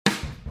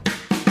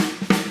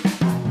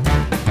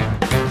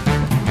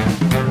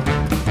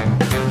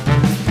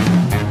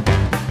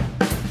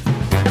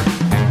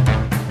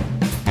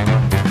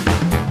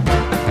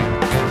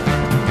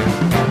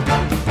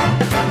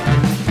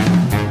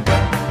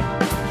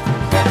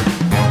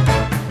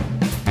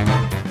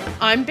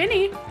I'm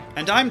Binny.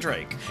 And I'm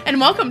Drake. And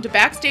welcome to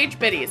Backstage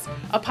Biddies,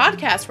 a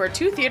podcast where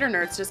two theater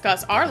nerds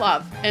discuss our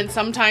love, and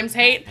sometimes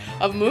hate,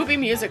 of movie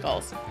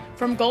musicals.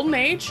 From Golden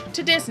Age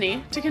to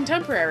Disney to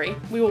contemporary,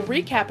 we will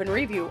recap and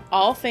review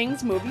all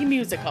things movie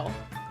musical.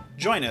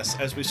 Join us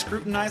as we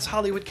scrutinize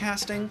Hollywood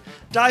casting,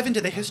 dive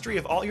into the history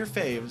of all your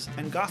faves,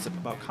 and gossip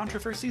about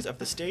controversies of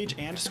the stage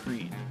and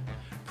screen.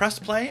 Press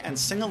play and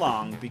sing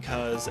along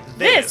because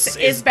this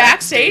is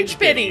Backstage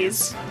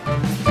Biddies.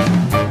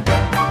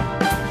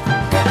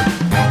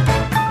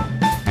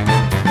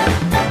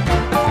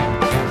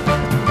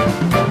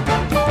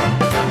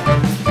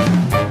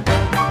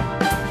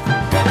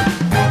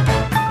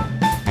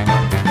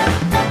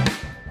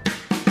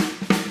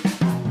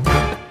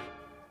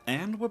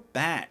 And we're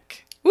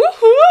back.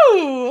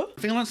 Woohoo!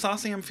 Feeling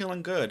saucy, I'm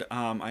feeling good.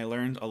 I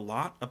learned a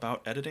lot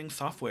about editing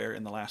software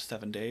in the last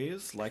 7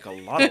 days. Like a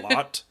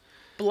lot.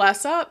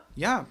 Bless up.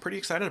 Yeah, pretty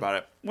excited about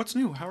it. What's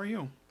new? How are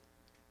you?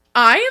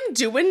 I am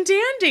doing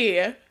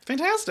dandy.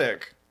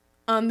 Fantastic.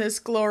 On this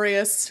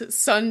glorious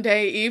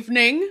Sunday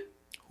evening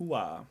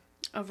Hooah.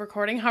 of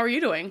recording. How are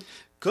you doing?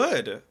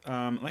 Good.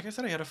 Like I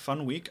said, I had a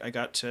fun week. I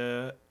got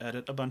to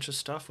edit a bunch of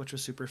stuff, which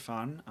was super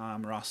fun.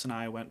 Ross and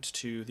I went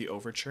to the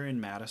Overture in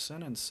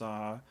Madison and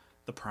saw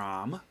The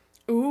Prom.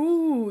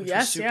 Ooh, which yes,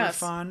 was super yes.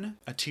 fun.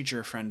 A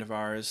teacher friend of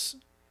ours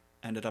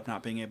ended up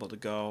not being able to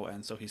go,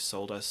 and so he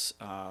sold us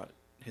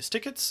his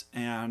tickets,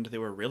 and they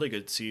were really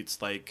good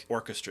seats, like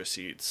orchestra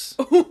seats.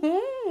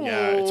 Ooh.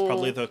 Yeah, it's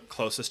probably the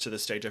closest to the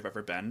stage I've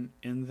ever been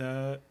in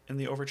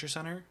the Overture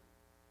Center.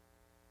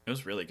 It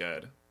was really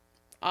good.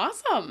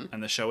 Awesome.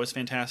 And the show was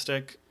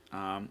fantastic.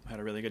 Had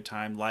a really good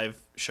time. Live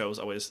shows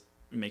always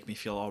make me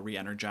feel all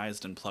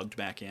re-energized and plugged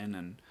back in,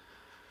 and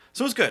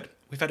so it was good.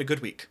 We've had a good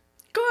week.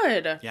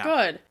 Good. Yeah.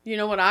 Good. You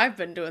know what I've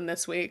been doing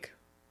this week?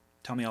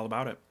 Tell me all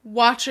about it.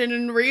 Watching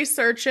and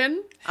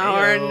researching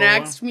our Heyo.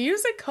 next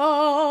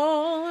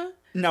musical.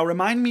 Now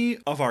remind me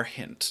of our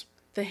hint.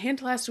 The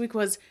hint last week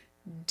was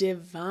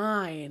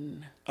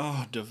divine.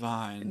 Oh,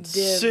 divine. Divine.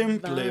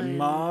 Simply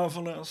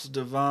marvelous,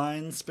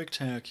 divine,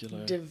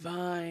 spectacular.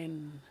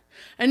 Divine.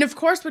 And of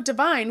course with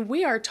Divine,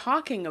 we are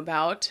talking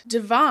about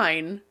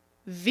Divine,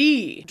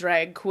 the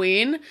drag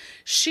queen.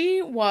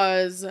 She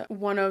was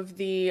one of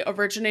the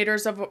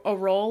originators of a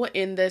role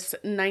in this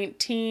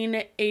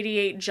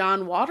 1988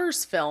 John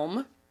Waters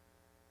film,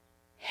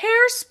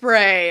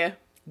 Hairspray.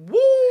 Woo!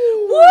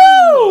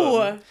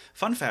 Woo!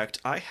 Fun fact,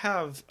 I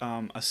have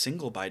a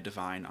single by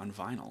Divine on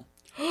vinyl.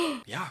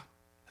 Yeah.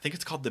 I think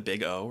it's called The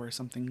Big O or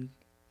something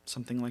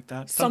like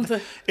that.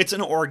 Something. It's an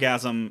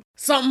orgasm.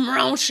 Something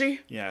raunchy.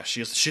 Yeah,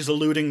 she's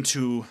alluding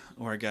to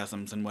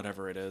orgasms and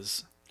whatever it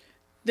is.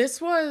 This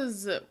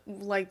was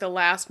like the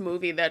last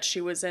movie that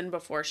she was in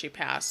before she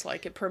passed.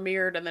 Like it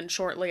premiered and then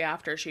shortly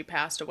after she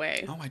passed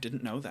away. Oh, I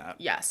didn't know that.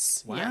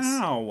 Yes. Wow.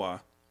 Yes.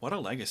 What a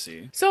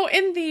legacy. So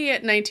in the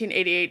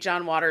 1988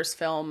 John Waters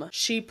film,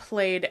 she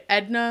played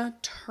Edna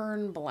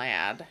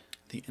Turnblad.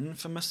 The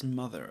infamous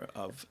mother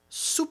of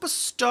super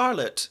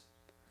starlet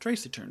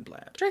Tracy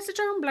Turnblad. Tracy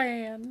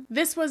Turnblad.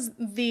 This was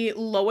the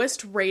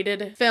lowest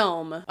rated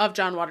film of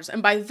John Waters.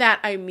 And by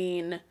that I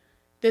mean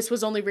this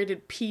was only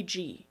rated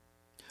PG.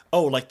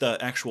 Oh, like the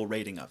actual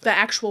rating of it. The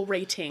actual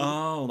rating.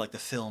 Oh, like the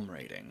film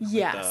rating.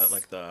 Yes.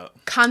 Like the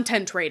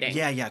content rating.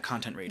 Yeah,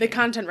 content rating. The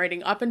content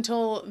rating. Up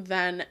until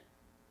then,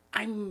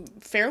 I'm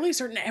fairly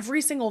certain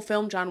every single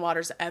film John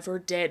Waters ever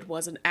did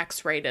was an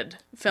X-rated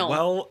film.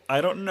 Well,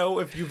 I don't know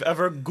if you've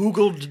ever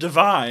Googled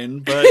Divine,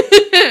 but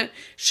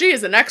she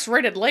is an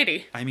X-rated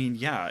lady. I mean,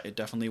 yeah, it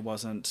definitely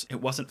wasn't. It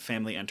wasn't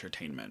family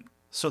entertainment.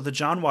 So the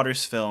John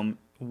Waters film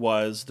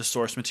was the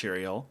source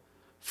material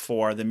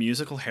for the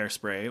musical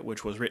Hairspray,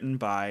 which was written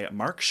by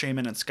Mark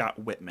Shaman and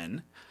Scott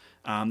Whitman.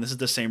 This is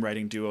the same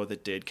writing duo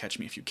that did Catch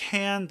Me If You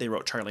Can. They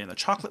wrote Charlie and the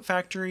Chocolate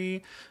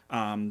Factory.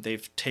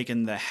 They've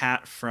taken the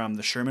hat from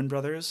the Sherman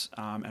Brothers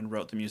and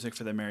wrote the music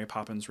for the Mary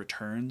Poppins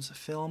Returns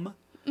film.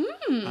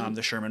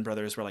 The Sherman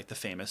Brothers were like the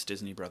famous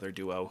Disney brother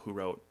duo who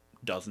wrote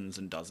dozens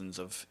and dozens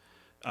of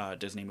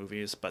Disney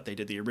movies, but they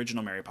did the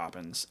original Mary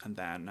Poppins, and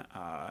then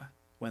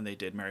when they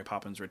did Mary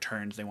Poppins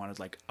Returns, they wanted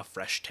like a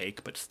fresh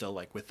take, but still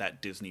like with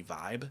that Disney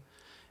vibe.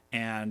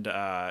 And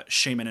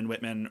Shaman and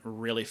Whitman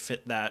really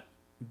fit that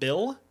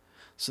bill.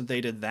 So they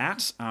did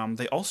that.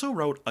 They also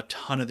wrote a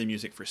ton of the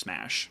music for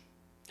Smash.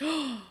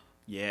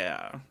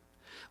 Yeah.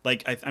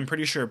 Like, I'm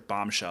pretty sure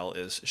Bombshell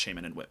is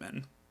Shaman and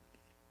Whitman.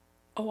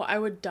 Oh, I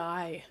would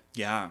die.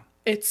 Yeah.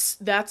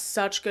 That's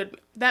such good.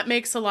 That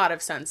makes a lot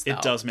of sense, though.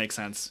 It does make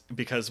sense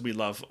because we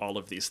love all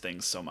of these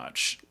things so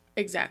much.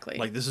 Exactly.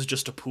 Like, this is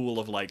just a pool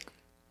of, like,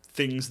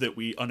 things that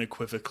we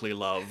unequivocally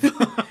love.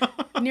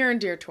 Near and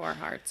dear to our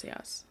hearts,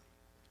 yes.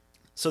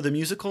 So the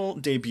musical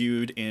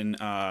debuted in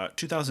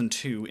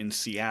 2002 in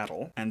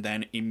Seattle and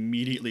then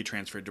immediately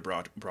transferred to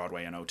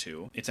Broadway in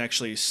 2002. It's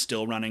actually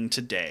still running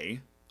today,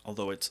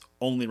 although it's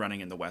only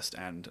running in the West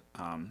End.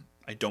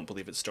 I don't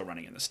believe it's still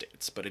running in the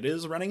States, but it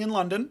is running in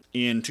London.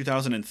 In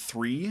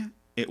 2003,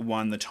 it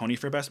won the Tony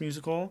for Best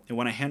Musical. It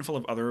won a handful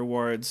of other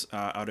awards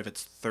out of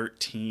its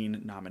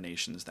 13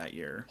 nominations that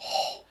year.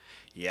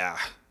 Yeah,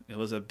 It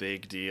was a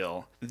big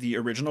deal. The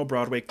original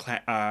Broadway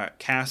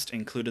cast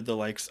included the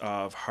likes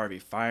of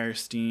Harvey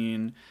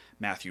Fierstein,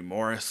 Matthew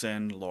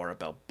Morrison, Laura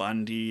Bell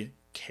Bundy,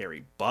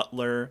 Carrie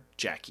Butler,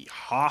 Jackie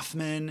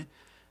Hoffman.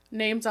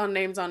 Names on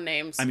names on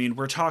names. I mean,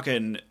 we're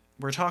talking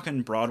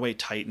Broadway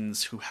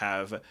titans who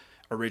have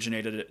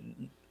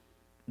originated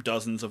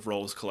dozens of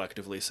roles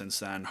collectively since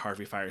then.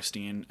 Harvey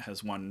Fierstein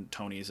has won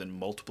Tonys in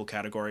multiple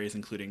categories,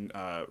 including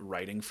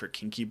writing for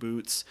Kinky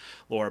Boots.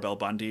 Laura Bell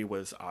Bundy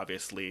was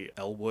obviously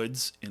Elle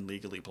Woods in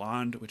Legally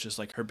Blonde, which is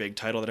like her big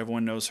title that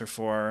everyone knows her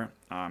for.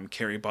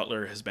 Carrie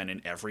Butler has been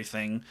in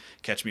everything.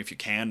 Catch Me If You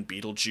Can,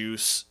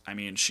 Beetlejuice. I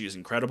mean, she's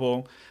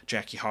incredible.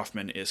 Jackie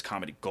Hoffman is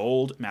comedy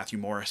gold. Matthew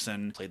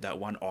Morrison played that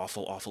one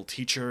awful, awful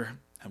teacher,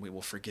 and we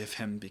will forgive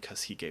him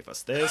because he gave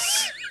us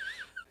this.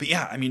 But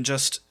yeah, I mean,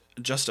 just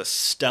a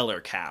stellar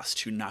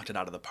cast who knocked it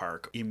out of the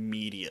park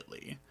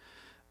immediately.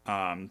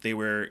 They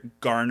were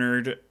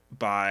garnered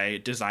by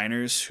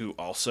designers who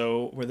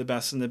also were the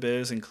best in the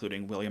biz,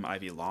 including William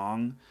Ivy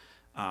Long,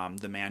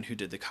 the man who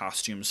did the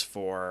costumes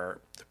for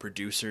The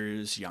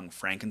Producers, Young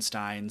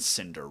Frankenstein,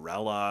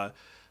 Cinderella.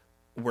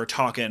 We're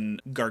talking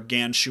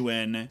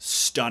gargantuan,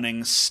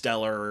 stunning,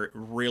 stellar,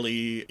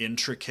 really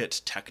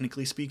intricate,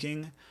 technically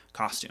speaking,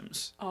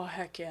 costumes. Oh,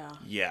 heck yeah.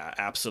 Yeah,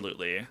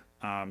 absolutely.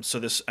 So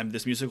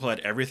this musical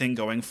had everything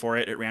going for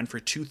it. It ran for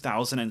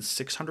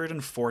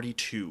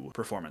 2,642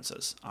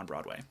 performances on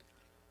Broadway.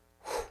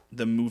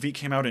 The movie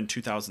came out in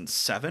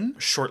 2007.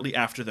 Shortly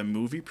after the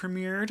movie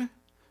premiered,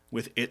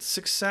 with its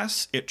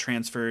success, it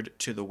transferred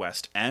to the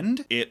West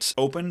End. It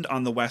opened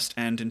on the West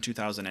End in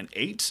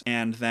 2008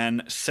 and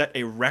then set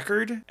a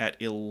record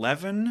at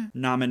 11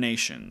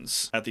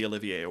 nominations at the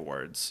Olivier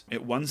Awards.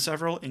 It won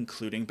several,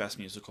 including Best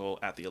Musical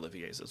at the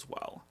Oliviers as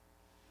well.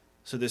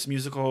 So this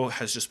musical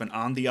has just been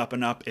on the up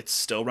and up. It's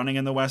still running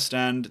in the West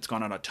End. It's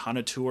gone on a ton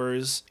of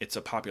tours. It's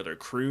a popular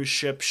cruise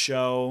ship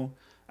show.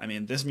 I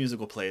mean, this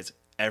musical plays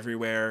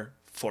everywhere,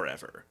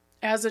 forever.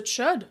 As it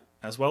should.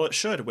 As well it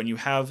should. When you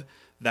have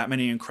that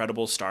many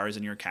incredible stars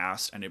in your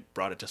cast and it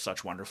brought it to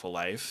such wonderful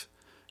life,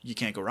 you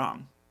can't go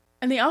wrong.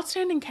 And the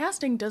outstanding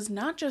casting does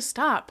not just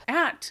stop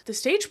at the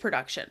stage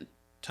production.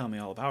 Tell me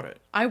all about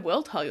it. I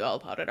will tell you all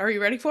about it. Are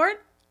you ready for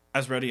it?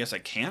 As ready as I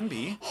can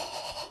be.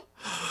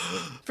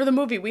 For the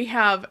movie, we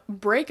have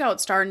breakout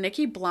star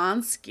Nikki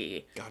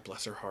Blonsky. God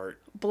bless her heart.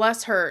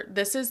 Bless her.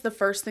 This is the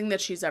first thing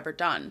that she's ever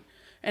done.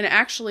 And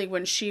actually,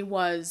 when she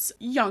was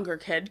a younger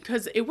kid,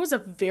 because it was a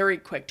very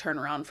quick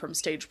turnaround from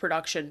stage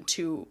production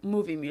to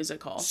movie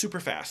musical.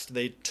 Super fast.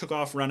 They took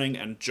off running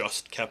and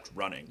just kept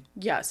running.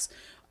 Yes.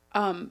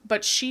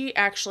 But she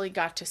actually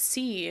got to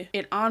see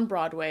it on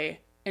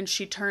Broadway, and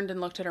she turned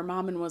and looked at her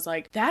mom and was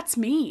like, "That's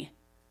me.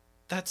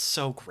 That's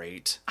so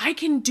great. I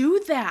can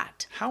do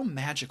that. How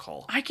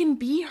magical. I can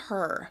be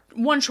her."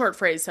 One short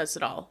phrase says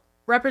it all.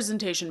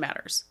 Representation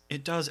matters.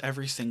 It does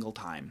every single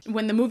time.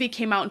 When the movie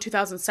came out in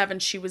 2007,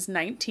 she was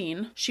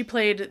 19. She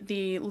played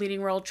the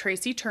leading role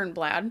Tracy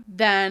Turnblad.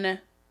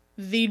 Then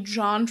the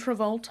John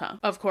Travolta,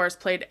 of course,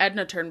 played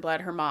Edna Turnblad,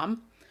 her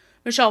mom.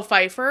 Michelle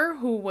Pfeiffer,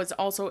 who was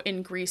also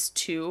in Grease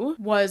 2,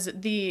 was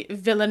the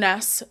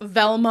villainess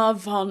Velma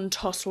Von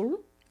Tussle.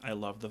 I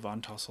love the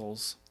Von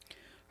Tussles.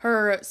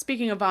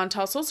 Speaking of Von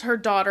Tussles, her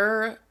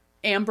daughter,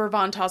 Amber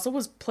Von Tussle,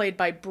 was played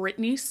by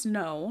Brittany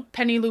Snow.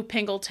 Penny Lou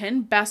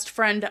Pingleton, best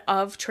friend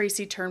of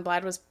Tracy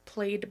Turnblad, was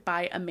played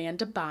by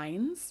Amanda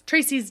Bynes.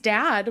 Tracy's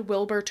dad,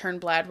 Wilbur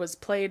Turnblad, was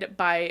played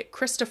by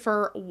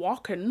Christopher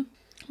Walken.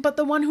 But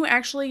the one who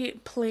actually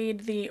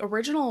played the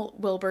original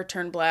Wilbur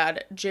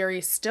Turnblad,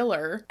 Jerry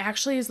Stiller,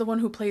 actually is the one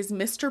who plays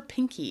Mr.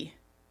 Pinky.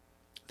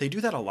 They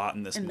do that a lot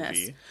in this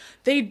movie.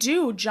 They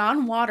do.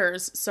 John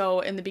Waters. So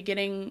in the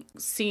beginning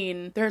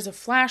scene, there's a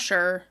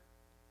flasher.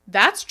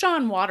 That's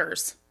John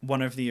Waters.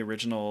 One of the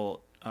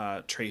original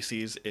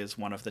Tracy's is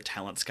one of the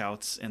talent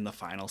scouts in the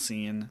final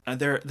scene.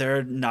 There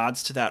are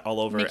nods to that all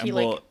over, Mickey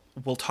and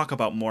we'll talk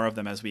about more of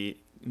them as we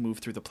move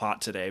through the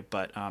plot today.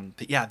 But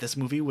yeah, this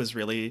movie was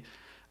really,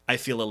 I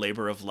feel, a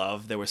labor of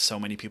love. There were so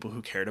many people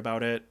who cared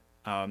about it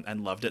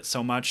and loved it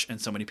so much, and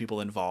so many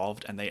people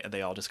involved, and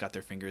they all just got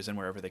their fingers in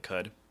wherever they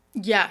could.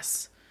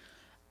 Yes.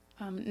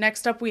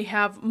 Next up, we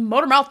have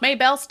Motormouth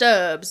Maybelle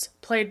Stubbs,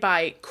 played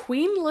by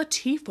Queen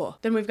Latifah.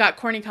 Then we've got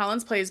Corny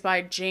Collins, played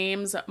by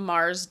James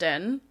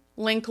Marsden.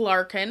 Link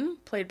Larkin,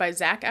 played by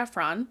Zac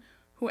Efron,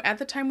 who at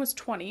the time was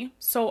 20.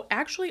 So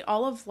actually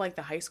all of like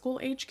the high school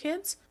age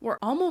kids were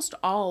almost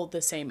all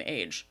the same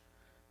age.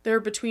 They're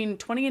between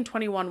 20 and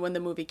 21 when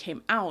the movie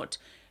came out,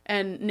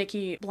 and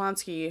Nikki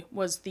Blonsky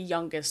was the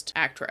youngest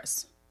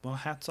actress. Well,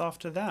 hats off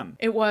to them.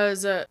 It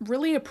was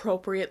really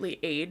appropriately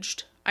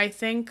aged, I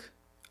think.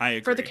 I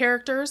agree. For the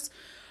characters.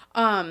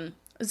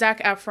 Zac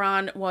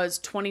Efron was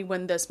 20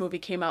 when this movie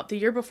came out. The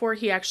year before,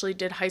 he actually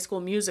did High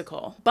School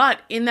Musical. But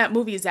in that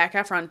movie, Zac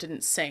Efron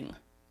didn't sing.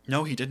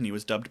 No, he didn't. He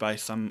was dubbed by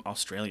some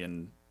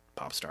Australian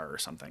pop star or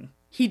something.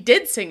 He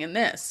did sing in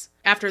this.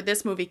 After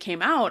this movie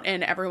came out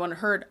and everyone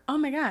heard, "Oh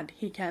my God,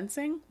 he can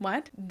sing?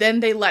 What?" Then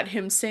they let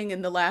him sing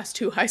in the last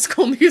two High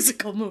School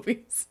Musical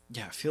movies.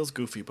 Yeah, it feels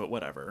goofy, but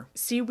whatever.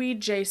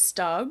 Seaweed J.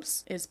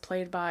 Stubbs is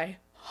played by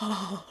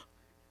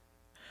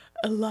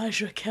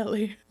Elijah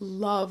Kelly.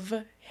 Love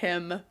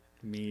him.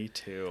 Me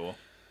too.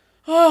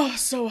 Oh,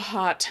 so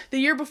hot. The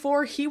year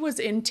before, he was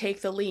in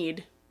Take the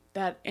Lead,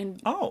 that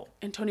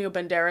Antonio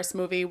Banderas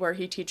movie where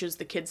he teaches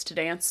the kids to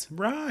dance.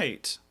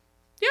 Right.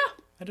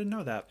 Yeah. I didn't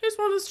know that. He's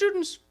one of the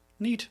students.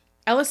 Neat.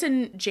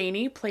 Ellison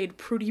Janney played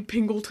Prudy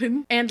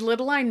Pingleton, and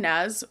Little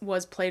Inez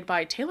was played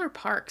by Taylor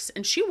Parks,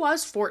 and she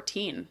was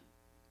 14.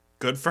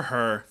 Good for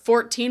her.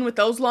 14 with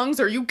those lungs?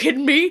 Are you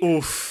kidding me?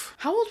 Oof.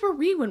 How old were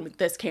we when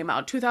this came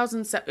out?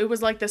 2007. It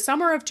was like the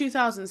summer of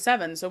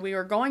 2007, so we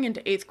were going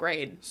into 8th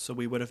grade. So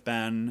we would have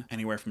been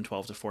anywhere from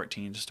 12 to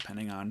 14, just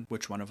depending on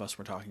which one of us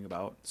we're talking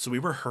about. So we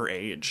were her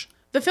age.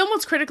 The film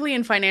was critically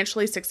and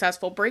financially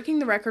successful, breaking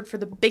the record for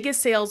the biggest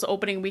sales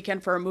opening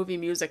weekend for a movie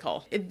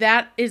musical.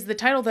 That is the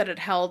title that it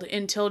held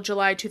until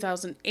July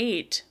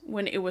 2008,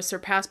 when it was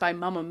surpassed by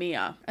Mamma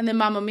Mia. And then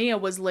Mamma Mia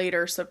was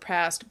later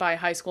surpassed by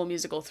High School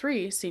Musical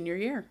 3 senior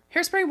year.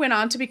 Hairspray went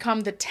on to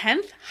become the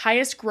 10th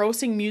highest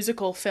grossing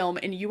musical film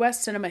in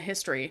U.S. cinema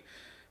history,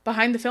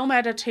 behind the film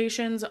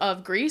adaptations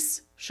of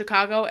Grease,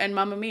 Chicago, and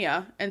Mamma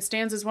Mia, and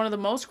stands as one of the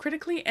most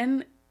critically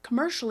and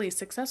commercially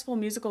successful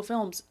musical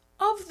films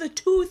of the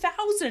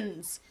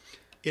 2000s.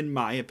 In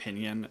my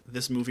opinion,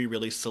 this movie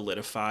really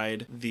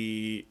solidified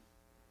the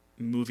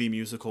movie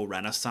musical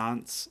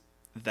renaissance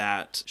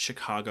that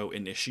Chicago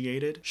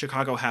initiated.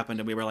 Chicago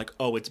happened and we were like,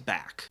 oh, it's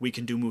back. We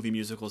can do movie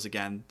musicals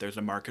again. There's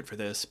a market for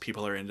this.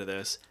 People are into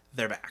this.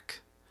 They're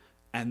back.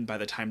 And by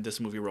the time this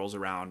movie rolls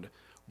around,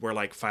 we're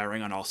like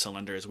firing on all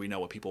cylinders. We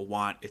know what people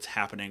want. It's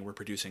happening. We're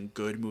producing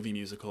good movie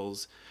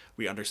musicals.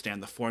 We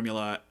understand the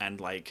formula, and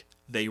like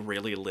they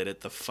really lit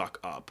it the fuck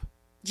up.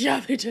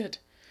 Yeah, they did.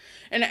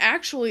 And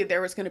actually,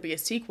 there was going to be a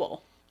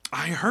sequel.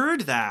 I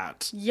heard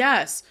that.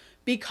 Yes.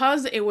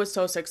 Because it was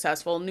so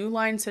successful, New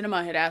Line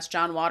Cinema had asked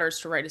John Waters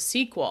to write a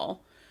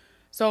sequel.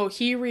 So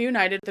he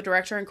reunited the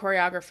director and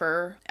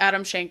choreographer,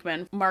 Adam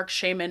Shankman, Mark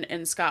Shaman,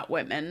 and Scott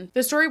Whitman.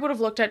 The story would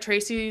have looked at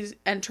Tracy's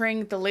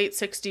entering the late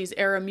 60s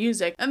era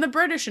music and the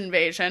British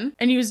invasion,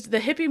 and used the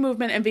hippie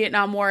movement and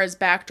Vietnam War as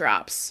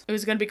backdrops. It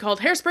was going to be called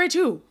Hairspray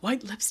 2,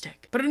 White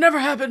Lipstick. But it never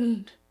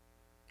happened.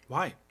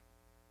 Why?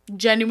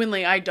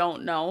 Genuinely, I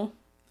don't know.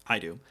 I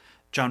do.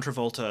 John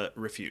Travolta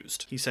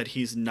refused. He said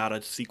he's not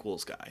a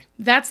sequels guy.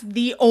 That's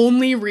the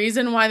only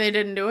reason why they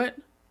didn't do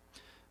it?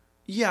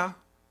 Yeah.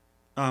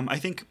 I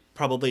think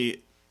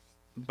probably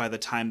by the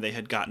time they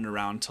had gotten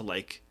around to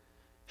like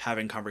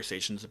having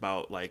conversations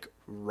about like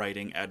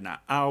writing Edna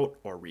out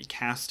or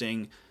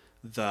recasting,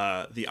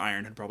 the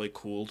iron had probably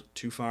cooled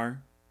too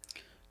far.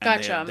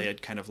 And Gotcha. They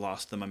had kind of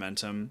lost the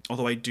momentum.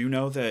 Although I do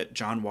know that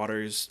John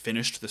Waters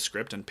finished the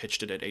script and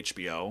pitched it at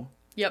HBO.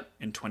 Yep.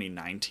 In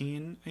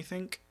 2019, I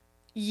think.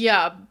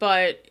 Yeah,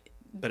 but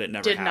it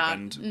never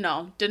happened.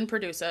 No, didn't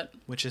produce it.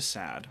 Which is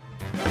sad.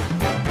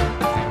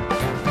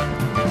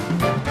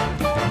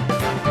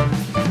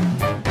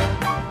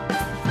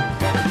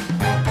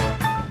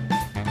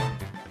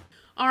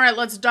 All right,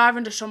 let's dive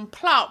into some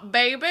plot,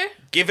 baby.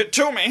 Give it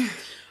to me.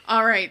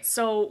 All right,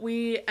 so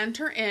we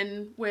enter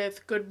in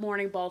with Good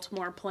Morning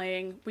Baltimore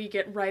playing. We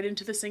get right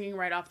into the singing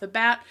right off the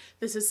bat.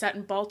 This is set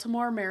in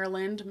Baltimore,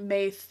 Maryland.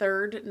 May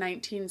 3rd,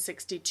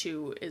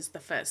 1962 is the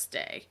fest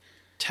day.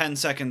 10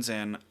 seconds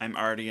in, I'm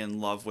already in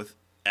love with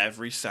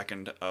every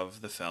second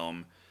of the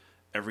film.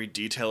 Every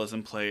detail is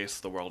in place.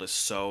 The world is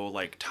so,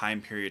 like,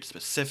 time period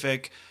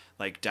specific,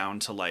 like, down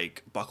to,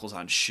 like, buckles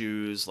on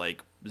shoes,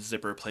 like,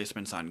 zipper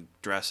placements on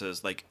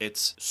dresses. Like,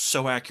 it's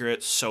so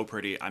accurate, so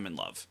pretty. I'm in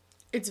love.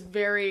 It's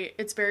very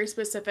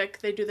specific.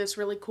 They do this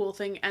really cool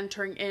thing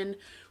entering in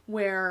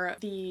where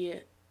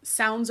the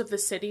sounds of the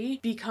city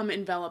become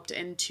enveloped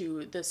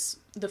into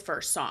the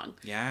first song.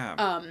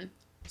 Yeah.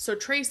 So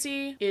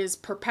Tracy is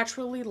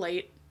perpetually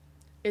late,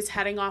 is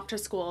heading off to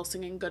school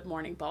singing Good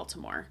Morning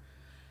Baltimore.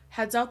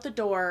 Heads out the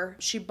door,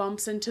 she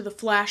bumps into the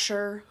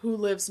flasher who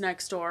lives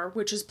next door,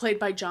 which is played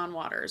by John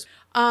Waters.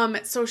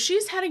 So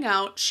she's heading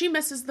out, she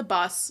misses the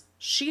bus,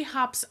 she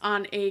hops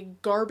on a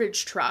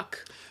garbage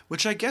truck.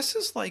 Which I guess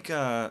is like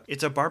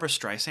it's a Barbra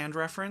Streisand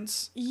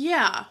reference.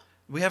 Yeah.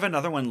 We have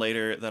another one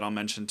later that I'll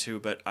mention too,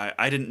 but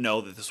I didn't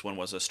know that this one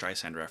was a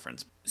Streisand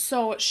reference.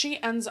 So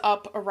she ends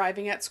up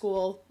arriving at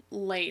school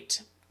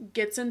late,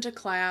 gets into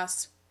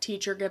class,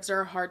 teacher gives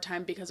her a hard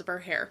time because of her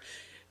hair.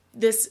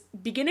 This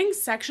beginning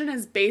section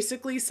is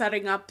basically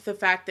setting up the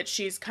fact that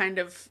she's kind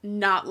of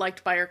not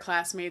liked by her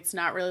classmates,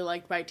 not really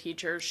liked by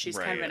teachers. She's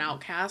kind of an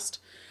outcast.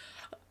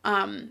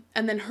 And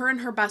then her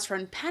and her best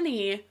friend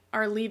Penny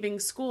are leaving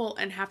school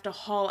and have to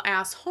haul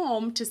ass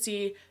home to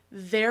see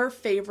their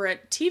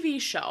favorite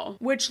TV show,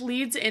 which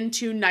leads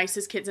into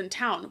Nicest Kids in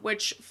Town,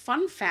 which,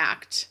 fun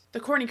fact, the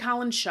Courtney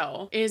Collins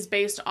show is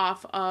based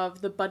off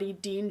of the Buddy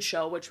Dean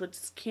show, which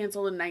was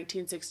canceled in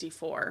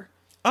 1964.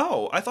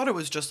 Oh, I thought it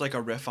was just like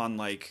a riff on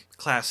like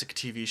classic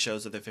TV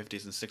shows of the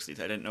 50s and 60s.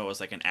 I didn't know it was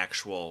like an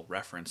actual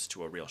reference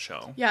to a real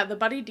show. Yeah, the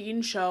Buddy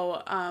Dean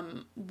show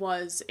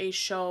was a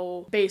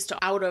show based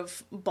out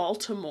of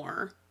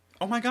Baltimore.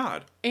 Oh my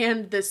God.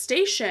 And the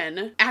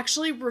station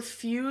actually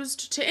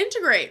refused to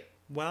integrate.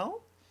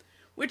 Well,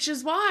 which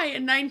is why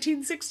in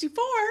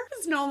 1964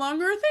 it's no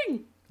longer a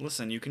thing.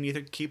 Listen, you can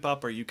either keep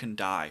up or you can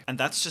die. And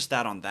that's just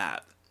that on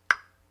that.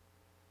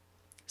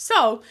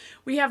 So,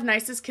 we have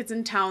Nicest Kids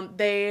in Town.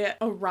 They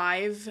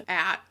arrive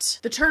at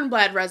the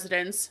Turnblad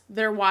residence.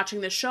 They're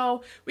watching the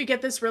show. We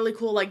get this really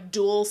cool, like,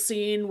 dual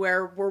scene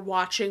where we're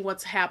watching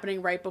what's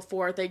happening right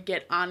before they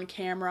get on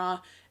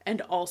camera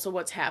and also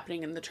what's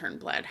happening in the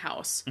Turnblad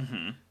house.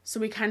 Mm-hmm. So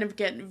we kind of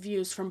get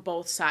views from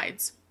both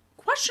sides.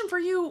 Question for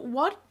you,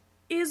 what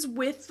is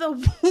with the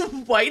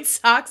white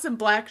socks and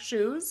black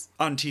shoes?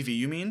 On TV,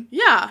 you mean?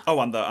 Yeah. Oh,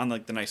 on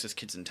the Nicest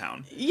Kids in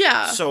Town.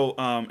 Yeah. So,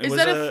 is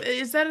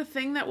that a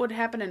thing that would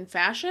happen in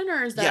fashion,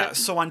 or is that? Yeah.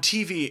 So on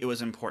TV, it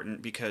was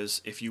important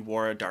because if you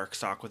wore a dark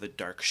sock with a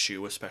dark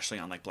shoe, especially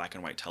on like black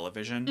and white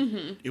television,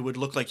 mm-hmm. it would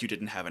look like you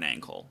didn't have an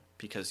ankle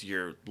because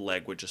your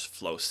leg would just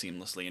flow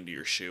seamlessly into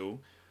your shoe.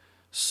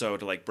 So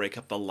to like break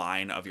up the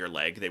line of your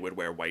leg, they would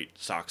wear white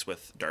socks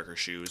with darker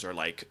shoes, or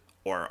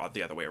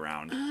the other way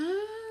around.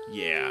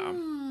 Yeah.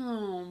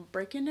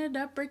 Breaking it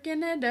up.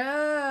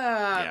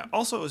 Yeah.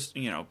 Also, it was,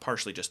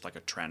 partially just like a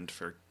trend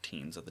for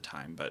teens at the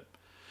time, but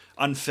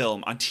on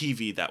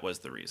TV, that was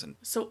the reason.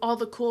 So all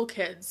the cool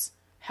kids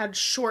had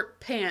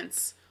short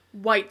pants,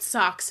 white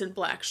socks, and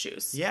black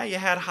shoes. Yeah, you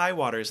had high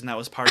waters, and that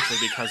was partially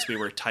because we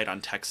were tight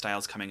on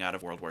textiles coming out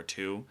of World War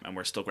II, and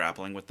we're still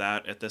grappling with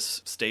that at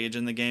this stage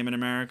in the game in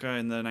America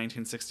in the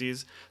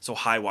 1960s. So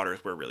high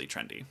waters were really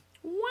trendy.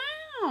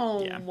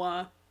 Wow.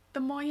 Yeah. The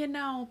more you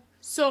know.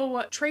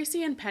 So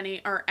Tracy and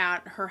Penny are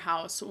at her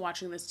house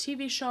watching this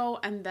TV show,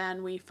 and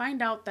then we find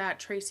out that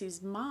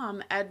Tracy's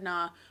mom,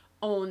 Edna,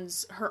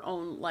 owns her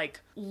own,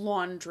 like,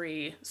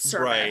 laundry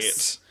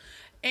service.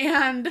 Right.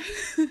 And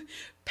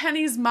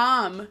Penny's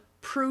mom,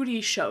 Prudy,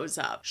 shows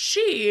up.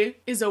 She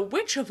is a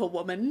witch of a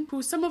woman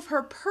who some of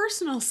her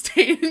personal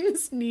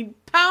stains need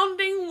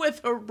pounding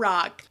with a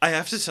rock. I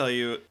have to tell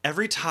you,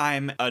 every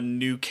time a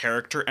new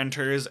character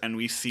enters and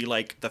we see,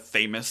 like, the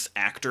famous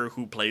actor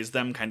who plays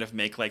them kind of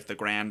make, like, the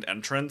grand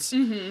entrance,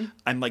 mm-hmm.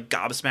 I'm, like,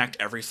 gobsmacked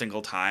every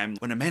single time.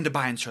 When Amanda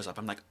Bynes shows up,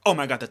 I'm like, oh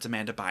my god, that's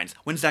Amanda Bynes.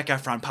 When Zac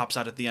Efron pops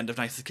out at the end of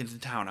Nicest Kids in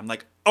Town, I'm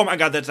like, oh my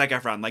god, that's Zac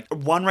Efron. Like,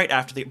 one right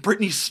after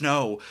Brittany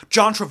Snow,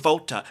 John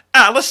Travolta,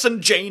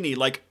 Allison Janney,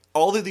 like,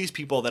 all of these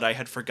people that I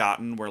had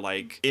forgotten were,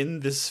 like,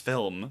 in this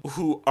film,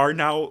 who are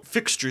now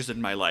fixtures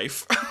in my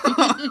life.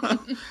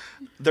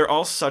 They're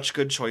all such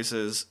good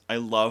choices. I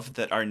love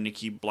that our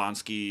Nikki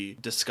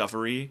Blonsky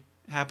discovery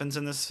happens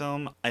in this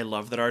film. I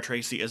love that our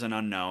Tracy is an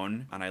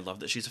unknown, and I love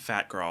that she's a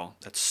fat girl.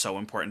 That's so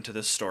important to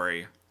this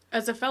story.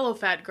 As a fellow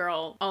fat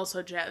girl,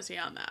 also jazzy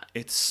on that.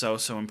 It's so,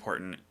 so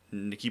important.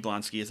 Nikki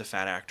Blonsky is a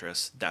fat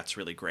actress. That's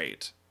really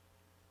great.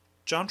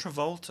 John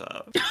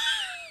Travolta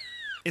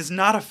is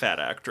not a fat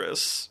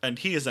actress, and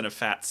he is in a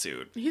fat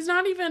suit. He's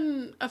not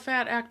even a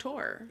fat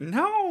actor.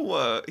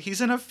 No,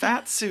 he's in a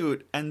fat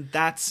suit, and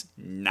that's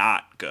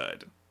not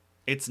good.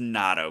 It's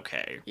not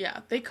okay. Yeah,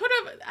 they could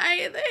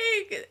have,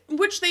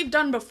 which they've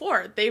done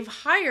before. They've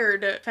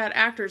hired fat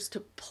actors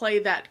to play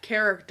that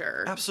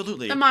character.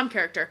 Absolutely. The mom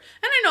character.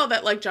 And I know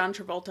that, like, John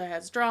Travolta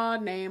has draw,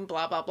 name,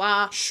 blah, blah,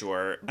 blah.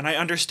 Sure. And I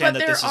understand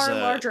that this is But there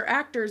are larger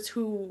actors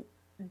who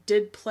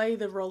did play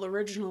the role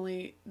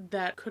originally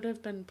that could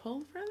have been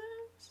pulled for this.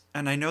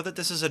 And I know that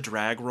this is a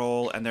drag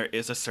role, and there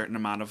is a certain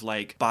amount of,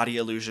 like, body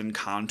illusion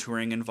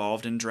contouring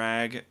involved in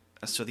drag,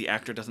 so the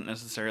actor doesn't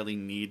necessarily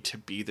need to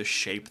be the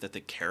shape that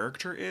the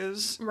character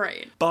is.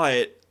 Right.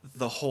 But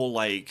the whole,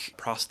 like,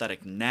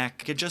 prosthetic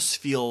neck, it just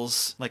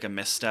feels like a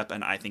misstep,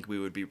 and I think we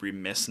would be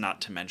remiss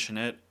not to mention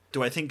it.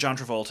 Do I think John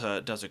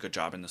Travolta does a good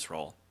job in this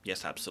role?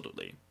 Yes,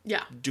 absolutely.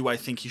 Yeah. Do I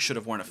think he should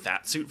have worn a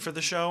fat suit for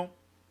the show?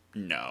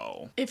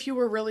 No. If you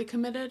were really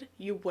committed,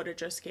 you would have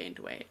just gained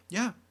weight.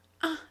 Yeah.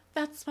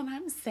 That's what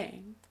I'm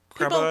saying.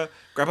 Grab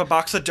a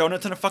box of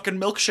donuts and a fucking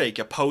milkshake,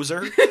 you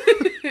poser.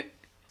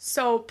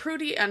 So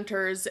Prudy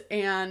enters,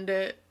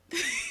 and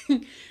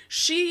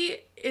she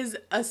is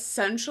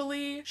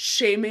essentially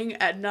shaming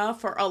Edna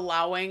for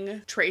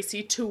allowing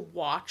Tracy to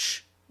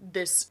watch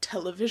this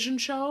television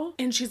show.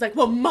 And she's like,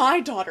 well, my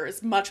daughter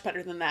is much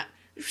better than that.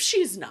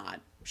 She's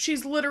not.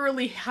 She's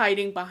literally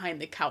hiding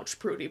behind the couch,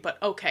 Prudy,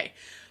 but okay.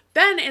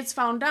 Then it's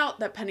found out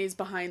that Penny's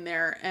behind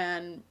there,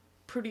 and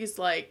Prudy's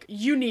like,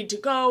 you need to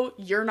go.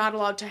 You're not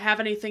allowed to have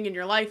anything in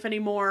your life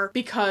anymore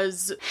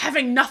because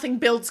having nothing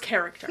builds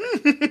character.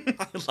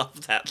 I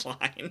love that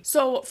line.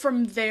 So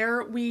from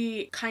there,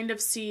 we kind of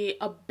see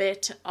a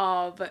bit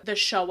of the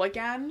show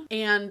again,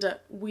 and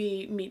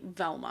we meet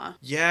Velma.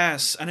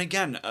 Yes, and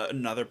again,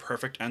 another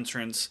perfect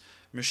entrance.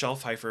 Michelle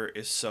Pfeiffer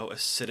is so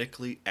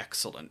acidically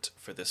excellent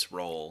for this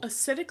role.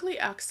 Acidically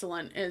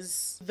excellent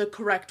is the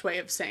correct way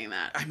of saying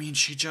that. I mean,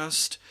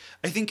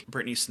 I think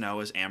Brittany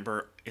Snow as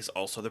Amber is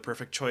also the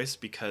perfect choice,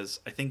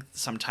 because I think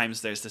sometimes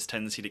there's this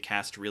tendency to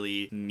cast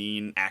really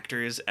mean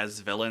actors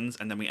as villains,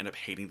 and then we end up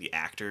hating the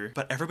actor.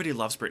 But everybody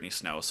loves Brittany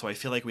Snow, so I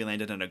feel like we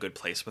landed in a good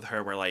place with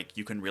her where, like,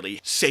 you can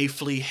really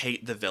safely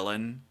hate the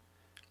villain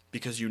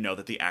because you know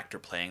that the actor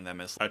playing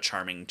them is a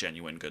charming,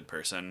 genuine, good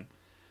person.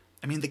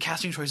 I mean, the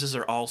casting choices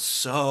are all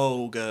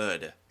so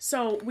good.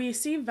 So we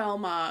see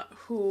Velma,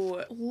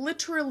 who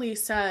literally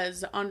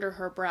says under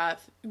her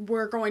breath,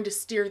 we're going to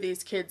steer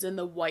these kids in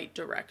the white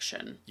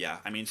direction. Yeah,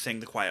 I mean,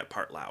 saying the quiet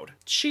part loud.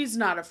 She's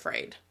not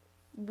afraid.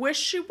 Wish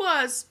she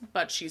was,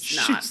 but she's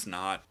not. She's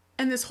not.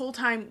 And this whole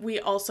time, we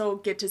also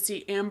get to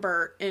see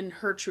Amber in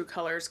her true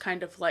colors,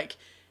 kind of like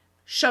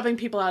shoving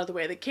people out of the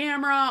way of the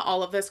camera,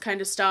 all of this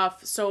kind of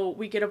stuff. So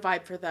we get a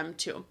vibe for them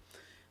too.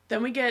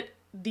 Then we get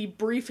the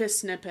briefest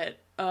snippet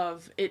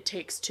of It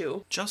Takes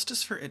Two.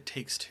 Justice for It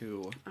Takes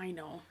Two. I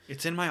know.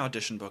 It's in my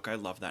audition book. I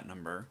love that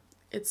number.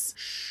 It's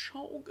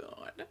so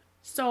good.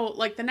 So,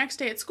 like, the next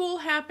day at school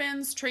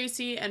happens,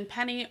 Tracy and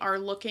Penny are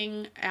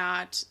looking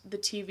at the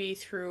TV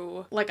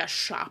through, like, a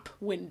shop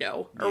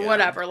window or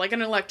whatever, like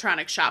an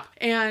electronic shop.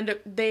 And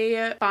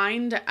they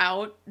find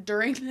out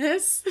during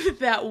this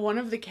that one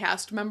of the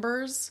cast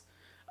members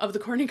of the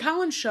Courtney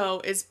Collins show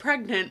is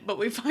pregnant, but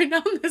we find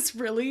out in this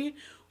really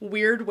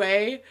weird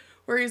way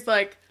where he's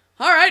like,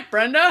 all right,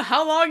 Brenda,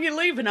 how long you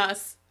leaving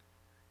us?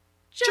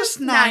 Just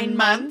 9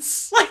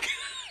 months. Like,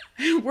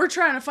 we're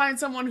trying to find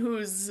someone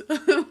who's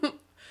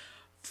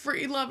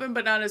free loving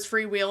but not as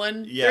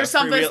freewheeling. Yeah, there's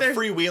something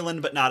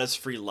freewheeling but not as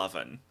free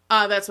loving.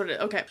 That's what it.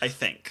 Okay, I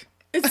think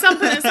it's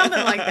something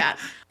like that.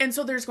 And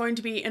so there's going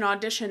to be an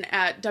audition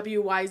at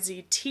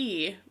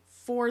WYZT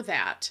for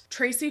that.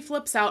 Tracy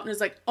flips out and is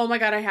like, "Oh my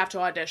god, I have to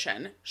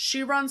audition."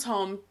 She runs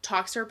home,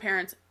 talks to her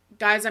parents.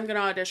 Guys, I'm going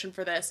to audition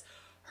for this.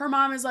 Her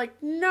mom is like,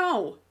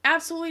 "No,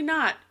 absolutely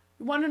not.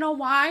 You want to know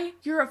why?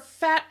 You're a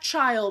fat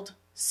child.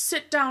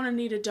 Sit down and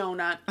eat a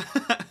donut."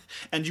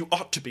 And you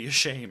ought to be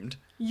ashamed.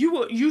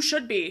 You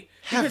should be.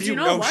 Have you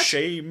no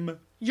shame?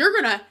 You're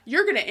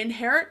gonna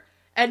inherit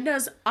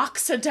Edna's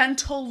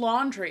Occidental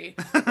Laundry.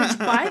 Which,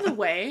 by the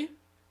way,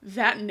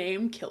 that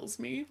name kills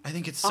me. I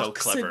think it's so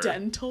clever.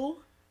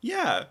 Occidental?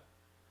 Yeah.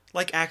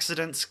 Like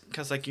accidents,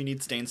 because like you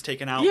need stains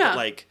taken out, yeah.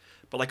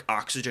 but like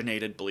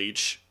oxygenated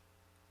bleach.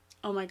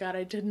 Oh my god,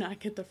 I did not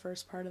get the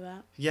first part of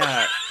that.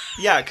 Yeah.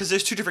 Yeah, because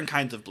there's two different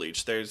kinds of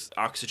bleach. There's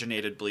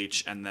oxygenated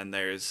bleach, and then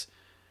there's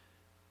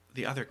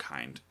the other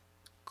kind.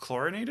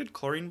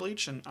 Chlorine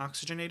bleach and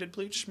oxygenated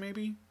bleach,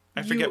 maybe?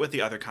 I forget what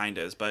the other kind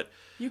is, but...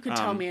 You could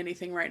tell me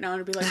anything right now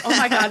and I'd be like, oh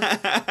my god,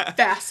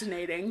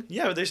 fascinating.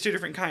 Yeah, but there's two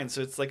different kinds,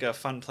 so it's like a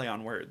fun play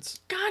on words.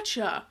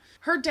 Gotcha.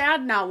 Her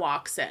dad now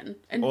walks in.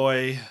 And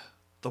Boy,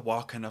 the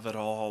walking of it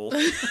all.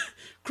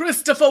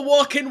 Christopher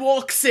Walken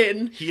walks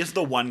in. He is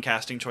the one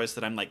casting choice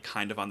that I'm like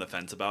kind of on the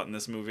fence about in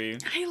this movie.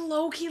 I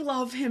low-key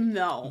love him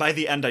though. By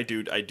the end, I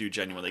do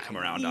genuinely come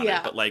around on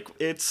it, but like,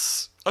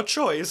 it's a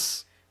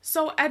choice.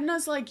 So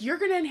Edna's like, you're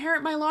going to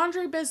inherit my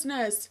laundry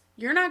business.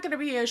 You're not going to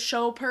be a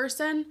show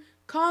person.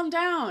 Calm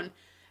down.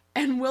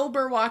 And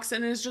Wilbur walks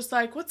in and is just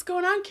like, what's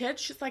going on, kid?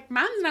 She's like,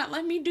 Mom's not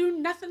letting me do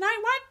nothing I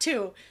want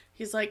to.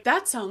 He's like,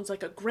 that sounds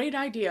like a great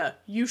idea.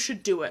 You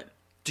should do it.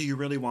 Do you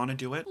really want to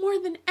do it? More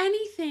than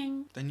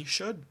anything. Then you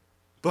should.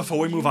 Before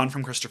we move on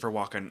from Christopher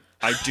Walken,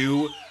 I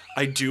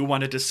do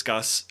want to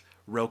discuss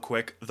real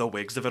quick the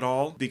wigs of it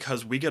all,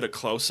 because we get a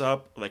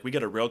close-up, like we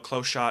get a real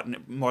close shot,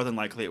 and more than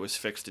likely it was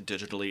fixed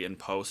digitally in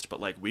post, but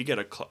like we get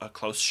a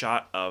close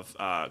shot of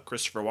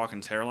Christopher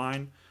Walken's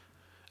hairline,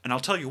 and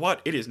I'll tell you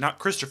what, it is not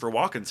Christopher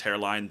Walken's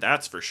hairline,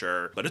 that's for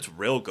sure, but it's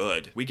real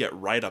good. We get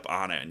right up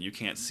on it and you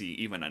can't see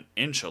even an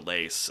inch of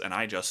lace, and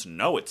I just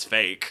know it's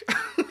fake.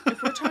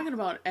 If we're talking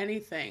about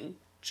anything,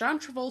 John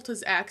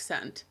Travolta's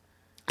accent.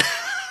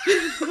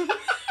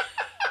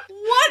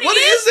 What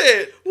is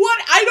it?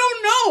 What? I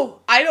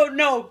don't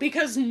know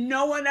because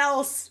no one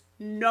else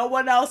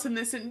in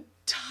this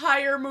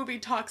entire movie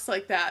talks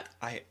like that.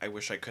 I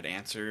wish I could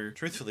answer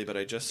truthfully, but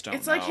I just don't know.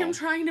 It's like him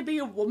trying to be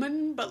a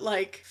woman, but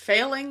like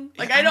failing.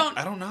 Like yeah,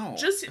 I don't know.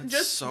 Just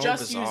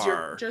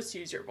bizarre.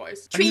 use your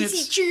voice. I mean,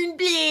 Tracy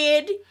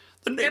Turnblad.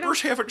 The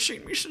neighbors haven't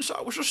seen me since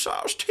I was a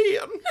size 10.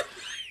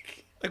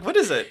 Like, what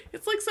is it?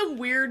 It's like some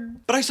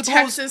weird but I suppose,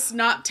 Texas,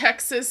 not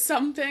Texas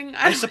something.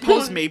 I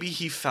suppose maybe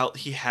he felt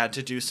he had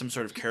to do some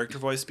sort of character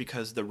voice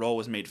because the role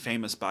was made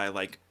famous by,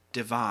 like,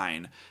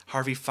 Divine,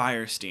 Harvey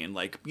Fierstein,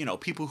 like, you know,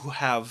 people who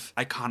have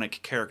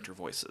iconic character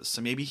voices.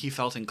 So maybe he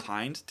felt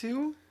inclined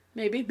to?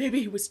 Maybe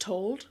he was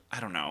told.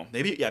 I don't know.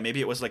 Maybe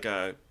it was like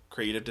a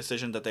creative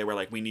decision that they were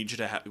like, we need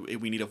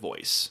a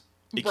voice.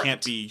 It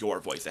can't be your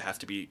voice. It has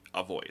to be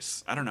a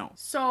voice. I don't know.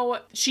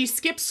 So she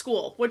skips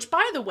school, which,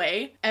 by the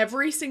way,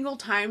 every single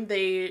time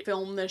they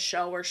film this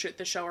show or shoot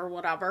the show or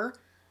whatever,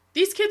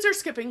 these kids are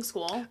skipping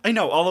school. I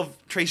know. All of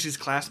Tracy's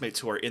classmates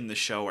who are in the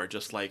show are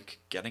just, like,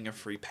 getting a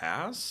free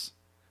pass.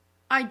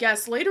 I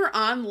guess. Later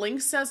on,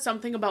 Link says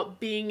something about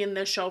being in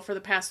this show for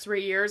the past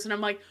 3 years, and I'm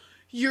like,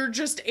 you're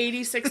just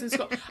 86 in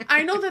school.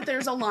 I know that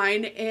there's a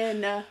line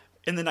in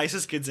The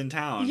Nicest Kids in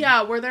Town.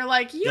 Yeah, where they're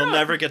like, you'll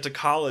never get to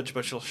college,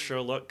 but you'll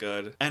sure look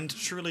good. And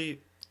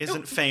truly,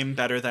 isn't fame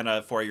better than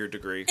a 4-year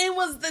degree? It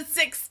was the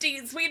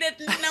 60s. We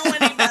didn't know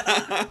any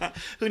better.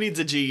 Who needs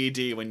a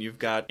GED when you've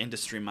got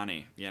industry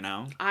money, you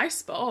know? I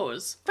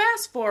suppose.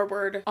 Fast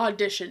forward,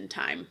 audition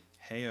time.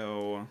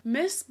 Heyo.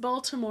 Miss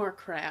Baltimore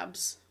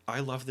Crabs I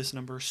love this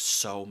number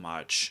so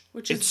much.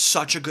 Which it's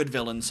such a good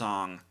villain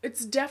song.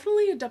 It's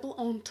definitely a double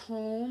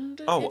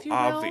entoned, Oh, if you will.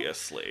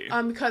 obviously.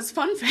 Because,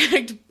 fun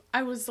fact,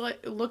 I was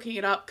like looking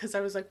it up because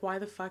I was like, why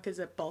the fuck is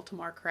it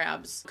Baltimore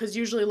crabs? Because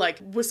usually like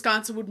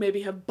Wisconsin would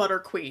maybe have Butter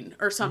Queen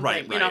or something,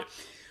 right. you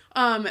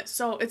know?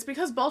 So it's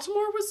because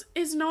Baltimore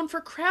is known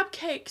for crab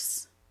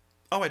cakes.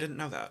 Oh, I didn't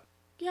know that.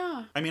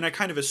 Yeah. I mean, I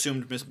kind of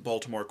assumed Miss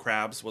Baltimore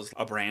Crabs was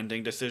a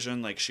branding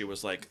decision. Like, she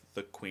was, like,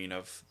 the queen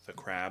of the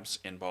crabs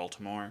in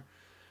Baltimore.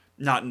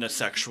 Not in a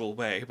sexual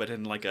way, but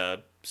in, like,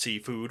 a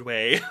seafood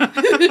way.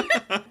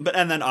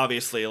 And then,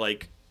 obviously,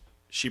 like,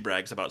 she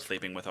brags about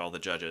sleeping with all the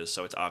judges,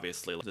 so it's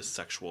obviously this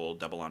sexual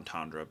double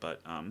entendre.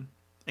 But,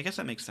 I guess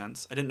that makes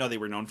sense. I didn't know they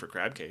were known for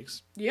crab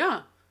cakes.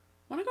 Yeah.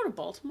 Want to go to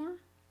Baltimore?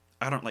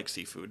 I don't like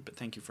seafood, but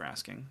thank you for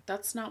asking.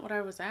 That's not what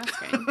I was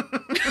asking.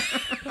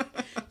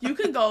 You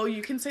can go,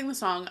 you can sing the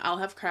song, I'll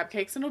have crab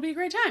cakes, and it'll be a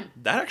great time.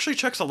 That actually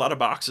checks a lot of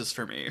boxes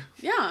for me.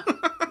 Yeah,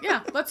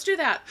 let's do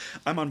that.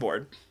 I'm on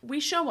board. We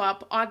show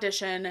up,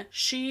 audition.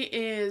 She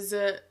is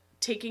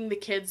taking the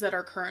kids that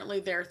are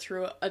currently there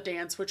through a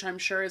dance, which I'm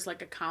sure is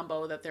like a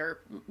combo that they're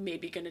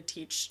maybe going to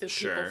teach the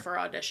people for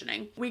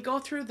auditioning. We go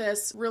through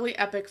this really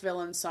epic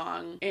villain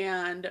song,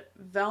 and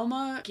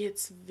Velma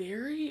gets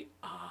very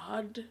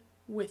odd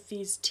with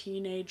these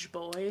teenage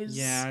boys.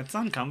 Yeah, it's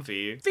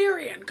uncomfy.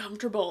 Very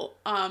uncomfortable.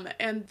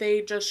 And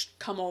they just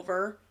come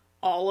over.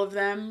 All of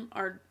them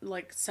are,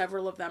 like,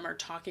 several of them are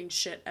talking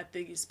shit at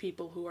these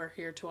people who are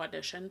here to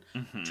audition.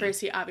 Mm-hmm.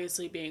 Tracy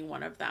obviously being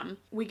one of them.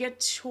 We get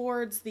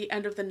towards the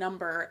end of the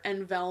number,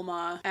 and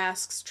Velma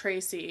asks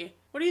Tracy,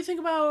 what do you think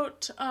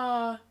about,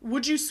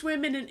 would you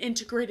swim in an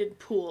integrated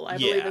pool? I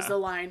believe is the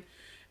line.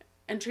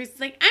 And Tracy's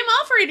like, I'm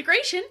all for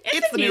integration.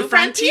 It's the new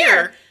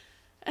frontier.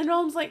 And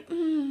Velma's like,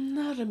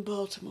 not in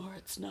Baltimore,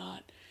 it's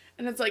not.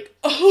 And it's like,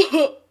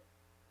 oh,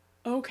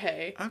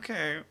 okay.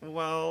 Okay,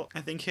 well, I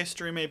think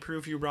history may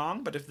prove you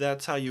wrong, but if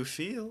that's how you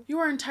feel. You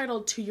are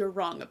entitled to your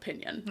wrong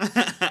opinion.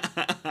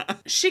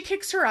 She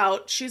kicks her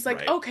out. She's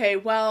like, okay,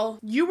 well,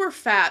 you were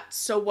fat,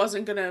 so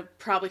wasn't gonna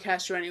probably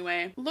cast you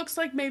anyway. Looks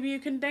like maybe you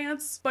can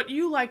dance, but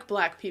you like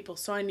black people,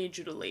 so I need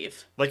you to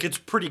leave. Like, it's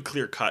pretty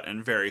clear cut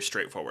and very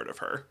straightforward of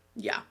her.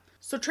 Yeah.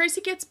 So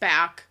Tracy gets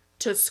back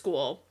to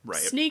school,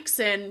 sneaks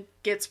in,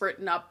 gets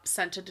written up,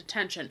 sent to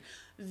detention.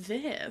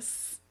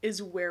 This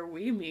is where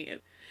we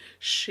meet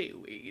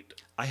Seaweed.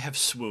 I have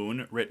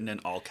swoon written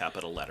in all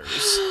capital letters.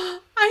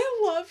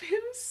 I love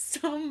him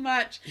so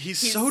much.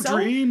 He's so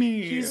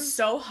dreamy. He's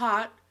so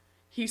hot.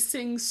 He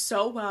sings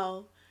so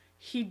well.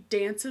 He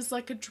dances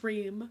like a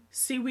dream.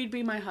 Seaweed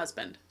be my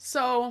husband.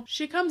 So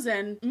she comes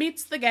in,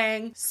 meets the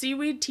gang.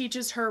 Seaweed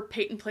teaches her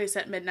Peyton Place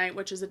at Midnight,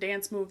 which is a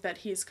dance move that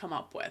he's come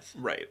up with.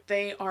 Right.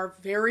 They are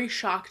very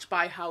shocked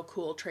by how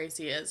cool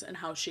Tracy is and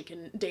how she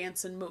can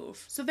dance and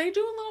move. So they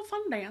do a little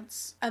fun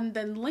dance. And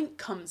then Link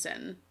comes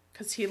in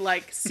because he,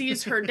 like,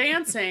 sees her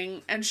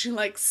dancing and she,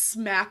 like,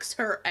 smacks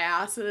her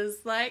ass and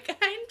is like,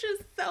 I'm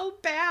just so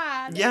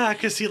bad. Yeah,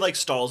 because he, like,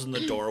 stalls in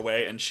the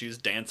doorway and she's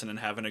dancing and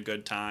having a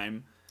good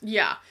time.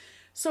 Yeah.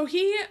 So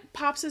he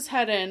pops his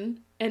head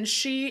in, and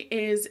she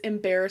is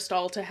embarrassed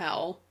all to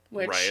hell,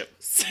 which,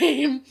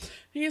 same.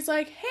 He's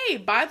like, hey,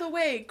 by the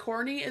way,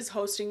 Corny is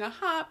hosting a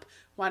hop.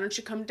 Why don't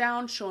you come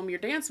down, show him your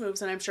dance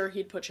moves, and I'm sure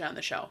he'd put you on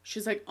the show.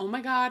 She's like, oh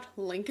my god,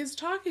 Link is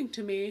talking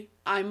to me.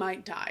 I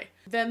might die.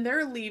 Then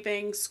they're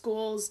leaving,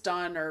 school's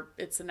done, or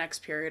it's the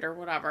next period or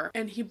whatever,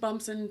 and he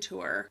bumps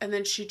into her, and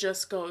then she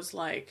just goes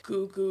like,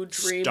 goo-goo,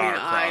 dreamy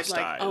eyes,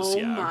 like, oh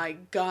my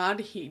god,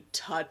 he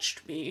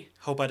touched me.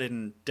 Hope I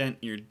didn't dent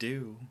your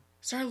dew.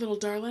 Sorry, little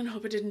darling,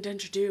 hope it didn't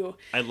dent your dew.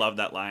 I love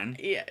that line.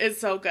 Yeah, it's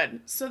so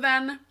good. So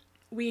then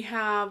we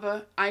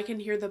have I Can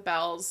Hear the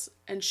Bells,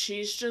 and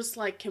she's just,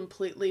 like,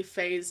 completely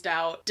phased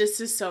out,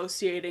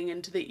 disassociating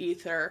into the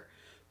ether.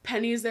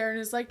 Penny's there and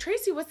is like,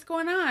 Tracy, what's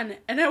going on?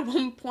 And at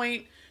one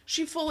point,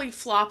 she fully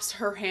flops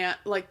her hand,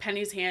 like,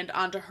 Penny's hand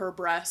onto her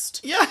breast.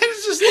 Yeah,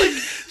 it's just,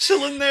 like,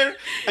 chilling there.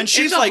 And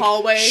she's, like,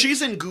 hallway.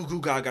 She's in Goo Goo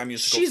Gaga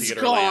musical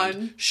theater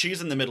land.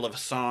 She's in the middle of a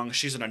song.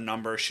 She's in a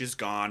number. She's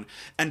gone.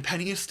 And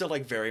Penny is still,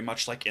 like, very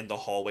much, like, in the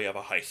hallway of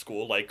a high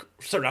school, like,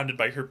 surrounded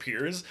by her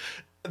peers.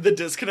 The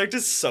disconnect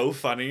is so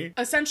funny.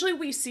 Essentially,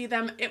 we see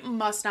them, it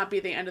must not be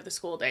the end of the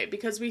school day,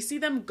 because we see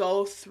them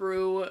go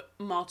through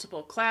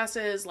multiple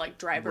classes, like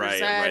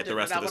driver's ed, the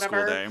rest of the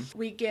school day.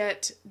 We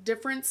get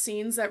different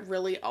scenes that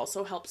really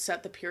also help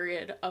set the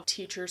period of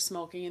teachers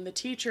smoking in the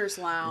teacher's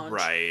lounge.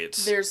 Right.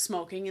 There's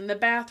smoking in the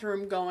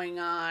bathroom going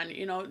on,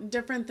 you know,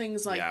 different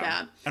things like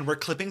that. And we're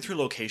clipping through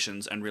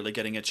locations and really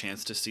getting a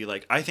chance to see,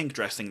 like, I think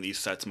dressing these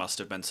sets must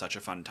have been such a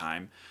fun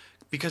time.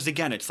 Because,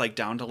 again, it's, like,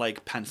 down to,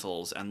 like,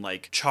 pencils and,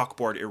 like,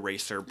 chalkboard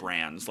eraser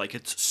brands. Like,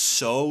 it's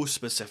so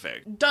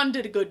specific. Dunn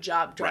did a good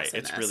job dressing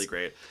this. Right, it's really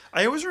great.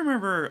 I always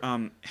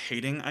remember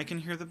hating I Can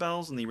Hear the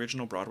Bells in the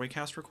original Broadway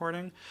cast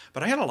recording,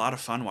 but I had a lot of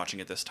fun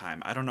watching it this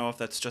time. I don't know if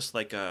that's just,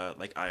 like,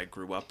 I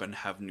grew up and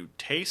have new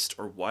taste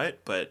or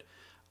what, but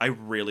I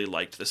really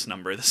liked this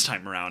number this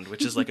time around,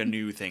 which is, like, a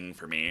new thing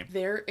for me.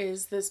 There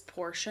is this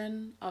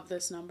portion of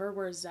this number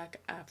where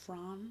Zac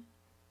Efron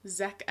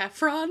Zac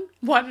Efron?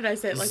 Why did I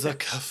say it like Zac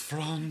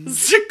Efron.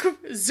 Zac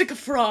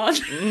Efron.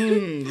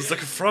 Zac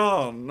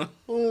Efron.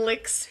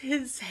 Licks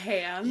his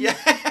hand. Yes.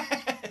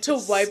 To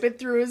wipe it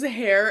through his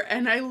hair,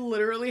 and I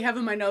literally have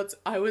in my notes,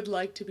 I would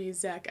like to be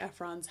Zac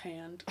Efron's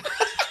hand.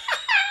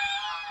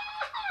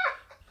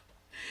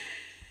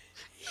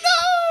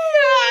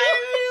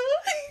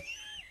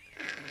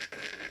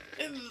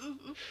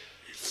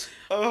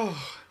 Oh.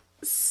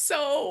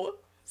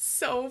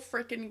 So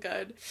freaking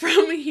good.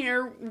 From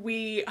here,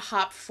 we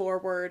hop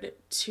forward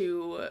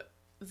to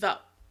the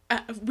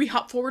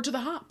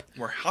hop.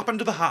 We're hopping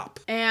to the hop.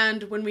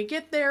 And when we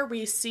get there,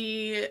 we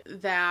see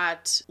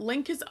that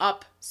Link is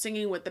up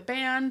singing with the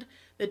band.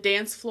 The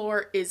dance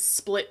floor is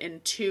split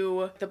in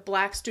two. The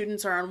black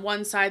students are on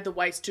one side, the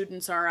white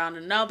students are on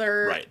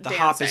another. Right, the dancing.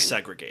 hop is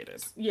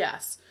segregated.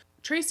 Yes.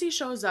 Tracy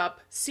shows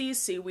up, sees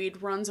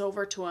Seaweed, runs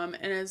over to him,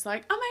 and is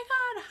like, oh my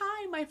god,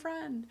 hi, my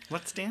friend.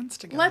 Let's dance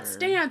together. Let's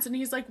dance. And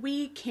he's like,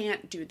 we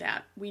can't do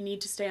that. We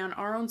need to stay on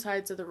our own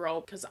sides of the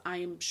rope, because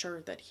I'm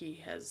sure that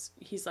he's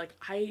like,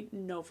 I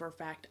know for a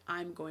fact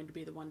I'm going to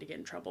be the one to get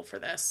in trouble for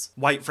this.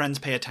 White friends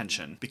pay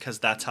attention, because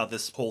that's how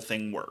this whole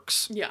thing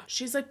works. Yeah.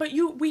 She's like, but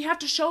we have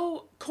to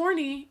show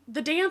Corny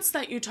the dance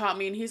that you taught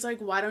me. And he's like,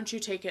 why don't you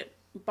take it,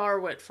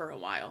 borrow it for a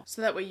while,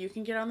 so that way you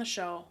can get on the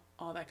show,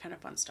 all that kind of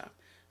fun stuff.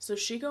 So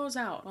she goes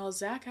out while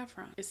Zac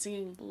Efron is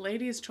singing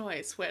Lady's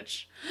Choice,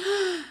 which...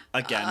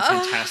 Again,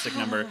 fantastic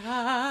number.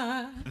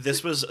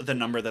 This was the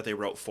number that they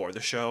wrote for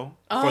the show.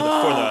 They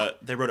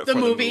wrote it for the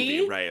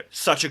movie, right?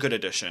 Such a good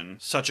addition.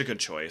 Such a good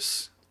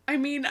choice. I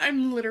mean,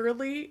 I'm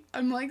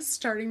like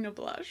starting to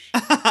blush.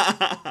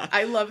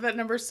 I love that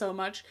number so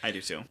much. I do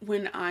too.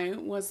 When I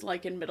was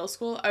like in middle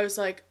school, I was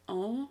like,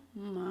 oh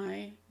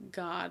my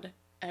god,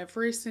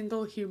 every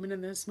single human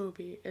in this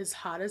movie is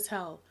hot as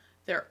hell.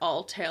 They're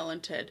all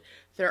talented.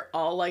 They're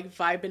all like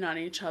vibing on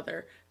each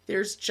other.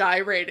 There's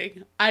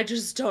gyrating. I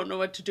just don't know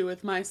what to do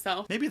with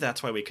myself. Maybe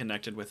that's why we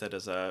connected with it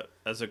as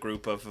a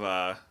group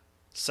of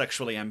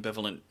sexually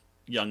ambivalent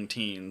young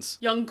teens.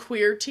 Young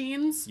queer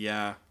teens?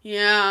 Yeah.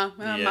 Yeah.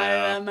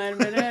 That might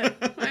have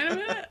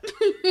been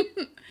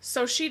it.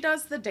 So she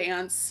does the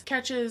dance,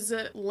 catches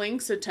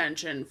Link's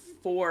attention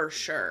for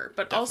sure,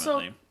 but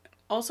Definitely.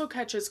 also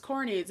catches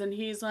Corny's, and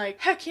he's like,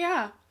 heck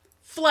yeah.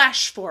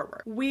 Flash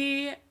forward.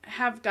 We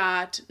have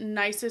got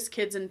Nicest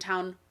Kids in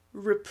Town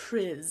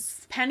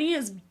reprise. Penny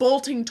is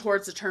bolting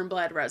towards the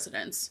Turnblad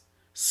residence,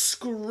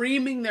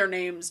 screaming their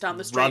names down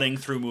the street. Running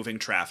through moving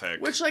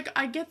traffic. Which, like,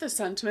 I get the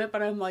sentiment,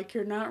 but I'm like,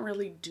 you're not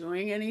really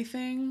doing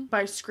anything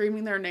by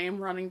screaming their name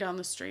running down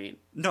the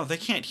street. No, they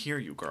can't hear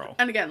you, girl.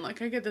 And again,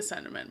 like, I get the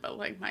sentiment, but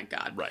like, my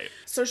God. Right.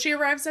 So she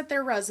arrives at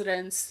their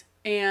residence,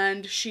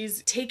 and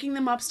she's taking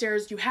them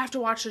upstairs. You have to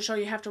watch the show.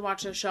 You have to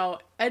watch the show.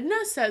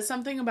 Edna says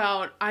something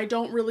about, I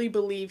don't really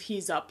believe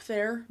he's up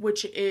there,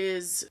 which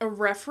is a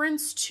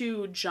reference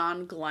to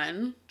John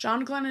Glenn.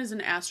 John Glenn is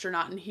an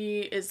astronaut, and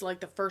he is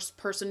like the first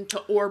person to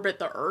orbit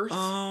the Earth.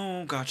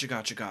 Oh,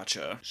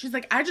 gotcha. She's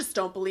like, I just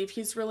don't believe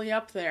he's really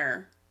up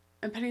there.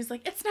 And Penny's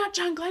like, it's not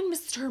John Glenn,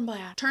 Mr.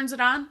 Turnblad. Turns it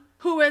on.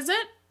 Who is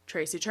it?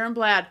 Tracy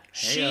Turnblad.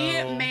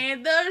 Hey-o. She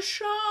made the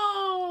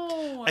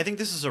show. I think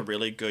this is a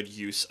really good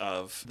use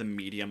of the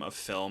medium of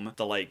film,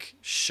 the like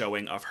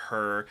showing of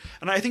her.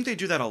 And I think they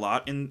do that a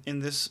lot in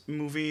this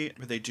movie,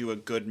 where they do a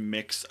good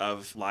mix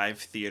of live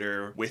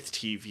theater with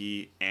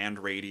TV and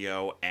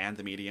radio and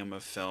the medium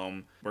of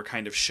film. We're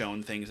kind of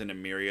shown things in a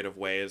myriad of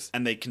ways,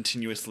 and they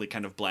continuously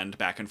kind of blend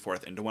back and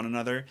forth into one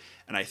another.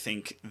 And I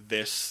think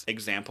this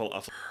example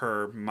of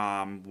her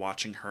mom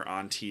watching her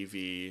on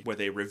TV, where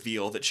they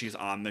reveal that she's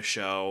on the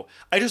show,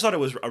 I just thought it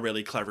was a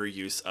really clever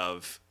use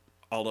of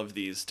all of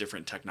these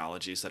different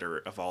technologies that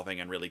are evolving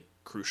and really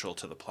crucial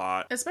to the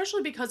plot.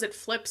 Especially because it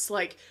flips,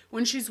 like,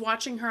 when she's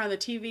watching her on the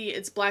TV,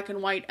 it's black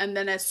and white, and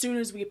then as soon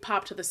as we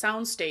pop to the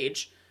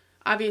soundstage,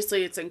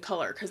 obviously it's in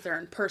color because they're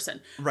in person.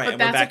 Right, but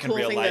and that's we're back a cool in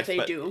real thing life, that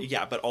they do.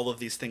 Yeah, but all of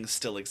these things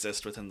still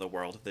exist within the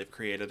world that they've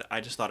created.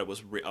 I just thought it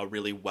was a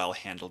really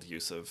well-handled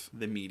use of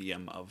the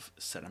medium of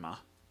cinema.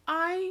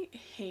 I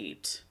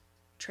hate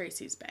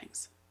Tracy's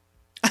bangs.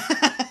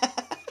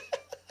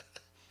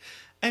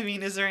 I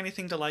mean, is there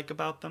anything to like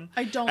about them?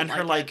 I don't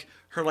and like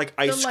her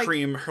ice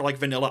cream, her like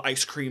vanilla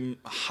ice cream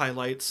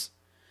highlights.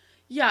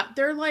 Yeah,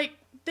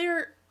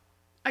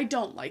 I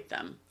don't like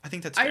them. I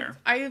think that's fair.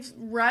 I've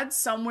read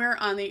somewhere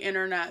on the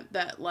internet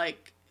that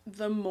like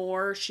the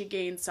more she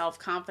gains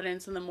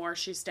self-confidence and the more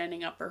she's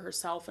standing up for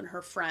herself and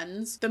her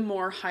friends, the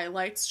more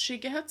highlights she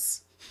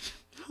gets.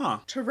 Huh.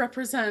 To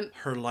represent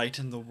her light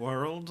in the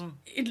world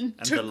integration.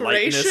 And the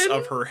lightness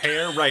of her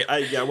hair. Right.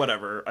 Yeah,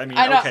 whatever. I mean,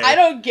 okay. I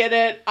don't get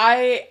it.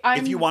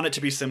 If you want it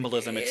to be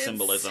symbolism, it's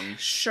symbolism.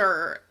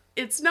 Sure.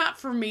 It's not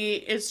for me.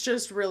 It's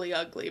just really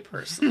ugly,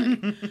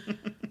 personally.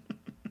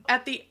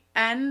 At the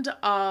end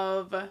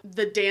of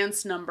the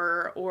dance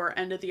number or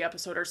end of the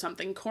episode or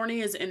something, Corny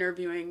is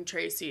interviewing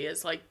Tracy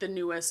as like the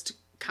newest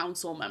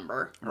council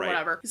member or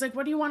whatever. He's like,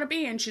 what do you want to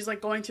be? And she's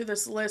like going through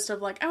this list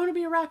of like, I want to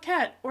be a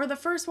Rockette or the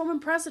first woman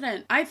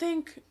president. I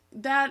think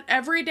that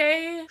every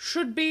day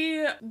should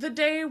be the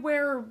day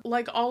where,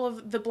 like, all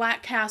of the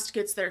black cast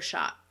gets their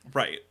shot.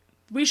 Right.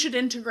 We should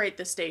integrate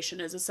the station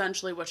is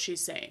essentially what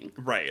she's saying.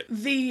 Right.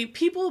 The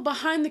people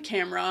behind the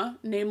camera,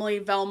 namely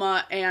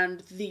Velma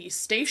and the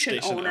station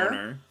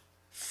owner,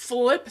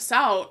 flips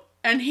out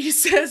and he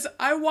says,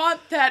 I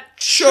want that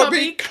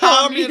chubby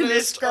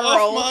communist girl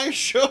off my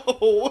show.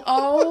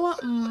 Oh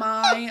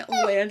my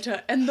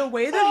Lanta. And the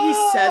way that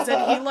he says it,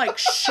 he like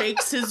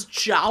shakes his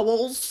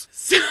jowls.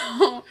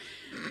 So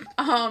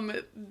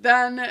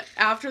then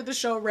after the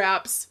show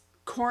wraps,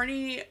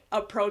 Corny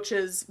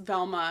approaches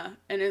Velma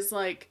and is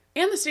like,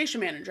 and the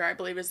station manager, I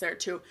believe, is there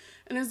too,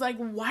 and is like,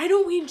 why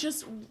don't we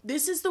just,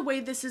 this is the way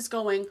this is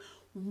going,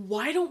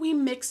 why don't we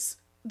mix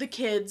the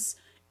kids?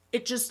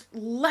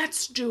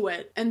 Let's do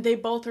it. And they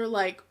both are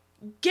like,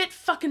 get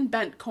fucking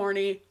bent,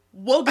 Corny.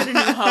 We'll get a new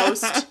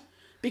host.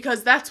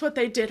 Because that's what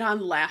they did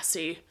on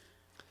Lassie,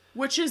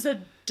 which is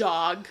a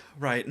dog.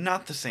 Right,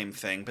 not the same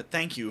thing, but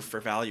thank you for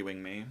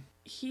valuing me.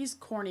 He's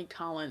Corny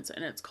Collins,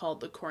 and it's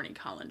called The Corny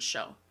Collins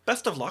Show.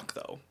 Best of luck,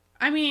 though.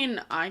 I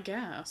mean, I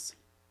guess.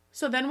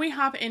 So then we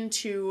hop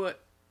into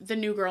the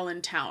new girl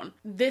in town.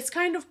 This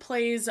kind of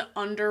plays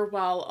under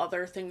while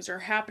other things are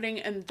happening,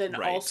 and then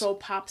also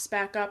pops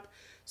back up.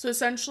 So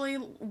essentially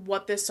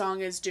what this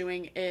song is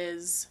doing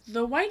is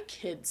the white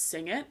kids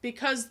sing it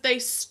because they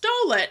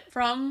stole it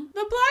from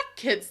the black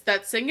kids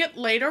that sing it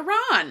later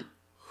on.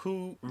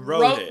 Who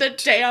wrote the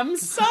damn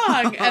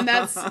song. And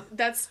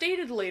that's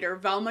stated later.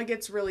 Velma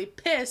gets really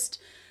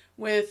pissed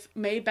with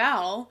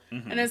Maybelle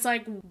and is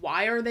like,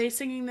 why are they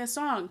singing this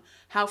song?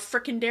 How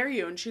frickin' dare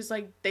you? And she's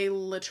like, they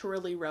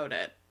literally wrote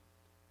it.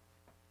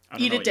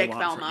 Eat a dick,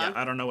 Velma.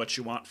 I don't know what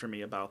you want from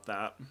me about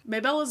that.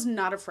 Maybelle is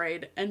not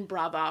afraid, and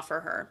brava for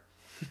her.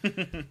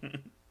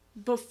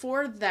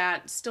 Before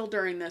that, still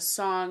during this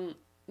song,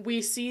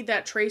 we see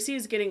that Tracy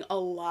is getting a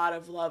lot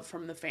of love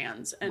from the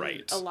fans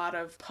and a lot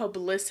of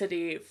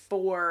publicity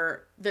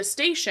for the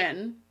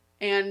station,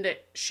 and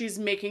she's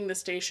making the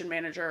station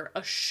manager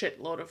a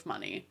shitload of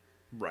money.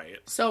 Right.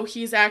 So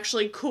he's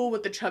actually cool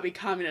with the chubby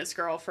communist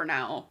girl for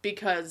now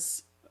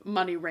because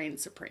money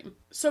reigns supreme.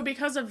 So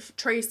because of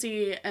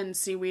Tracy and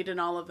Seaweed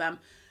and all of them,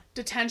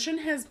 detention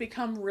has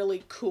become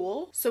really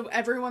cool. So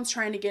everyone's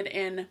trying to get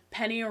in.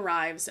 Penny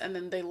arrives, and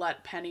then they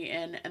let Penny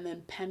in, and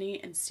then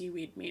Penny and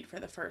Seaweed meet for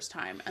the first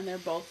time, and they're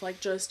both like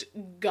just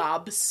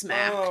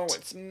gobsmacked. Oh,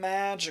 it's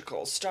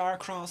magical.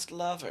 Star-crossed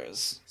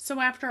lovers.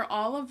 So after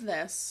all of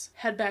this,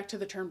 head back to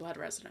the Turnblad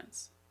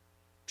residence.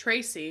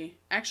 Tracy,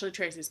 actually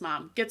Tracy's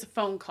mom, gets a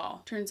phone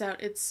call. Turns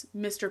out it's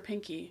Mr.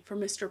 Pinky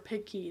from Mr.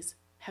 Pinky's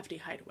Hefty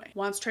Hideaway.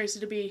 Wants Tracy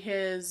to be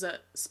his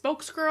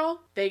spokesgirl.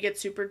 They get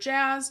super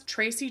jazzed.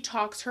 Tracy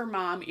talks her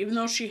mom, even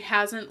though she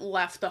hasn't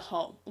left the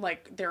home,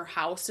 like their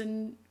house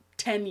in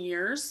 10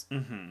 years.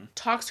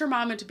 Talks her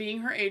mom into being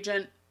her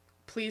agent.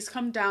 Please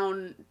come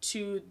down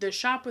to the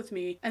shop with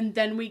me. And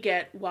then we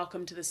get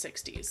Welcome to the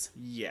 60s.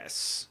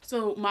 Yes.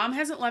 So mom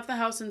hasn't left the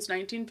house since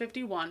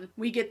 1951.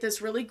 We get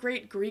this really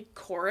great Greek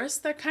chorus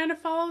that kind of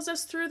follows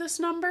us through this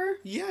number.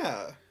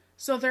 Yeah.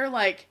 So they're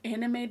like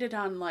animated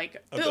on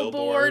like a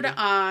billboard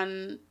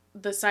on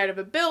the side of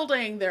a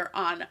building. They're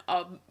on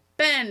a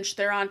bench.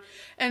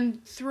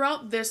 And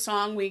throughout this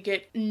song, we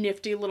get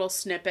nifty little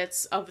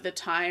snippets of the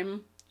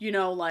time. You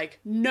know, like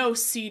no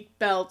seat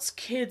belts,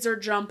 kids are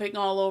jumping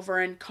all over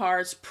in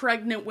cars,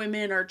 pregnant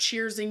women are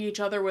cheersing each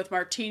other with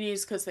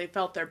martinis because they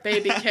felt their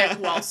baby kick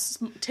while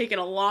taking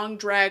a long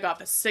drag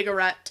off a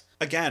cigarette.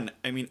 Again,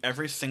 I mean,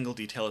 every single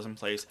detail is in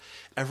place.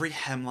 Every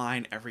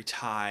hemline, every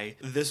tie.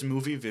 This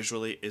movie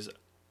visually is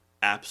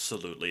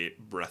absolutely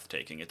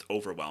breathtaking. It's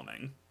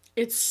overwhelming.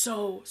 It's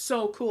so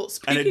cool.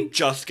 And it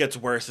just gets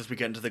worse as we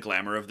get into the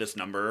glamour of this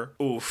number.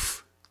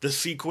 Oof. The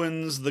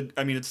sequins,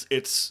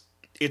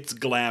 it's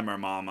glamour,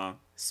 mama.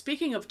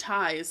 Speaking of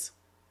ties,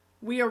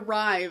 we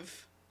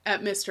arrive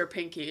at Mr.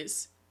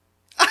 Pinky's.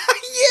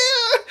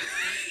 Yeah!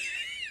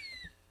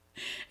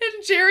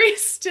 And Jerry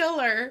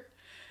Stiller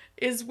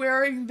is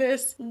wearing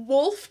this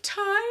wolf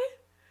tie.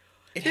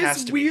 It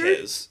has to be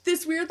his.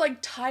 This weird, like,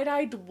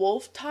 tie-dyed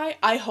wolf tie.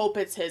 I hope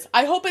it's his.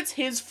 I hope it's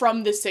his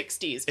from the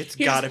 60s. It's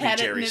gotta be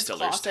Jerry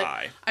Stiller's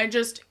tie.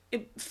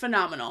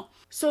 Phenomenal.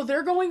 So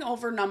they're going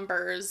over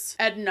numbers,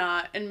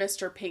 Edna and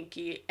Mr.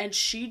 Pinky, and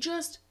she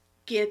just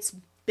gets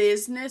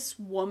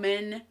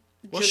businesswoman.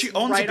 Well, she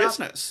owns a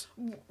business.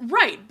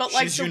 Right, but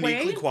like she's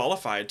uniquely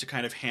qualified to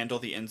kind of handle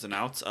the ins and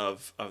outs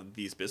of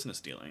these business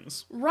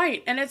dealings.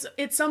 Right, and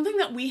it's something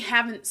that we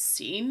haven't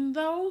seen,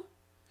 though.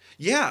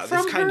 Yeah,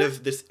 this kind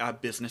of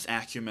business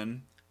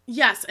acumen.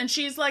 Yes, and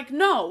she's like,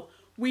 no,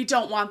 we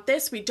don't want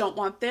this, we don't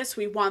want this,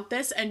 we want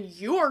this, and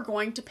you're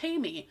going to pay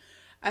me.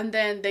 And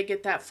then they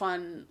get that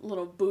fun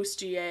little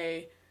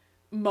bustier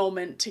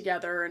moment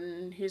together,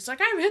 and he's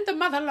like, I've hit the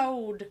mother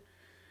lode.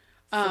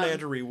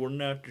 Flattery will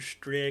not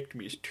distract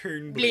me as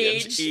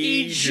Turnblad's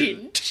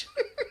agent.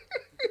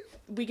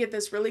 We get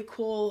this really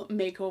cool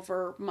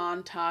makeover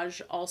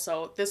montage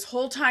also. This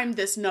whole time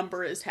this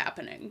number is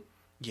happening.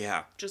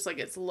 Yeah. Just like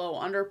it's low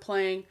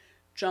underplaying.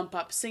 jump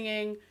up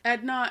singing.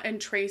 Edna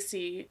and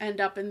Tracy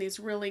end up in these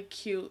really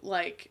cute,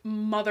 like,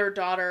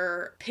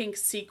 mother-daughter pink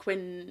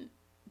sequin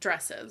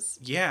dresses.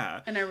 Yeah.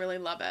 And I really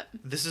love it.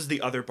 This is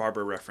the other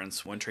Barbara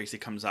reference when Tracy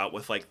comes out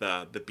with, like,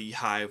 the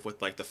beehive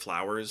with, like, the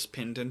flowers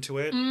pinned into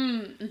it.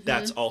 Mm-hmm.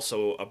 That's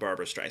also a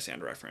Barbara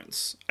Streisand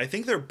reference. I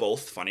think they're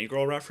both Funny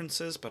Girl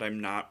references, but I'm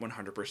not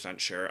 100%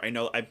 sure.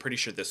 I'm pretty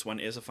sure this one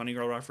is a Funny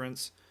Girl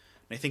reference.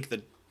 And I think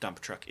the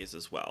dump truck is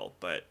as well,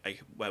 but I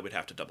would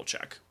have to double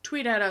check.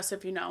 Tweet at us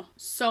if you know.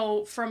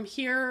 So from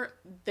here,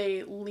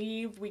 they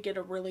leave. We get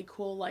a really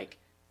cool, like,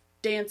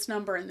 dance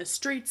number in the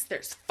streets.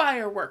 There's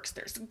fireworks,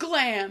 there's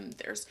glam,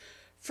 there's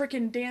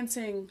freaking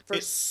dancing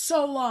for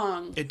so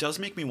long. It does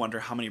make me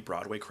wonder how many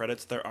Broadway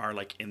credits there are,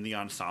 like, in the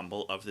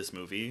ensemble of this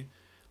movie,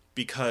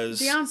 because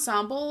the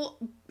ensemble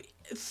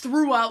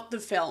throughout the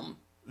film,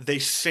 they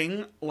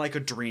sing like a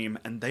dream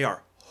and they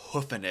are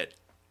hoofing it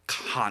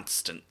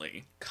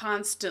constantly.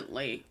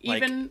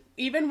 Like,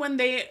 even when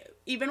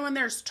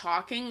there's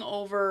talking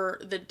over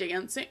the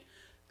dancing,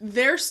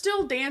 they're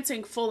still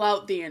dancing full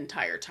out the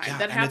entire time. Yeah,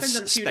 that happens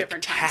a few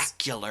different times.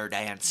 Spectacular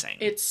dancing.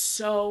 It's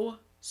so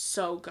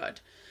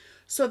good.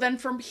 So then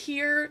from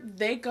here,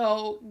 they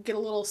go get a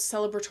little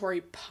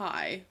celebratory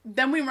pie.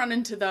 Then we run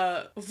into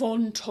the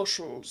Von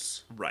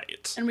Tuschels.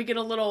 Right. And we get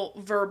a little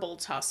verbal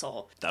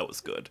tussle. That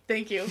was good.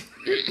 Thank you.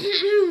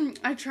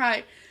 I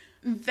try.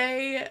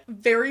 They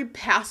very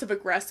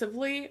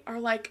passive-aggressively are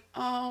like,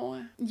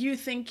 oh, you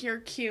think you're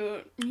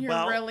cute.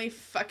 You're really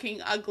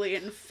fucking ugly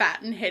and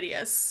fat and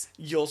hideous.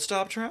 You'll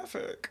stop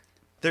traffic.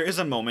 There is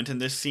a moment in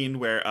this scene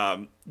where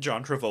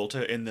John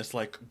Travolta, in this,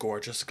 like,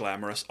 gorgeous,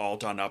 glamorous, all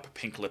done up,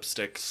 pink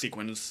lipstick,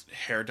 sequins,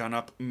 hair done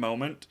up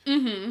moment,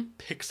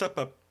 picks up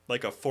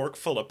a fork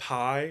full of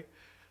pie.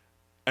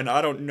 And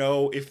I don't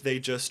know if they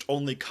just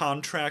only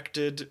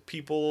contracted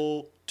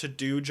people to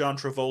do John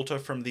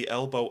Travolta from the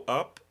elbow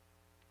up,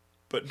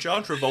 but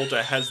John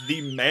Travolta has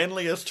the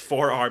manliest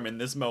forearm in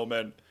this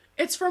moment.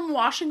 It's from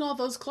washing all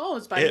those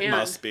clothes by hand. It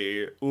must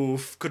be.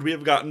 Oof. Could we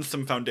have gotten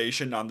some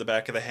foundation on the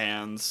back of the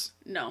hands?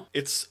 No.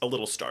 It's a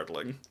little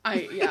startling.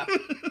 Yeah.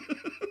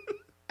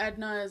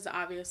 Edna is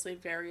obviously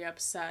very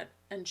upset,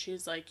 and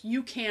she's like,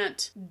 you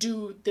can't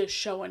do this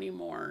show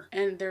anymore.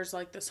 And there's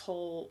like this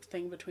whole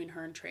thing between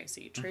her and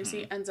Tracy.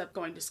 Tracy ends up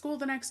going to school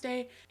the next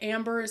day.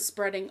 Amber is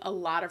spreading a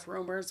lot of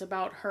rumors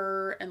about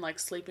her and like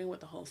sleeping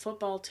with the whole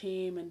football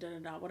team and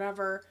da-da-da,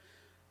 whatever.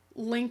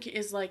 Link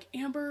is like,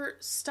 Amber,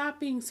 stop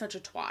being such a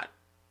twat.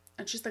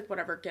 And she's like,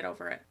 whatever, get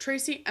over it.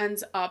 Tracy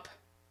ends up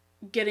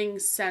getting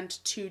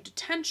sent to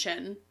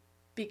detention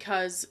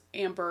because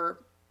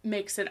Amber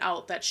makes it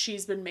out that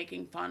she's been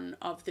making fun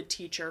of the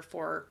teacher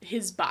for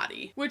his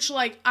body. Which,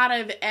 like, out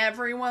of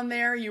everyone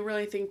there, you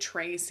really think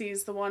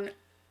Tracy's the one,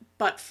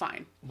 but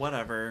fine.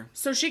 Whatever.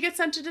 So she gets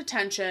sent to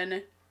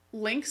detention.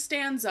 Link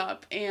stands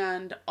up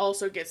and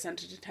also gets sent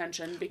to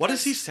detention because... What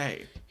does he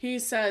say? He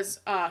says,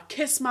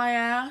 kiss my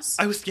ass.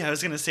 I was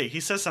gonna say, he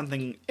says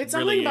something It's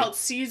really... something about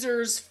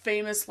Caesar's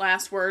famous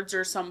last words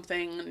or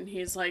something, and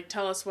he's like,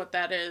 tell us what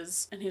that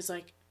is. And he's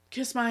like,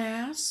 kiss my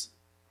ass?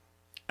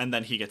 And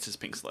then he gets his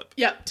pink slip.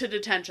 Yep, to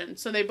detention.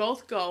 So they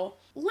both go.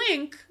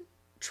 Link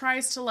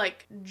tries to,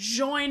 like,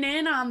 join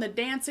in on the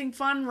dancing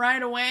fun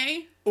right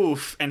away.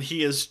 Oof, and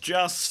he is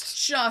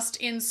just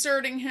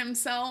inserting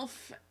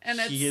himself,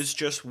 and he is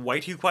just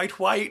white.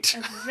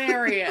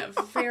 Very,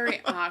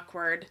 very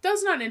awkward.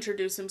 Does not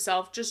introduce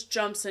himself, just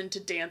jumps in to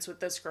dance with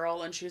this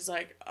girl, and she's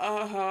like,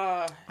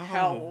 hello?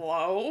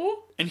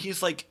 And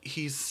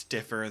he's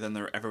stiffer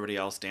than everybody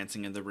else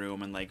dancing in the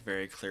room, and, like,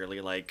 very clearly,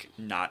 like,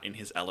 not in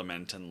his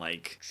element, and,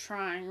 like...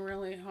 trying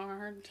really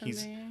hard to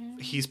be.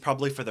 He's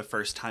probably, for the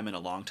first time in a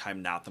long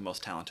time, not the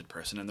most talented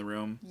person in the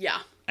room.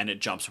 Yeah. And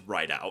it jumps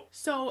right out.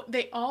 So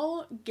they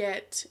all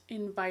get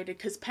invited,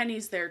 because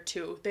Penny's there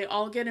too. They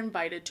all get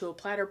invited to a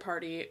platter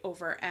party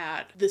over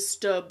at the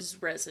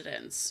Stubbs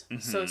residence.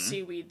 So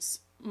Seaweed's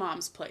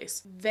mom's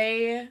place.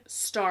 They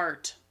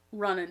start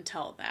Run and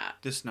Tell That.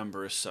 This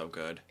number is so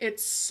good.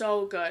 It's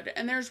so good.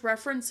 And there's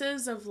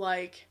references of,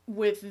 like,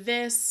 with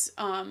this,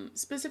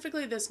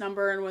 specifically this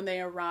number, and when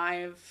they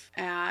arrive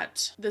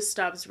at the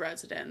Stubbs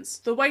residence,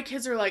 the white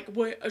kids are like,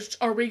 wait,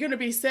 are we going to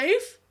be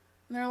safe?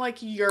 And they're like,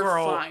 you're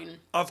fine.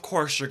 Of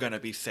course you're gonna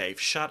be safe.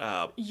 Shut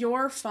up.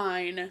 You're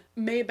fine.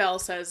 Maybelle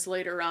says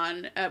later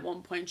on, at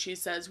one point, she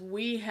says,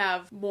 we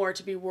have more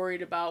to be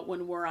worried about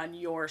when we're on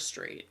your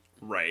street.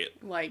 Right.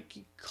 Like,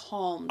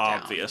 calm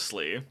down.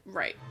 Obviously.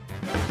 Right.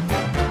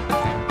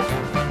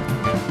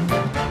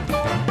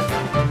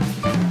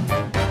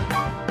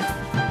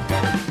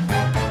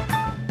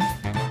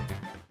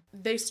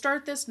 They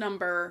start this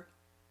number...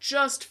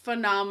 just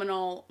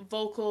phenomenal.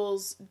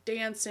 Vocals,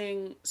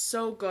 dancing,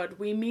 so good.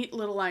 We meet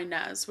Little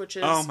Inez, which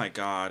is... oh my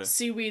god.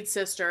 Seaweed's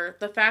sister.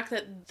 The fact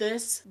that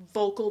this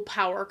vocal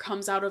power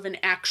comes out of an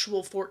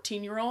actual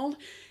 14-year-old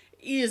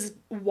is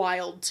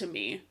wild to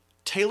me.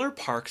 Taylor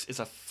Parks is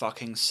a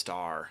fucking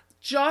star.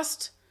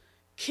 Just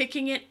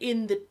kicking it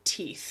in the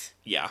teeth.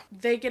 Yeah.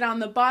 They get on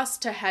the bus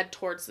to head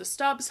towards the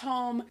Stubbs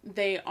home.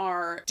 They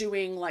are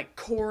doing like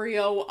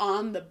choreo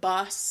on the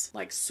bus,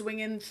 like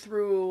swinging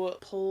through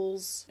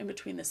poles in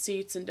between the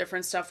seats and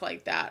different stuff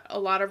like that. A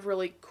lot of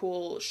really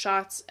cool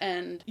shots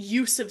and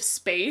use of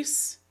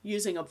space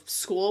using a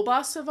school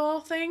bus of all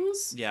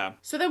things. Yeah.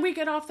 So then we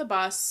get off the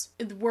bus.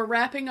 We're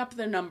wrapping up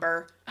the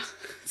number.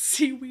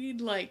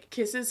 Seaweed like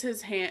kisses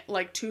his hand,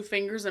 like 2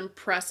 fingers, and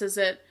presses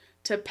it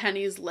to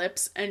Penny's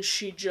lips, and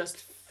she just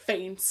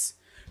faints.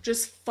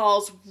 Just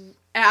falls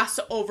ass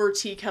over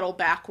tea kettle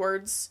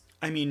backwards.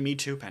 I mean, me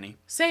too, Penny.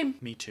 Same.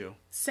 Me too.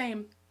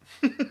 Same.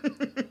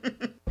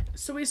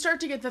 So we start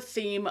to get the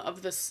theme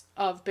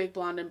of Big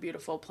Blonde and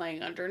Beautiful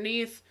playing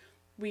underneath.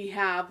 We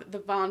have the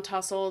Von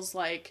Tussles,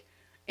 like,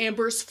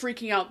 Amber's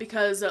freaking out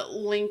because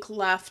Link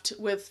left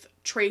with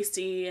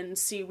Tracy and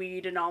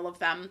Seaweed and all of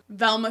them.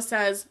 Velma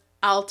says,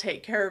 I'll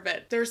take care of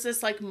it. There's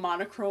this, like,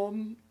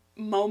 monochrome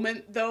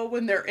moment, though,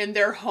 when they're in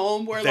their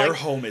home where, their like,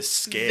 home is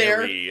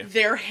scary.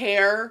 Their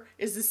hair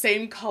is the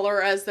same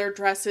color as their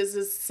dresses,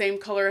 is the same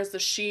color as the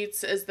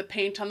sheets, as the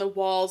paint on the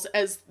walls,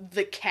 as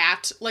the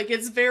cat. Like,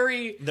 it's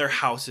very... Their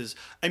houses.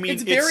 I mean,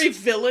 it's very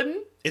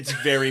villain. It's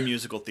very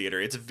musical theater.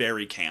 It's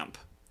very camp.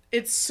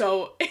 It's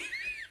so...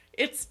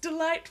 It's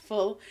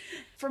delightful.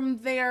 From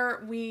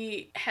there,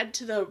 we head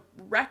to the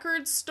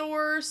record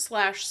store /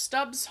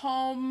 Stubbs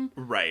home.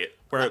 Right.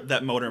 Where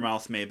that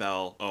Motormouth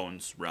Maybelle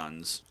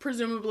runs.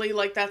 Presumably,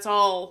 like, that's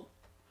all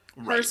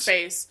her Right.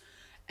 space.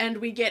 And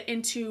we get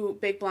into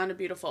Big Blonde and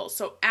Beautiful.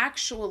 So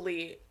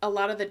actually, a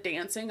lot of the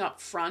dancing up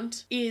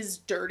front is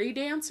dirty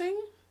dancing.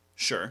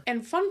 Sure.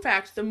 And fun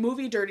fact, the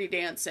movie Dirty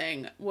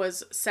Dancing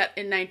was set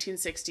in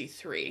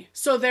 1963.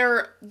 So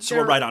they're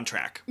we're right on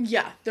track.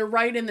 Yeah, they're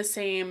right in the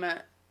same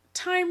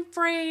time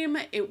frame.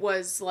 It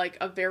was like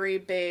a very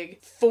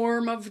big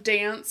form of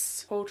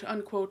dance, quote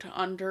unquote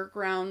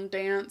underground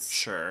dance.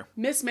 Sure.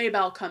 Miss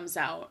Maybelle comes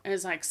out and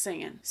is like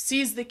singing,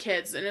 sees the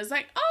kids and is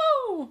like,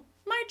 oh,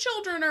 my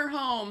children are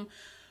home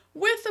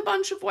with a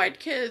bunch of white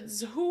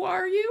kids. Who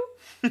are you?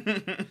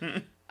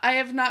 I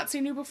have not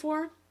seen you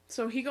before.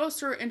 So he goes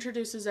through,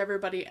 introduces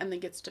everybody, and then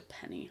gets to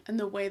Penny. And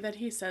the way that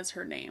he says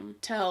her name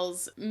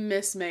tells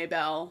Miss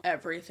Maybelle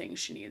everything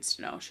she needs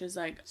to know. She's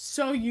like,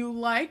 so you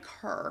like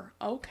her.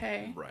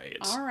 Okay. Right.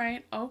 All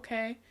right.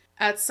 Okay.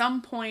 At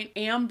some point,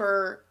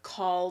 Amber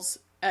calls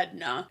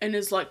Edna and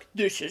is like,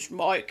 this is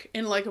Mike,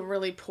 in like a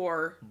really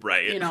poor,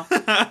 right. You know,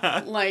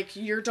 like,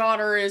 your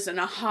daughter is in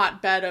a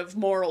hotbed of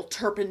moral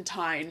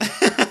turpentine.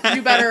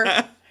 You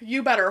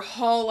better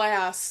haul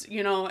ass,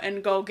 you know,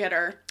 and go get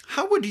her.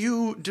 How would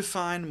you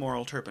define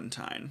moral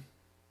turpentine,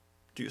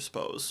 do you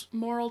suppose?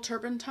 Moral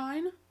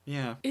turpentine?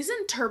 Yeah.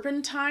 Isn't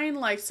turpentine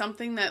like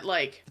something that,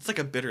 like... It's like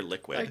a bitter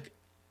liquid. Like,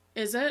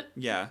 is it?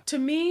 Yeah. To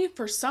me,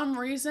 for some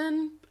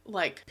reason,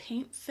 like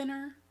paint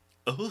thinner.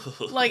 Ooh.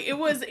 Like, it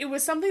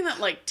was something that,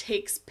 like,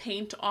 takes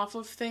paint off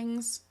of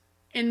things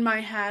in my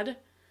head.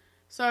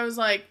 So I was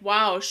like,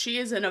 wow, she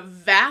is in a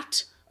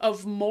vat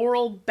of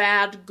moral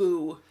bad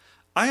goo.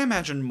 I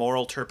imagine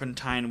moral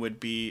turpentine would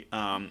be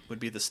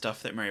the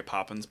stuff that Mary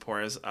Poppins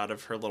pours out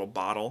of her little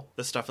bottle.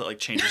 The stuff that, like,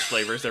 changes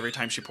flavors every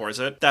time she pours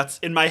it. That's,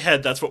 in my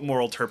head, that's what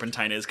moral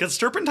turpentine is. Because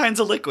turpentine's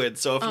a liquid.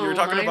 So if you're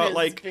talking about,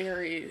 like,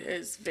 very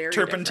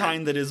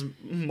turpentine different. that is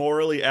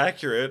morally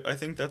accurate, I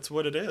think that's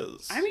what it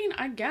is. I mean,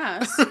 I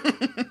guess.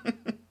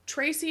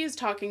 Tracy is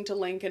talking to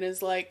Link and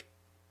is like,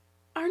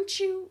 aren't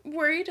you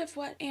worried of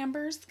what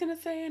Amber's gonna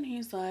say? And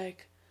he's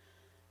like,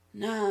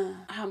 nah,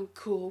 I'm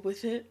cool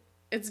with it.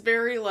 It's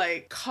very,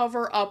 like,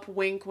 cover up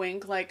wink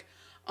wink, like,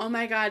 oh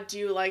my god, do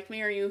you like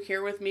me? Are you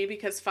here with me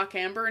because fuck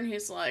Amber? And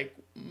he's like,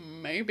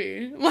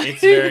 maybe.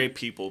 It's very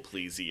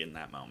people-pleasy in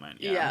that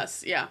moment. Yeah.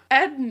 Yes, yeah.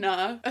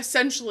 Edna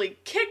essentially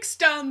kicks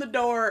down the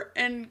door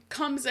and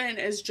comes in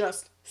as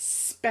just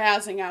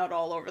spazzing out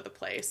all over the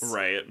place.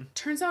 Right.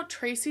 Turns out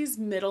Tracy's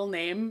middle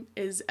name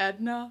is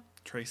Edna.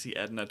 Tracy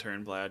Edna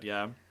Turnblad,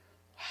 yeah.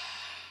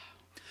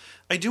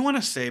 I do want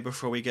to say,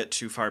 before we get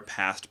too far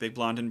past Big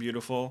Blonde and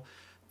Beautiful,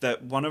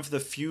 that one of the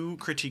few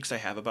critiques I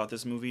have about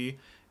this movie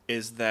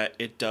is that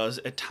it does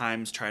at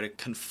times try to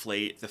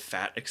conflate the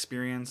fat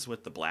experience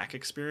with the black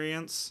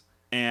experience.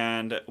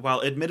 And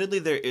while admittedly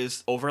there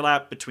is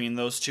overlap between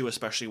those two,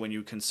 especially when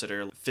you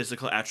consider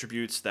physical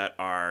attributes that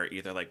are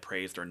either, like,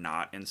 praised or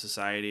not in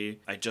society,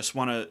 I just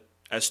want to,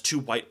 as two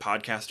white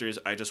podcasters,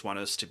 I just want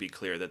us to be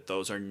clear that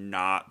those are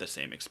not the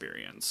same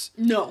experience.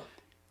 No.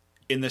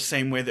 In the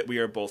same way that we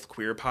are both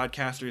queer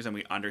podcasters and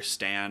we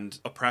understand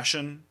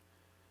oppression,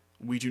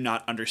 we do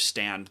not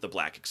understand the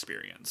black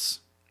experience.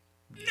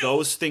 No.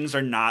 Those things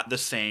are not the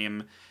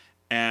same,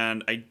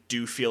 and I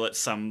do feel at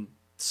some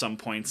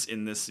points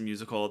in this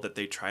musical that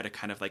they try to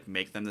kind of, like,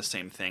 make them the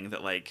same thing,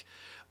 that, like,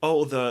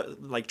 oh,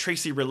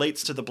 Tracy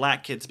relates to the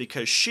black kids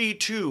because she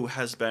too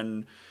has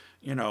been,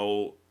 you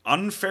know,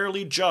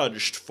 unfairly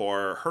judged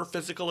for her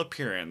physical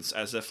appearance,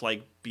 as if,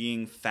 like,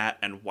 being fat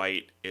and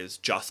white is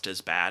just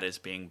as bad as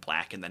being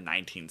black in the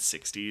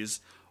 1960s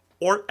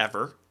or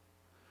ever.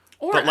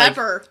 Or but, like,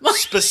 ever.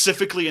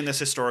 specifically in this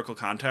historical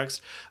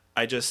context,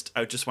 I just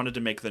wanted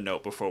to make the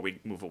note before we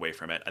move away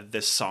from it.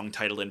 This song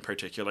title in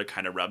particular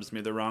kind of rubs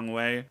me the wrong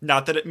way.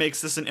 Not that it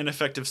makes this an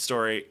ineffective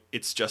story,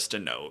 it's just a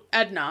note.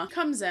 Edna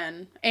comes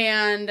in,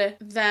 and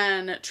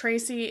then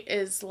Tracy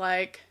is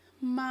like,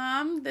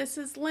 Mom, this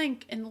is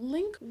Link. And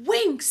Link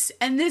winks,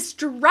 and this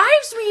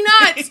drives me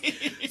nuts.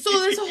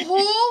 So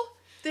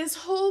this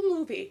whole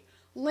movie,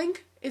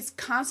 Link is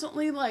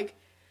constantly like,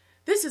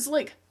 this is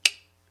Link.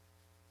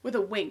 With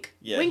a wink.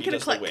 Yeah, wink he and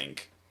does a click. the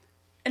wink.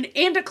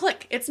 And a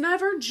click. It's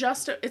never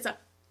just it's a...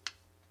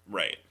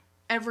 Right.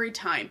 Every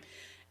time.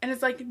 And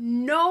it's like,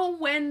 know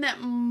when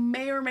that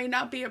may or may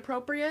not be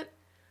appropriate.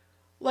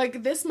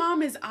 Like, this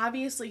mom is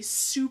obviously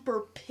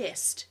super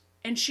pissed.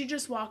 And she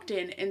just walked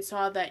in and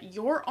saw that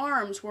your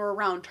arms were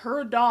around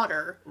her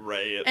daughter.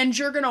 Right. And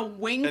you're gonna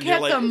wink and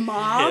at you're, the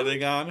mom.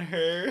 Hitting on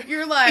her.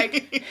 You're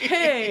like,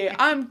 hey,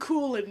 I'm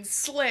cool and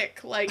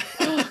slick. Like,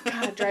 oh,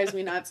 God, drives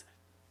me nuts.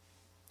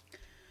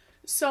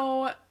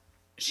 So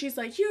she's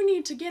like, you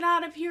need to get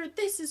out of here.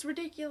 This is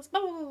ridiculous.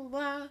 Blah, blah, blah,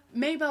 blah.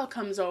 Maybelle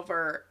comes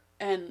over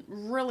and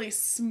really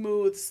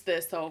smooths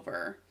this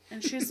over.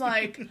 And she's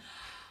like,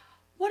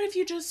 what if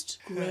you just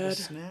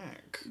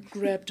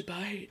grabbed a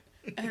bite?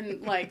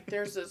 And, like,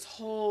 there's this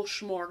whole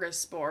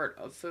smorgasbord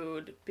of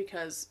food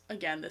because,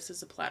 again, this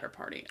is a platter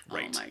party.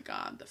 Right. Oh, my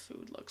God. The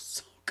food looks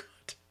so good.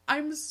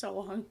 I'm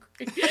so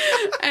hungry.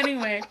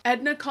 Anyway,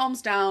 Edna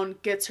calms down,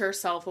 gets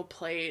herself a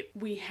plate.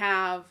 We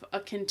have a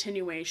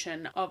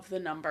continuation of the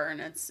number, and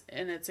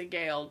it's a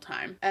gay old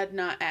time.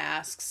 Edna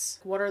asks,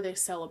 what are they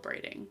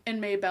celebrating? And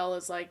Maybelle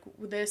is like,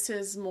 this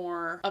is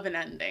more of an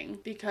ending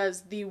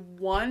because the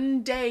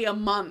one day a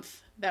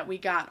month that we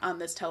got on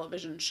this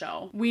television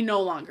show, we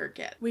no longer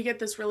get. We get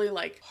this really,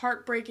 like,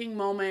 heartbreaking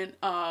moment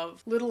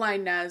of little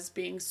Inez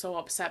being so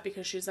upset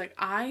because she's like,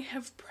 I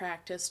have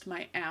practiced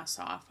my ass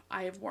off.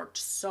 I have worked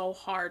so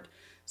hard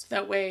so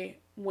that way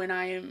when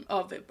I am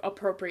of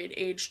appropriate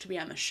age to be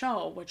on the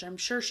show, which I'm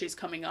sure she's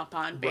coming up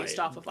on based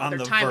off of other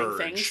timing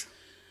things,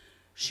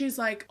 she's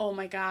like, oh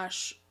my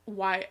gosh,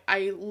 why?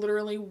 I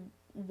literally,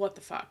 what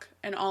the fuck?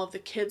 And all of the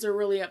kids are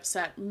really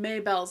upset.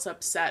 Maybelle's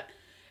upset.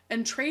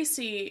 And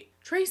Tracy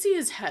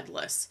is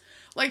headless.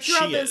 Like,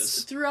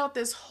 throughout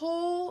this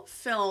whole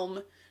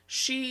film,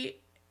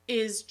 she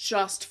is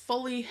just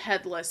fully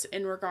headless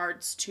in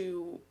regards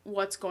to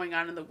what's going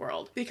on in the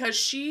world. Because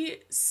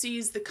she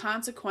sees the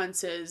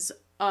consequences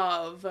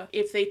of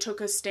if they took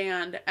a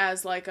stand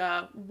as like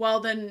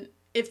then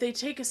if they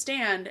take a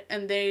stand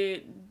and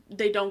they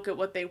don't get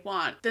what they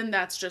want, then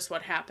that's just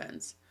what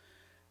happens.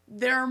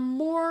 There are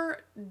more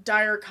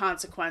dire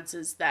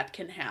consequences that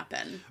can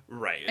happen.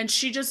 Right. And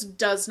she just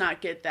does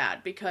not get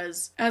that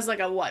because as like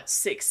a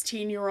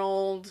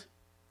 16-year-old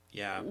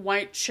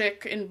white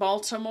chick in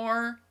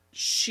Baltimore,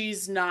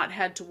 she's not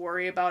had to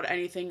worry about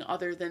anything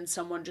other than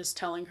someone just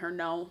telling her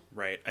no.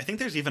 Right. I think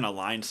there's even a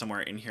line somewhere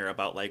in here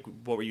about, like,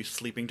 what were you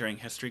sleeping during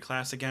history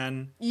class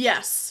again?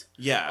 Yes.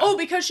 Yeah. Oh,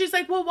 because she's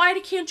like, well, why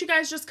can't you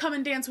guys just come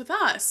and dance with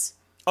us?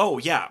 Oh,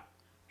 yeah.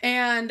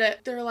 And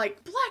they're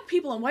like, black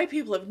people and white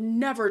people have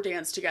never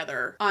danced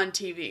together on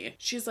TV.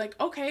 She's like,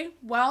 okay,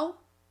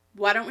 well,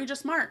 why don't we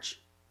just march?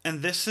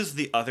 And this is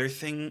the other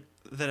thing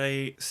that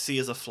I see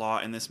as a flaw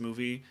in this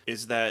movie,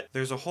 is that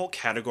there's a whole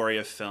category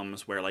of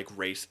films where, like,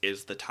 race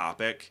is the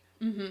topic,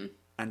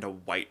 and a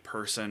white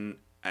person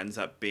ends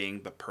up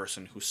being the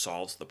person who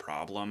solves the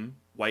problem.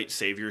 White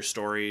savior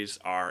stories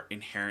are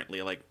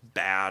inherently, like,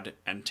 bad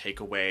and take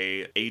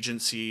away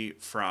agency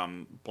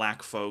from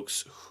black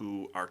folks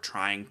who are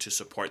trying to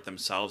support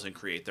themselves and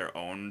create their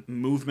own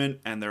movement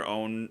and their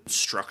own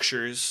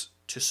structures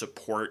to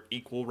support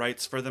equal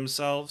rights for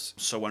themselves.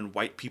 So when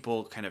white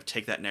people kind of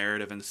take that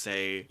narrative and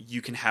say,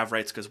 you can have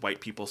rights because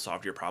white people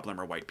solved your problem,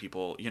 or white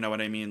people, you know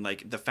what I mean?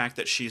 Like, the fact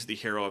that she's the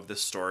hero of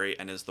this story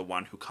and is the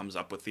one who comes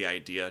up with the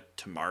idea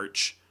to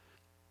march,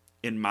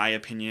 in my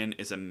opinion,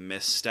 is a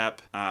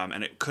misstep.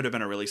 And it could have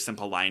been a really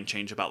simple line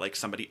change about, like,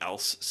 somebody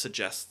else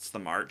suggests the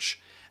march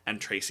and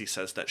Tracy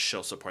says that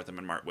she'll support them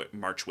and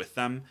march with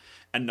them,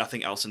 and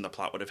nothing else in the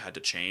plot would have had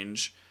to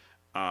change.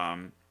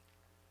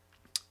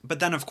 But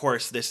then, of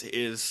course, this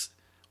is,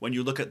 when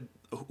you look at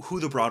who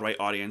the Broadway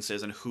audience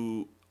is and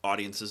who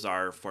audiences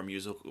are for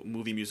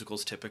movie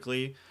musicals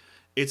typically,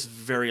 it's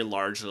very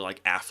largely, like,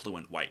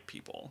 affluent white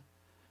people.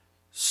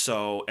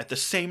 So at the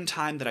same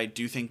time that I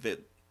do think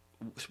that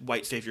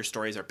white savior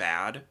stories are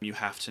bad, you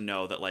have to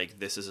know that, like,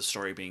 this is a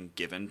story being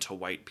given to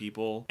white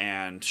people,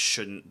 and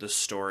shouldn't the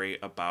story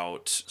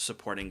about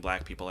supporting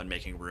black people and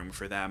making room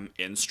for them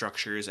in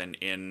structures and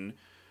in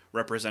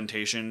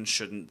representation,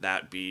 shouldn't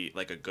that be,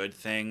 like, a good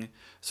thing?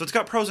 So it's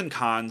got pros and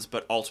cons,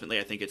 but ultimately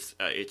I think it's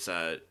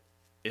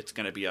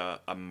going to be a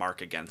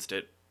mark against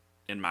it,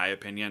 in my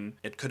opinion.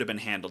 It could have been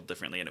handled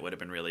differently and it would have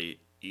been really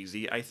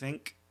easy, I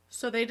think.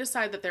 So they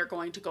decide that they're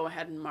going to go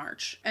ahead and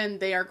march, and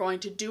they are going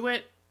to do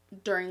it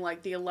during,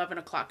 like, the 11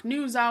 o'clock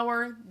news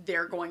hour.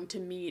 They're going to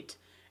meet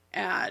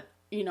at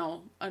you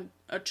know,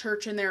 a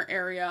church in their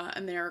area,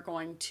 and they're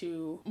going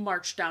to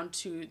march down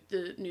to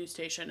the news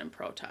station and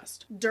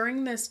protest.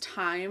 During this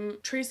time,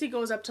 Tracy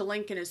goes up to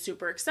Link and is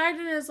super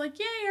excited and is like,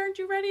 yay, aren't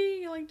you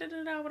ready? Like,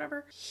 da-da-da,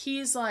 whatever.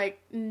 He's like,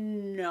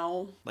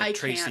 no, like, I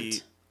Tracy,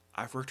 can't.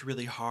 I've worked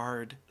really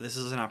hard. This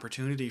is an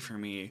opportunity for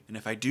me. And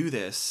if I do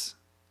this,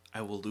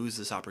 I will lose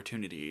this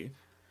opportunity.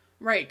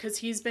 Right, because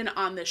he's been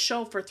on this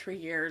show for 3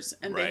 years,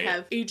 and they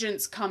have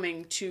agents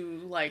coming to,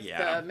 like,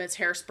 the Miss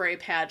Hairspray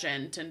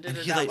pageant, and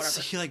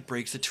whatever. He, like,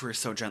 breaks it to her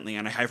so gently,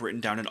 and I have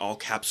written down in all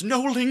caps,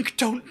 no, Link,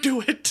 don't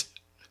do it!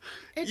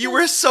 You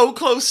were so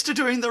close to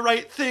doing the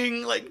right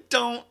thing, like,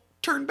 don't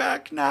turn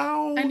back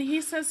now! And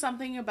he says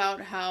something about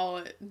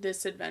how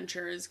this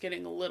adventure is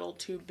getting a little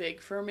too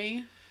big for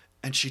me.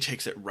 And she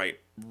takes it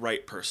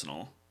right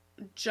personal.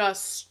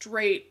 Just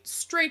straight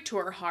to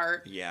her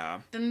heart.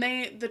 Yeah. Then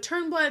the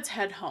Turnblades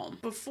head home.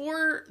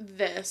 Before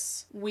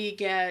this, we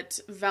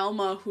get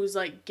Velma, who's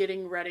like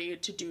getting ready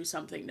to do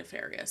something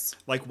nefarious.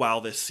 Like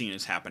while this scene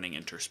is happening,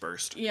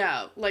 interspersed.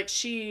 Yeah, like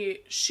she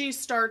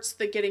starts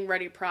the getting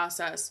ready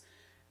process.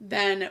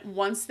 Then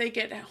once they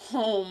get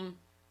home,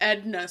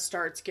 Edna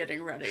starts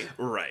getting ready.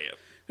 Right.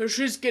 Because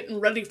she's getting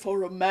ready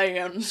for a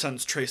man.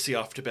 Sends Tracy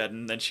off to bed,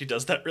 and then she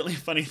does that really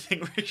funny thing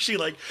where she,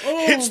 like,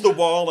 hits the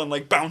wall and,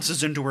 like,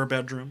 bounces into her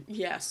bedroom.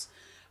 Yes.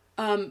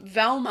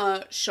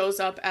 Velma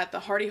shows up at the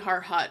Hardy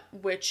Har Hut,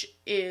 which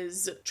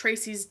is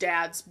Tracy's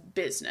dad's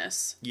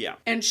business. Yeah.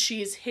 And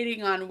she's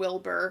hitting on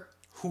Wilbur.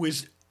 Who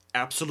is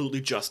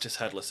absolutely just as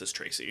headless as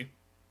Tracy.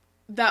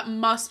 That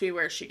must be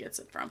where she gets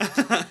it from.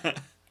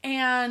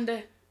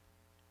 And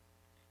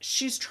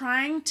she's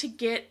trying to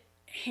get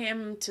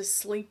him to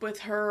sleep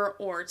with her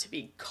or to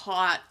be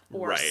caught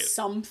or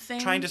something.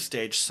 Trying to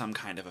stage some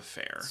kind of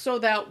affair. So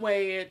that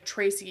way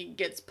Tracy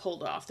gets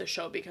pulled off the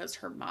show because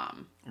her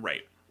mom.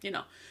 Right. You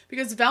know,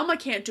 because Velma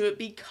can't do it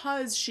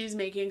because she's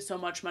making so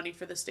much money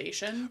for the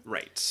station.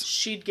 Right.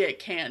 She'd get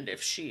canned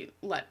if she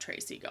let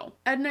Tracy go.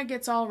 Edna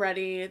gets all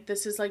ready.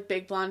 This is like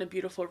Big Blonde and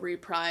Beautiful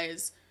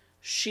reprise.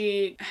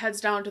 She heads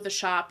down to the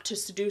shop to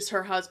seduce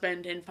her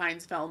husband and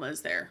finds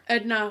Velma's there.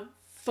 Edna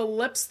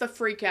flips the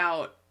freak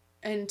out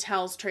and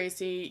tells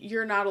Tracy,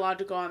 you're not allowed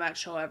to go on that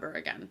show ever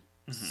again.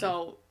 Mm-hmm.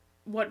 So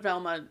what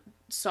Velma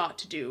sought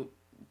to do,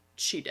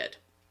 she did.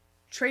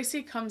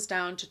 Tracy comes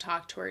down to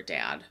talk to her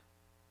dad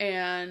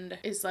and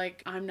is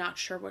like, I'm not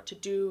sure what to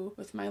do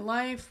with my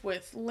life,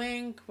 with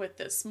Link, with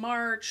this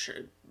march.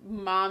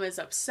 Mom is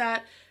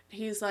upset.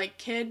 He's like,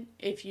 kid,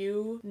 if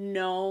you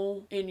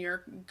know in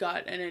your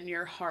gut and in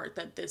your heart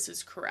that this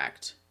is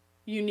correct,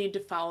 you need to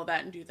follow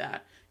that and do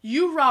that.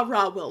 You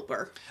rah-rah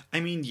Wilbur. I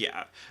mean,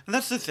 yeah. And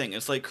that's the thing.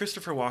 It's like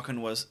Christopher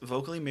Walken was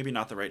vocally maybe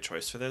not the right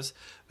choice for this,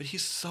 but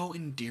he's so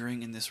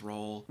endearing in this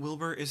role.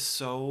 Wilbur is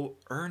so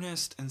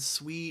earnest and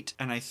sweet,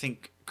 and I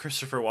think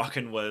Christopher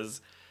Walken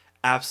was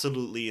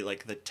absolutely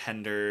like the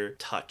tender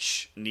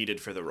touch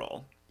needed for the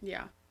role.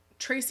 Yeah.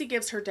 Tracy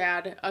gives her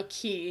dad a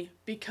key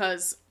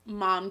because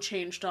Mom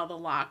changed all the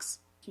locks.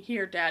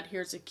 Here, Dad,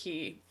 here's a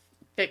key.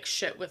 Fix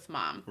shit with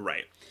Mom.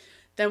 Right.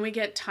 Then we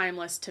get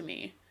Timeless to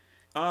Me.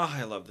 Oh,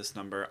 I love this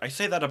number. I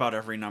say that about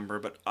every number,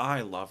 but I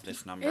love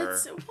this number.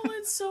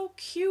 It's so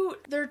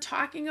cute. They're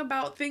talking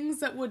about things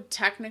that would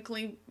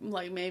technically,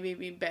 like, maybe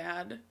be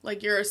bad.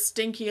 Like, you're a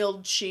stinky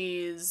old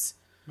cheese.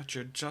 But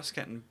you're just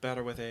getting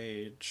better with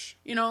age.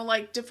 You know,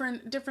 like,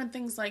 different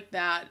things like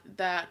that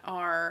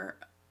are...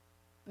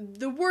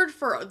 The word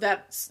for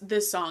that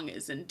this song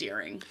is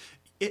endearing.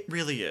 It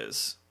really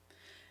is.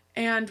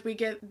 And we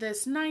get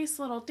this nice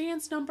little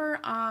dance number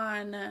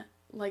on...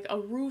 like a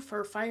roof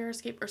or fire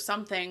escape or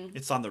something.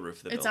 It's on the roof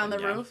of the building. It's on the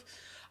roof.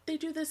 They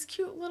do this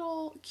cute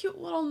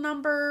little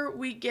number.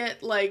 We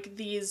get like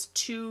these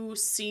two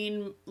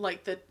scene,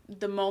 like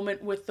the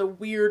moment with the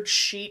weird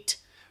sheet.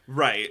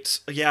 Right.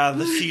 Yeah,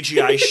 the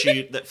CGI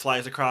sheet that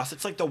flies across.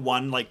 It's like the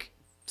one like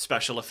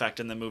special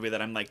effect in the movie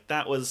that I'm like,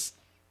 that was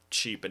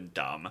cheap and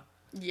dumb.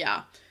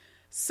 Yeah.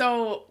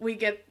 So we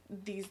get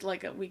these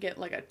we get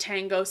a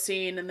tango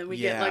scene, and then we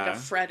get like a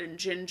Fred and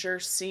Ginger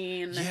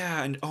scene.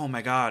 Yeah, and oh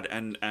my god,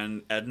 and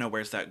Edna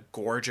wears that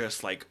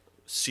gorgeous like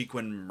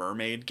sequin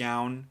mermaid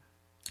gown.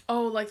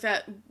 Oh, like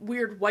that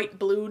weird white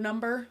blue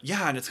number.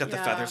 Yeah, and it's got the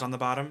feathers on the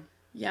bottom.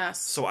 Yes.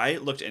 So I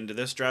looked into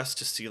this dress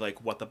to see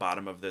like what the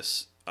bottom of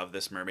this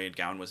mermaid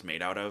gown was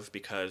made out of,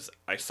 because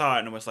I saw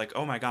it and was like,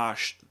 oh my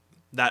gosh,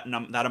 that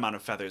amount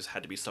of feathers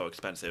had to be so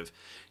expensive.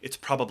 It's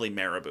probably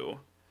marabou.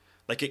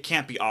 Like, it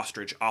can't be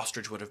ostrich.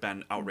 Ostrich would have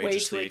been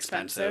outrageously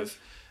expensive.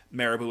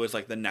 Marabou is,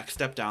 like, the next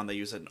step down. They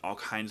use it in all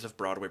kinds of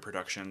Broadway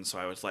productions. So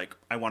I was like,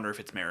 I wonder if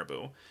it's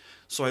marabou.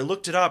 So I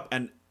looked it up,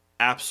 and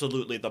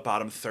absolutely the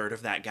bottom third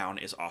of that gown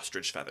is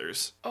ostrich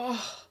feathers.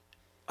 Oh.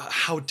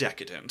 How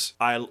decadent.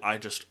 I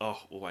just, I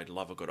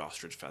love a good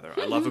ostrich feather.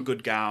 I love a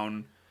good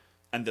gown,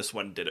 and this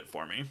one did it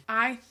for me.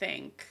 I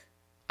think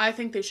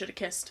they should have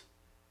kissed.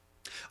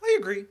 I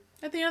agree.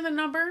 At the end of the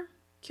number...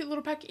 Cute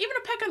little peck. Even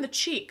a peck on the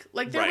cheek.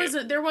 Like, there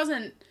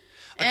wasn't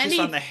a kiss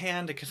on the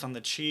hand, a kiss on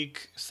the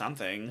cheek,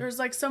 something. There's,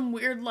 like, some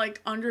weird, like,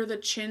 under the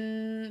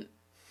chin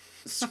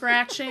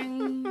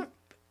scratching.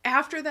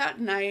 After that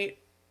night,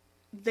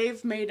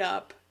 they've made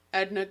up.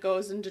 Edna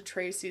goes into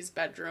Tracy's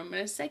bedroom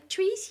and it's like,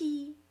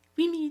 Tracy,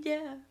 we made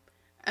up.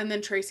 And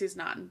then Tracy's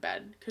not in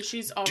bed because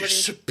she's already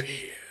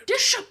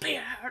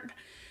disappeared.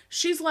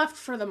 She's left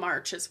for the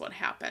march is what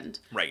happened.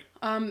 Right.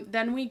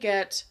 Then we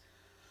get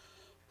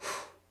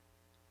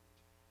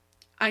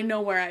I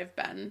Know Where I've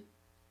Been,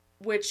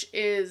 which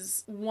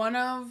is one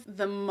of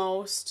the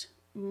most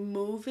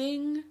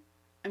moving,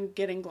 I'm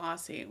getting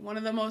glossy, one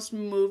of the most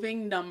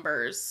moving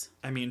numbers.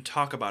 I mean,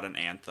 talk about an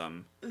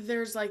anthem.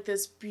 There's like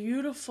this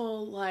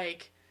beautiful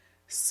like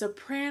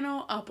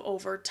soprano up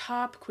over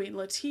top, Queen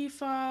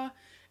Latifah,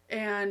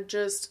 and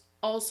just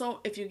also,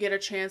 if you get a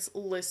chance,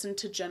 listen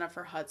to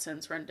Jennifer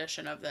Hudson's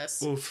rendition of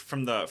this. Oof,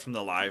 from the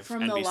live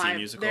NBC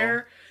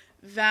musical.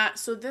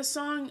 So this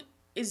song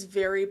is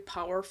very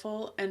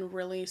powerful and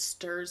really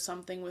stirs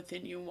something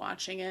within you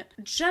watching it.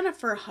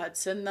 Jennifer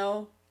Hudson,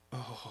 though,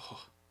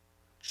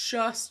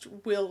 just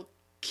will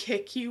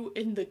kick you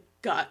in the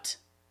gut.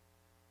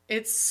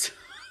 It's...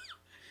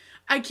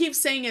 I keep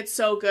saying it's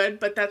so good,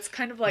 but that's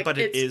kind of like... But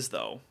it is,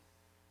 though.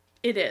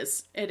 It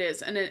is. And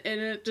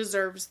it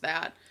deserves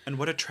that. And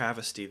what a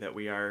travesty that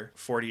we are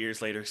 40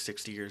 years later,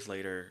 60 years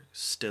later,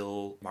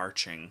 still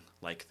marching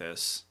like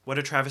this. What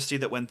a travesty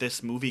that when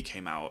this movie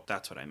came out,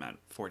 that's what I meant,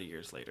 40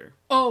 years later.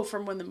 Oh,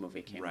 from when the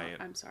movie came out.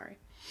 I'm sorry.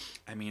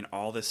 I mean,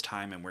 all this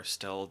time and we're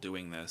still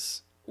doing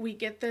this. We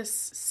get this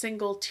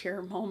single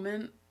tear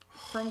moment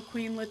from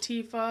Queen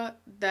Latifah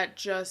that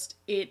just,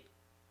 it...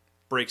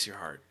 breaks your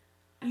heart.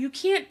 You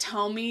can't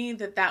tell me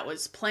that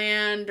was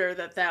planned or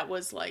that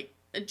was like...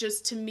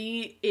 Just to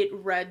me, it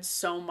read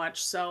so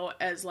much so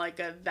as like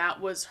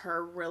that was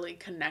her really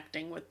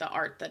connecting with the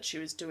art that she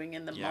was doing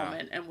in the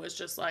moment and was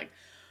just like,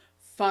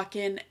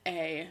 fucking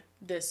A,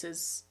 this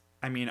is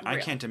I mean, real.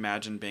 I can't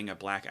imagine being a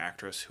black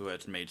actress who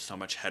had made so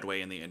much headway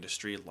in the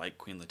industry like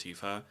Queen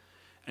Latifah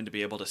and to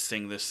be able to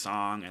sing this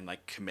song and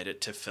like commit it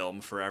to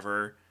film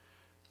forever.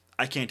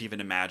 I can't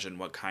even imagine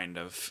what kind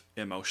of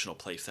emotional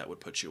place that would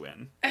put you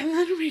in. And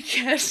then we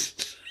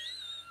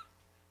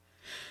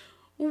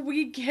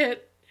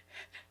get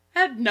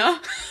Edna.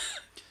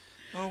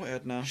 Oh,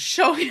 Edna.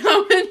 Showing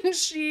up and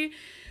she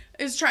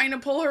is trying to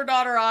pull her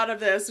daughter out of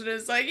this and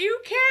is like,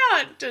 you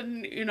can't,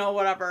 and you know,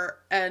 whatever.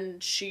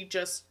 And she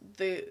just,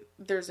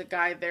 there's a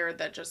guy there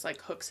that just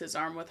like hooks his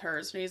arm with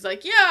hers and he's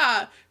like,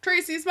 yeah,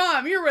 Tracy's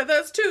mom, you're with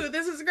us too.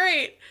 This is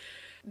great.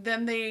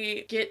 Then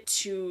they get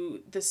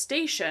to the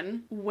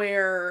station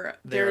where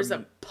there's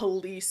a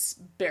police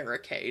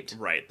barricade.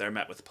 Right, they're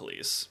met with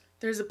police.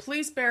 There's a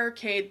police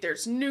barricade,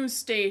 there's news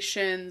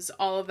stations,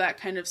 all of that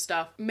kind of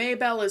stuff.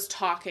 Maybelle is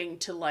talking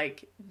to,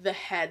 like, the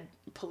head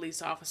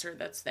police officer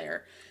that's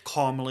there.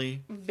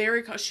 Calmly.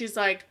 She's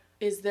like,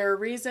 is there a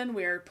reason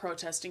we are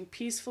protesting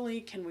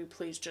peacefully? Can we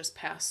please just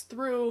pass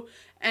through?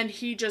 And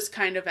he just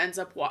kind of ends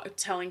up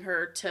telling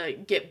her to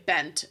get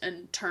bent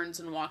and turns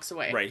and walks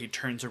away. Right, he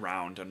turns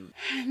around and...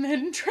 And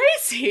then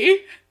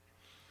Tracy,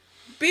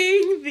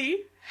 being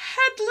the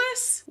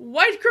headless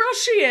white girl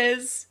she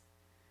is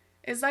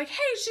like,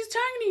 hey, she's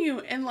talking to you,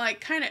 and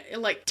like kind of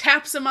like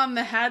taps him on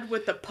the head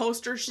with the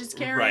poster she's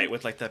carrying. Right,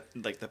 with like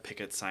the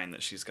picket sign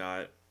that she's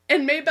got.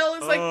 And Maybelle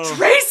is like,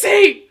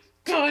 Tracy!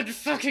 God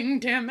fucking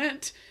damn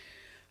it.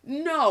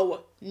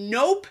 No.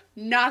 Nope.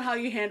 Not how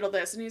you handle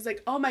this. And he's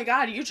like, oh my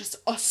God, you just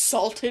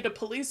assaulted a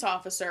police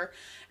officer.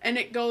 And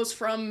it goes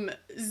from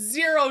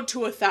 0 to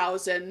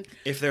 1,000.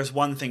 If there's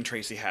one thing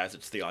Tracy has,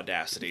 it's the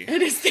audacity.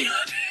 It is the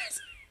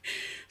audacity.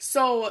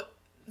 So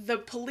the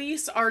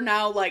police are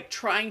now like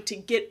trying to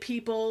get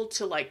people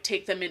to like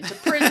take them into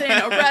prison,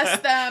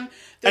 arrest them.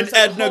 And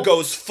Edna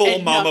goes full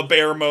Mama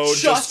Bear mode,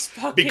 just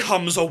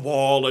becomes a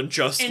wall and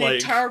just an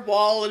entire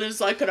wall and is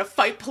like gonna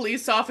fight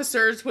police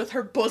officers with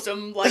her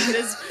bosom. Like it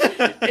is,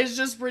 it's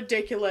just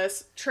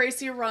ridiculous.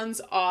 Tracy runs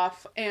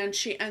off and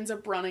she ends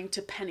up running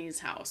to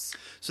Penny's house.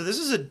 So this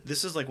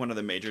is like one of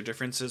the major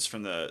differences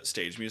from the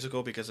stage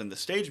musical, because in the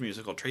stage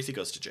musical, Tracy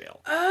goes to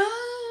jail.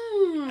 Oh.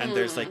 And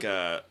there's like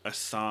a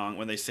song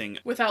when they sing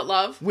Without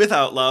Love?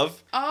 Without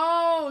Love.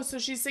 Oh, so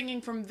she's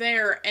singing from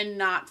there and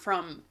not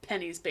from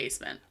Penny's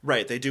basement.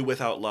 Right, they do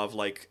Without Love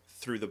like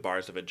through the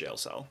bars of a jail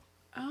cell.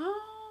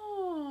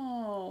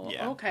 Oh,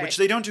 yeah. Okay. Which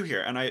they don't do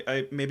here. And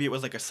I maybe it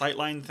was like a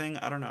sightline thing.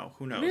 I don't know.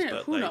 Who knows?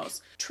 Yeah, who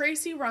knows?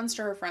 Tracy runs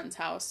to her friend's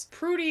house.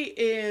 Prudy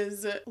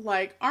is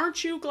like,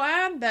 aren't you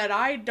glad that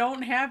I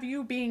don't have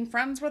you being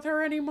friends with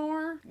her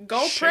anymore?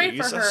 Go pray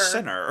for her. She's a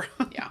sinner.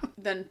 Yeah.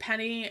 Then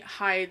Penny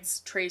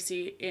hides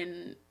Tracy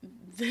in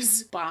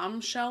this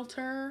bomb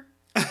shelter.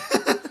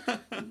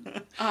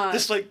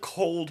 This like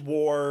Cold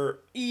War.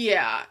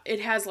 Yeah,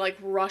 it has like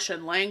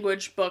Russian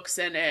language books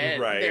in it.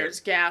 Right. There's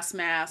gas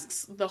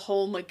masks, the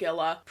whole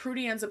Megillah.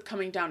 Prudy ends up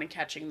coming down and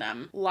catching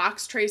them,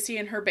 locks Tracy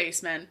in her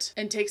basement,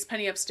 and takes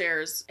Penny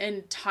upstairs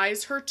and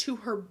ties her to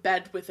her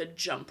bed with a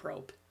jump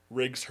rope.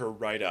 rigs her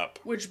right up.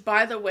 Which,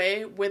 by the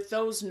way, with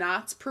those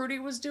knots Prudy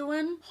was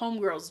doing,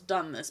 Homegirl's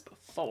done this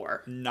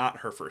before. Not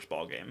her first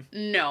ball game.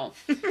 No.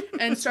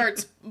 And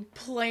starts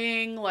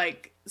playing,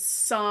 like,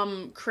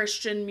 some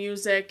Christian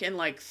music and,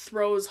 like,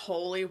 throws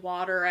holy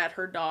water at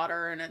her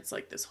daughter, and it's,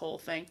 like, this whole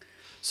thing.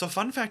 So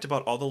fun fact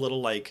about all the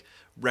little, like,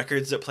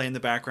 records that play in the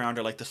background,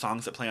 or like the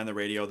songs that play on the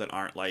radio that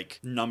aren't like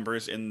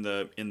numbers in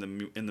the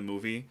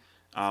movie,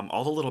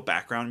 all the little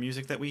background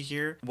music that we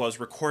hear was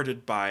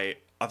recorded by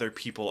other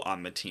people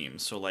on the team.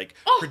 So like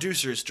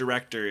producers,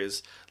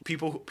 directors,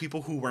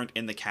 people who weren't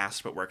in the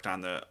cast but worked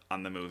on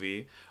the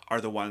movie are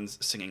the ones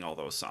singing all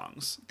those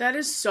songs. That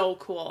is so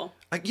cool.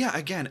 Yeah,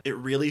 again, it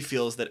really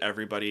feels that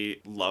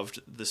everybody loved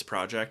this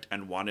project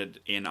and wanted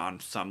in on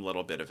some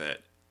little bit of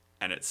it.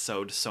 And it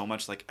sewed so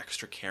much like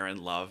extra care and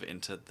love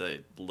into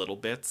the little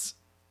bits.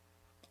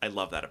 I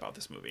love that about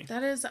this movie.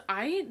 That is,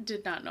 I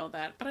did not know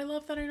that, but I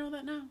love that I know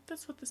that now.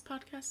 That's what this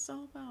podcast is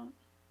all about.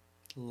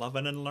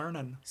 Loving and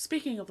learning.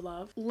 Speaking of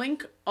love,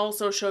 Link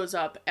also shows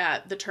up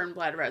at the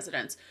Turnblad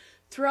residence.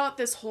 Throughout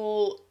this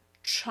whole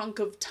chunk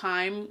of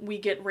time, we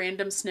get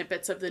random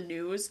snippets of the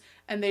news,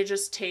 and they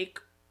just take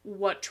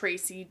what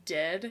Tracy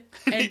did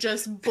and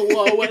just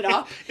blow it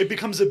up. It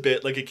becomes a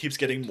bit like it keeps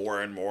getting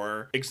more and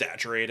more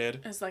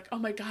exaggerated. It's like, oh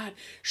my god,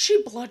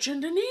 she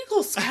bludgeoned an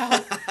Eagle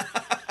Scout.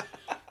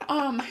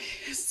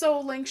 So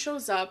Link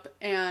shows up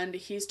and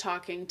he's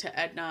talking to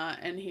Edna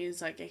and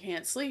he's like, I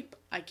can't sleep,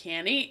 I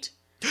can't eat.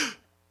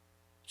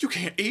 You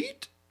can't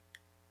eat?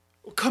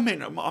 Well, come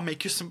in, I'll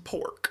make you some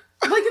pork.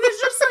 Like,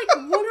 it's just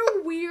like, what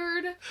a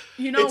weird,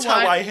 you know it's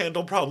what? How I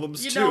handle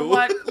problems, you too. You know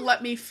what?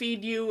 Let me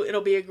feed you.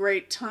 It'll be a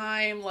great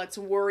time. Let's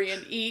worry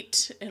and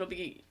eat. It'll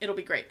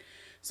be great.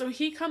 So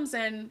he comes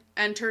in,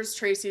 enters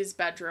Tracy's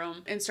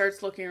bedroom, and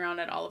starts looking around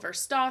at all of her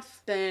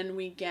stuff. Then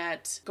we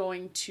get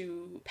going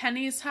to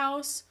Penny's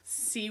house.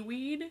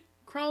 Seaweed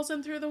crawls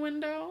in through the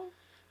window.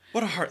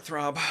 What a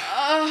heartthrob.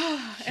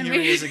 Here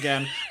he is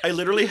again. I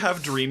literally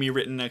have Dreamy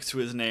written next to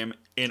his name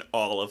in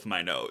all of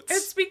my notes.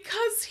 It's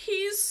because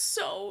he's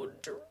so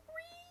dreamy.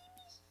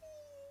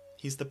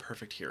 He's the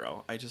perfect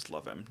hero. I just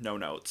love him. No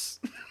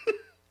notes.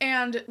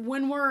 And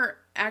when we're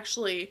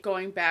actually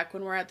going back,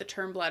 when we're at the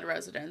Turnblad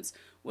residence,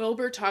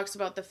 Wilbur talks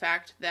about the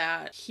fact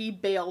that he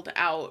bailed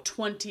out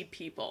 20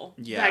 people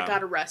that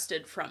got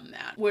arrested from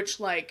that.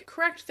 Which, like,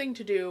 correct thing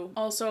to do.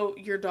 Also,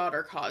 your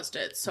daughter caused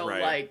it. So,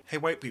 like... Hey,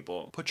 white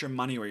people, put your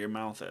money where your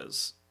mouth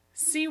is.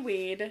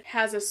 Seaweed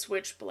has a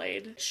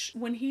switchblade.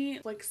 When he,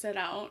 like, set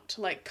out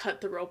to, like, cut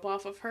the rope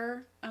off of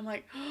her, I'm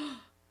like...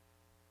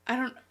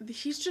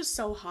 he's just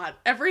so hot.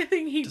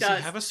 Everything he does. Does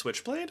he have a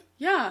switchblade?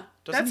 Yeah.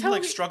 Doesn't he,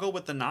 like, struggle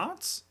with the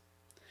knots?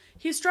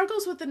 He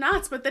struggles with the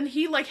knots, but then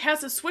he, like,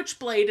 has a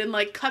switchblade and,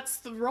 like, cuts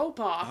the rope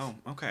off.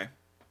 Oh, okay.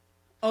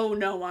 Oh,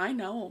 no, I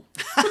know.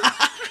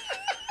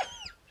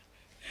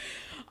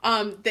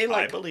 They,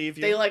 like... I believe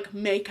you. They, like,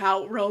 make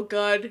out real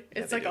good.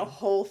 It's, Yeah, like, a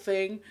whole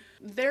thing.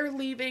 They're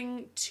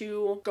leaving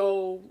to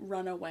go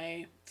run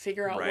away.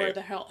 Figure out where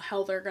the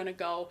hell they're gonna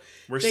go.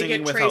 We're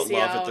singing Without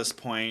Love at this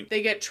point.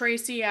 They get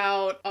Tracy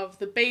out of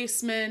the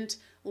basement.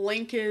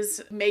 Link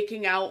is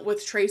making out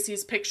with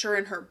Tracy's picture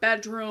in her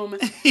bedroom.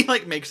 He,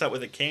 like, makes out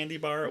with a candy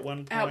bar at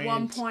one point. At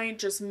one point,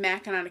 just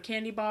macking on a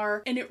candy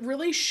bar. And it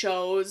really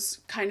shows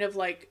kind of,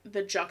 like,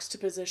 the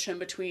juxtaposition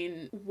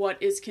between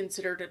what is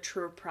considered a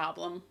true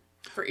problem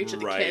for each of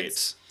the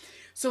kids.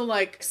 So,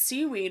 like,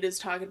 Seaweed is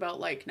talking about,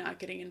 like, not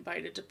getting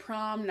invited to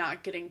prom,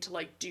 not getting to,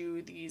 like,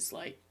 do these,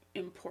 like,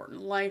 important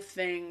life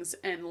things,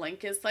 and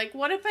Link is like,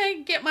 what if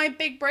I get my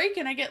big break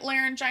and I get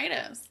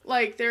laryngitis?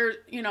 Like, they're,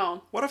 you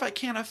know... What if I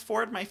can't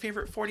afford my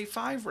favorite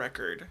 45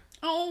 record?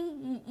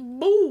 Oh,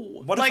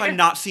 boo! What if I'm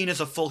not seen as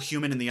a full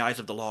human in the eyes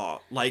of the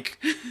law?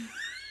 Like...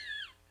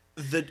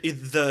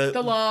 The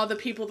law, the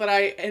people that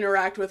I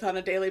interact with on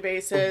a daily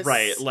basis.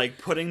 Right, like,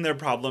 putting their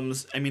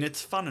problems... I mean,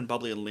 it's fun and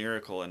bubbly and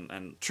lyrical,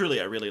 and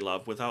truly, I really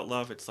love Without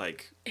Love. It's,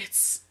 like...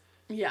 It's...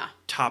 Yeah.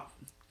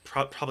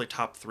 Probably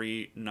top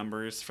 3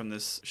 numbers from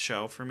this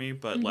show for me,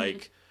 but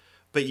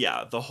but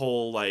yeah, the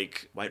whole,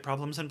 like, white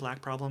problems and black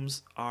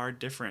problems are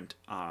different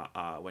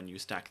when you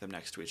stack them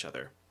next to each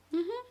other.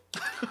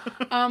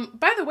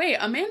 By the way,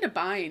 Amanda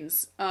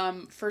Bynes,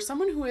 for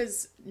someone who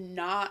has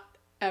not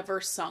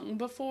ever sung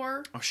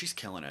before, she's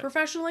killing it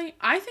professionally,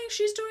 I think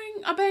she's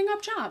doing a bang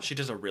up job. She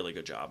does a really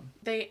good job.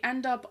 They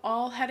end up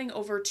all heading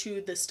over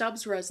to the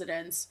Stubbs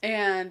residence,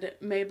 and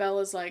Maybelle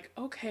is like,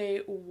 okay,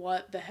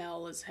 what the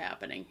hell is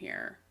happening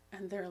here?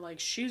 And they're like,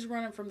 she's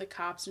running from the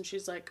cops, and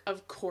she's like,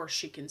 of course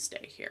she can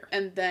stay here.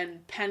 And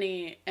then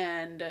Penny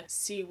and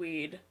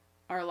Seaweed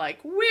are like,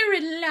 we're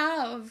in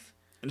love.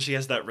 And she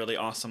has that really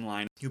awesome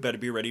line, you better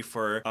be ready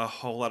for a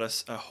whole lot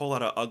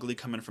of ugly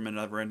coming from a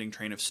never-ending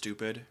train of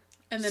stupid.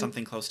 And then,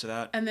 something close to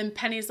that. And then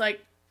Penny's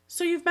like,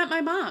 so you've met my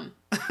mom.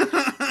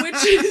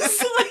 Which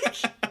is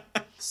like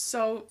it's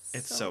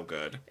so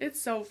good.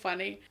 It's so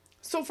funny.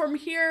 So from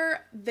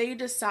here, they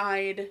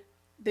decide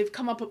they've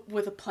come up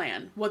with a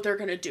plan, what they're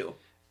going to do.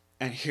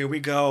 And here we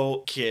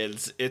go,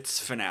 kids. It's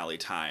finale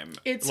time.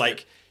 It's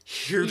like,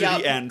 here to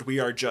the end, we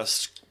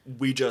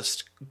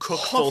just cook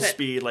full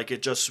speed. Like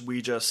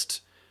we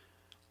just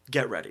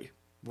get ready.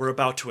 We're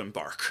about to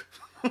embark.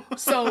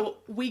 So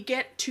we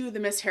get to the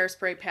Miss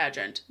Hairspray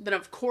pageant. Then,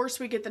 of course,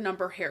 we get the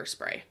number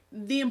Hairspray.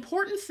 The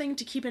important thing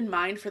to keep in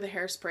mind for the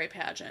Hairspray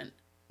pageant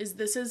is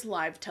this is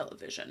live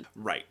television.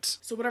 Right.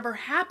 So whatever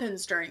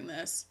happens during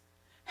this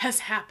has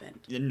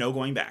happened. No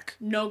going back.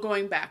 No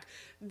going back.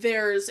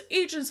 There's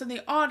agents in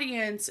the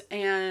audience,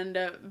 and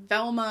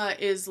Velma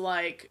is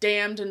like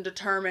damned and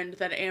determined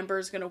that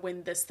Amber's going to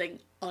win this thing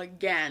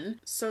again.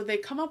 So they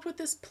come up with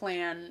this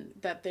plan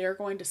that they're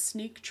going to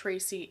sneak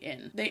Tracy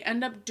in. They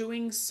end up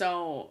doing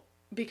so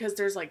because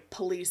there's like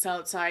police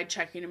outside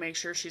checking to make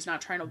sure she's not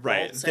trying to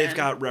waltz in. They've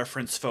got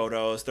reference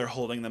photos. They're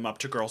holding them up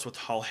to girls with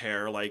tall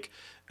hair. Like,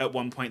 at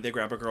one point, they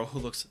grab a girl who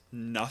looks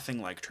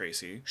nothing like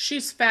Tracy.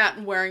 She's fat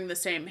and wearing the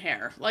same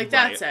hair. Like,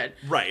 that's it.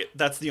 Right.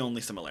 That's the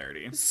only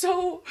similarity.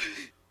 So,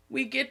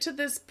 we get to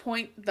this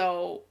point,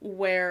 though,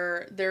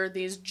 where there are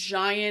these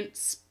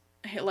giant,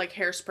 like,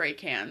 hairspray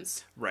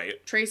cans.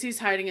 Right. Tracy's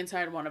hiding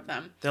inside one of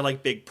them. They're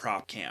like big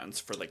prop cans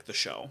for, like, the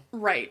show.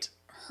 Right.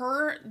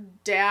 Her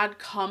dad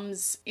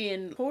comes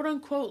in, quote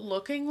unquote,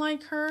 looking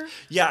like her.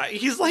 Yeah,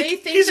 he's like,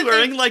 he's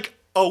wearing like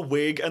a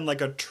wig and like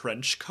a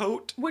trench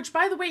coat. Which,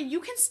 by the way, you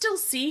can still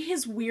see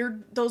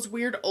those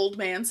weird old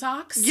man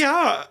socks.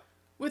 Yeah.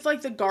 With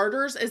like the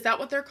garters. Is that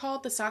what they're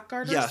called? The sock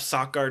garters? Yeah,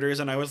 sock garters.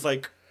 And I was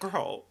like,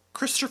 girl,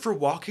 Christopher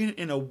Walken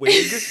in a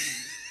wig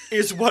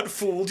is what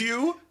fooled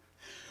you?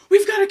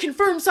 We've got a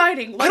confirmed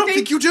sighting. Like, I don't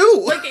think you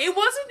do. Like, it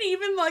wasn't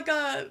even like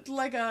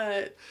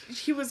a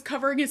he was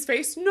covering his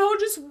face. No,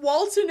 just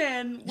waltzing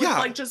in with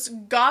like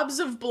just gobs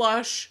of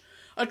blush,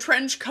 a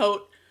trench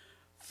coat,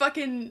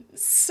 fucking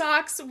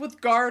socks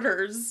with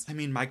garters. I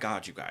mean, my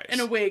God, you guys.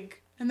 And a wig.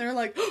 And they're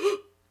like, oh,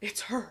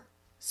 it's her.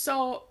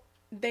 So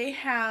they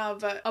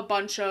have a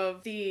bunch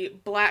of the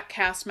black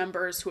cast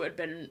members who had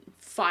been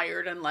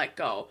fired and let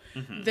go.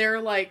 Mm-hmm.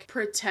 They're like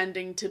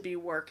pretending to be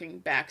working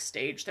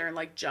backstage. They're in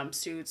like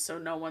jumpsuits, so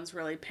no one's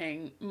really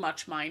paying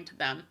much mind to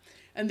them.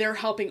 And they're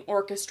helping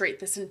orchestrate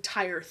this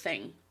entire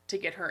thing to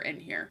get her in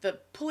here. The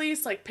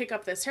police like pick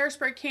up this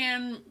hairspray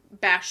can,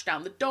 bash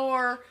down the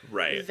door.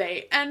 Right.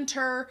 They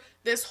enter.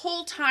 This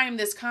whole time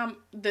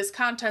this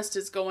contest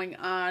is going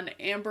on,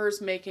 Amber's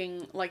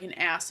making like an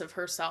ass of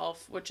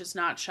herself, which is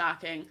not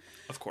shocking.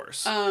 Of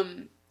course.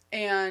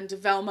 And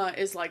Velma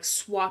is like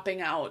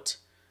swapping out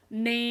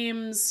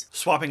names.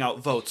 Swapping out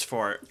votes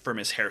for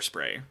Miss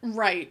Hairspray.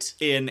 Right.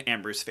 In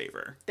Amber's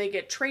favor. They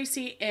get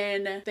Tracy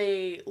in.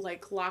 They,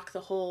 like, lock the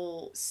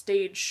whole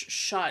stage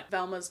shut.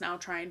 Velma's now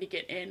trying to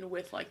get in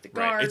with, like, the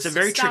guards. Right. It's a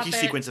very tricky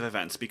sequence of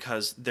events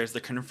because there's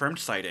the confirmed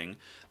sighting.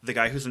 The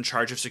guy who's in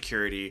charge of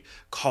security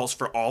calls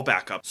for all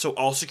backup. So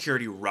all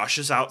security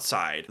rushes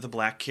outside. The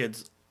black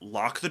kids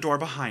lock the door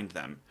behind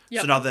them.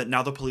 Yep. So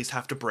now the police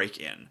have to break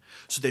in.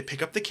 So they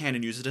pick up the can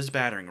and use it as a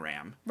battering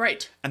ram.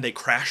 Right. And they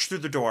crash through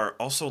the door.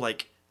 Also,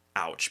 like,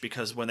 ouch.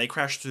 Because when they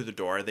crash through the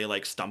door, they,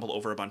 like, stumble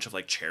over a bunch of,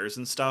 like, chairs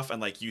and stuff.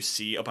 And, like, you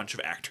see a bunch of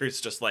actors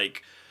just,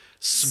 like,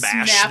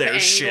 smash their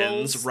angles,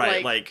 shins.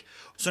 Right. Like,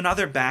 so now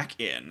they're back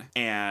in.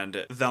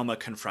 And Velma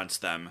confronts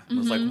them. And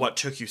was like, what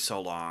took you so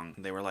long?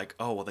 And they were like,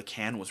 oh, well, the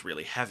can was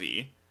really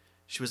heavy.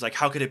 She was like,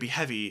 how could it be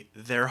heavy?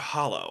 They're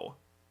hollow.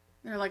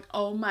 They're like,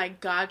 oh my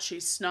God,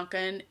 she snuck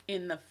in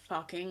the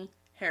fucking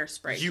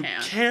hairspray can. You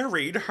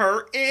carried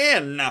her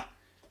in!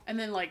 And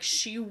then, like,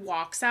 she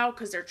walks out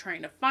because they're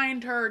trying to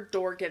find her.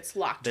 Door gets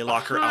locked. They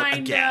lock her out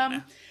again.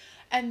 Them.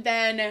 And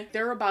then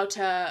they're about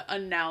to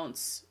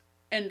announce,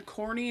 and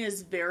Corny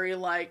is very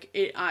like,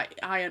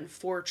 I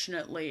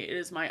unfortunately, it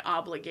is my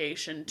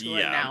obligation to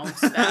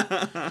announce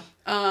that.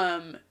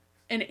 And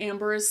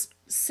Amber is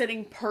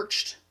standing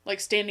perched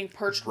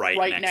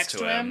right next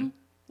to him.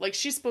 Like,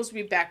 she's supposed to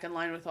be back in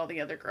line with all the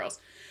other girls.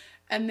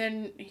 And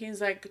then he's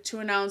like, to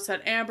announce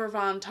that Amber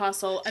Von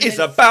Tussle is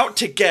about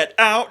to get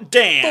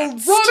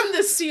outdanced from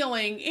the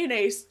ceiling in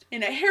a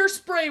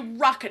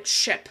hairspray rocket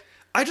ship.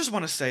 I just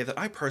want to say that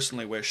I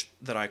personally wish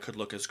that I could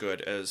look as good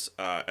as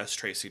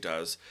Tracy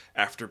does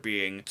after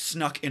being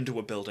snuck into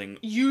a building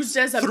used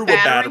as a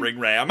battering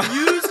ram.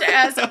 Used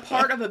as a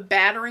part of a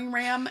battering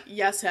ram?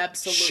 Yes,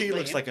 absolutely. She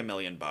looks like $1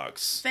 million.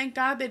 Thank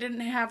God they didn't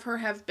have her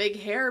have big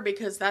hair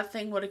because that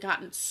thing would have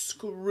gotten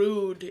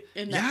screwed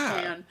in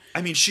that can.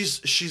 I mean,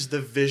 she's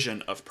the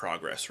vision of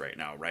progress right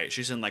now, right?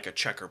 She's in like a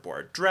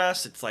checkerboard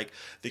dress. It's like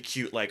the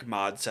cute like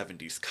mod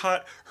 70s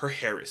cut. Her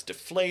hair is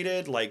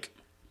deflated. Like,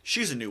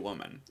 she's a new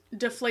woman.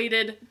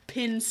 Deflated,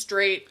 pin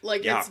straight.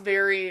 Like,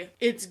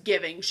 it's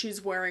giving.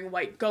 She's wearing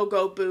white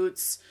go-go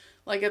boots.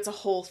 Like, it's a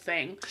whole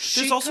thing.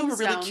 There's also a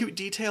really cute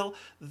detail.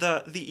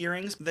 The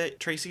earrings that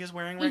Tracy is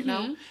wearing right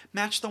now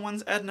match the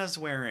ones Edna's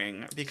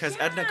wearing. Because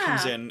Edna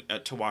comes in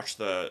to watch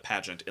the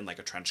pageant in, like,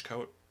 a trench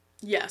coat.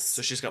 Yes.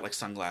 So she's got, like,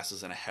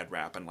 sunglasses and a head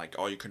wrap. And, like,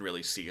 all you can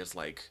really see is,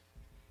 like,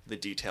 the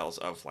details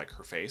of, like,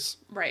 her face.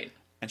 Right.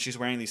 And she's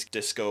wearing these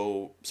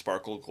disco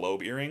sparkle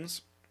globe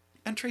earrings.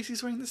 And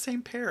Tracy's wearing the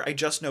same pair. I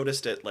just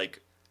noticed it, like,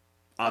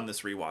 on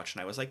this rewatch,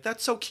 and I was like,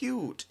 that's so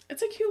cute.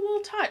 It's a cute little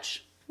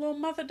touch. Little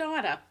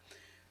mother-daughter.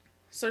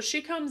 So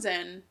she comes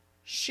in.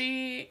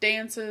 She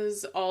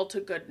dances all to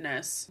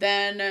goodness.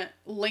 Then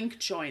Link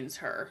joins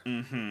her.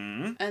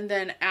 Mm-hmm. And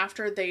then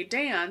after they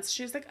dance,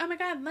 she's like, oh my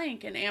God,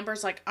 Link. And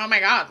Amber's like, oh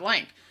my God,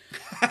 Link.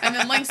 And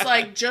then Link's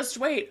like, just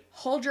wait,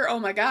 hold your oh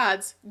my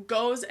gods.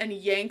 Goes and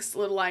yanks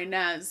little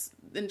Inez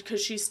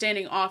because she's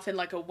standing off in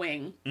like a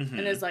wing. Mm-hmm.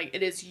 And is like,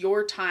 it is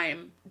your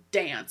time,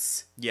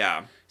 dance.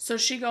 Yeah. So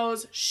she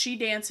goes, she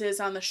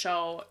dances on the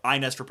show.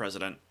 Inez for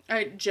president.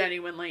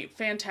 Genuinely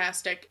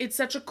fantastic. It's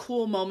such a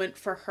cool moment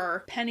for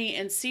her. Penny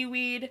and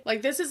Seaweed.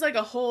 Like, this is like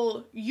a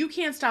whole You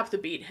Can't Stop the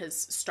Beat has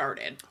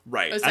started.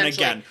 Right. And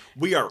again,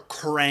 we are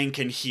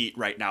cranking heat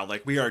right now.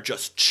 Like, we are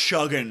just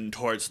chugging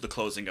towards the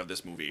closing of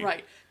this movie.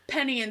 Right.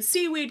 Penny and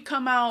Seaweed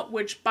come out,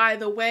 which, by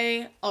the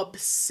way,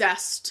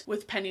 obsessed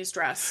with Penny's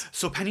dress.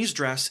 So Penny's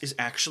dress is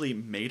actually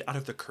made out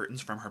of the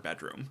curtains from her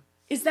bedroom.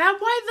 Is that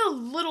why the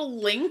little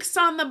links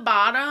on the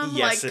bottom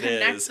yes, like it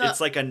connect is. the...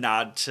 It's like a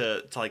nod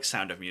to like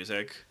Sound of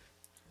Music.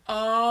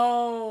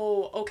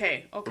 Oh,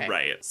 okay.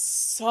 Right.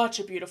 Such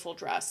a beautiful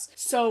dress.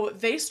 So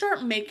they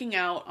start making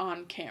out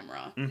on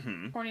camera.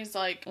 Mm-hmm. Courtney's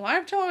like,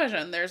 live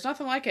television, there's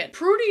nothing like it.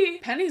 Prudy,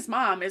 Penny's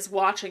mom, is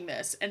watching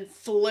this and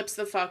flips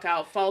the fuck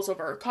out, falls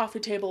over her coffee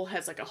table,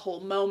 has like a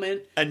whole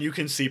moment. And you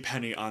can see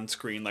Penny on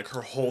screen, like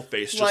her whole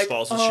face just like,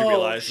 falls as she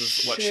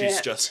realizes what she's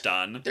just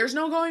done. There's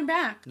no going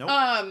back.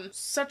 Nope.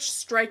 Such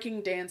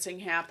striking dancing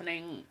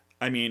happening.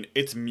 I mean,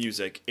 it's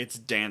music, it's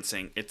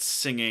dancing, it's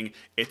singing,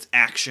 it's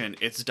action,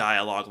 it's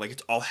dialogue. Like,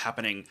 it's all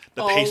happening.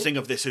 The pacing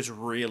of this is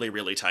really,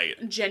 really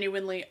tight.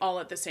 Genuinely all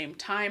at the same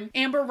time.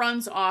 Amber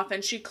runs off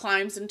and she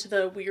climbs into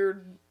the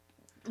weird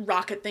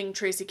rocket thing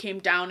Tracy came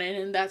down in,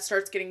 and that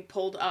starts getting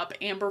pulled up.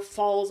 Amber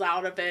falls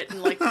out of it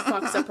and, like,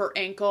 fucks up her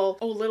ankle.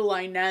 Oh, little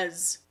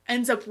Inez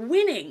ends up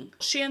winning.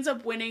 She ends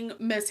up winning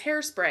Miss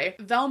Hairspray.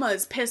 Velma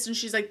is pissed and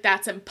she's like,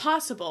 that's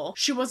impossible.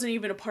 She wasn't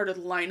even a part of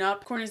the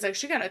lineup. Courtney's like,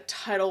 she got a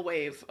tidal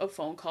wave of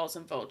phone calls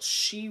and votes.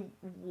 She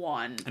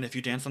won. And if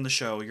you dance on the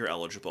show, you're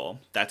eligible.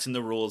 That's in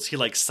the rules. He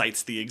like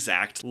cites the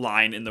exact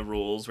line in the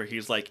rules where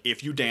he's like,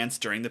 if you dance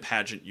during the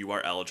pageant, you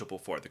are eligible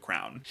for the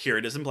crown. Here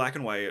it is in black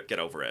and white. Get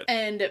over it.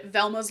 And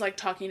Velma's like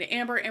talking to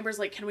Amber. Amber's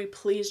like, can we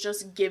please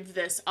just give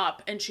this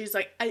up? And she's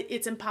like,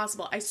 it's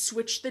impossible. I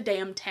switched the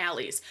damn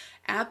tallies.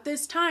 At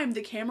this time,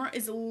 the camera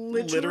is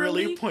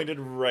literally pointed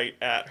right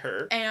at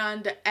her.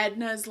 And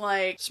Edna's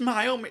like,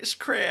 smile, Miss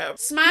Crab.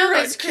 Smile,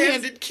 Miss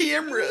Crab. Candid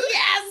camera.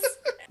 Yes!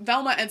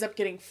 Velma ends up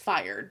getting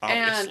fired.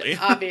 Obviously. And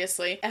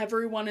obviously,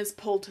 everyone is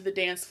pulled to the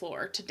dance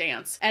floor to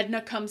dance.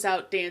 Edna comes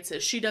out,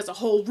 dances. She does a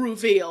whole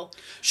reveal.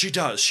 She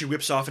does. She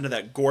whips off into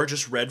that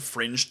gorgeous red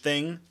fringed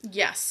thing.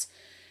 Yes.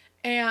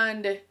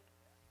 And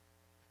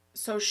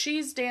so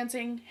she's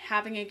dancing,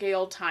 having a gay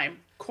old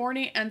time.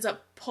 Corny ends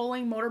up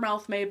pulling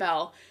Motormouth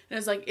Maybelle and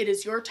is like, it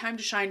is your time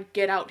to shine,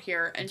 get out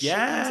here. And she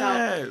comes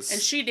out and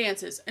she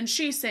dances and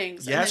she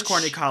sings. Yes,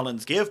 Corny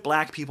Collins, give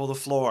black people the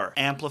floor.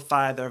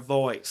 Amplify their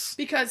voice.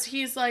 Because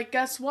he's like,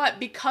 guess what?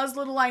 Because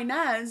little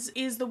Inez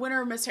is the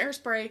winner of Miss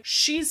Hairspray,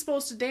 she's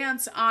supposed to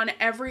dance on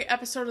every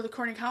episode of the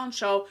Corny Collins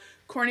Show.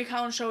 Corny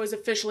Collins Show is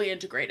officially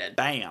integrated.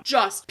 Bam.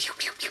 Just pew,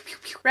 pew, pew, pew,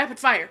 pew. Rapid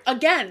fire.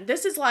 Again,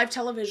 this is live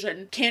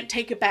television. Can't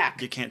take it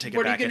back. You can't take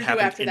it back. It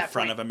happened in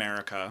front of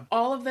America.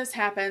 All of this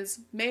happens.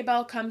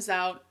 Maybelle comes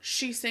out.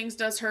 She sings,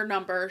 does her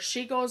number.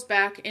 She goes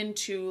back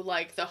into,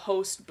 like, the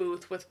host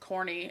booth with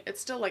Corny. It's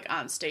still, like,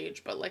 on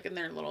stage, but, like, in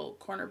their little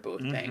corner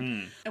booth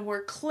thing. And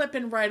we're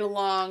clipping right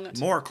along.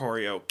 More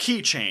choreo.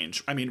 Key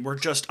change. I mean, we're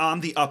just on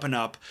the up and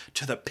up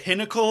to the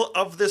pinnacle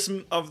of this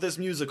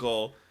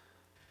musical.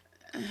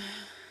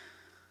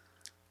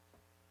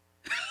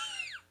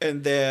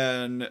 And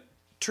then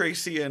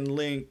Tracy and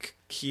Link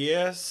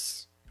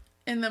kiss.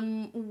 And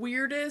the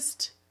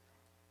weirdest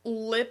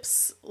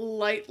lips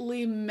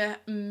lightly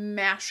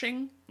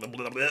mashing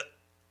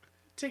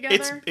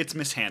together. It's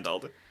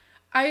mishandled.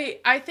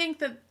 I think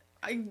that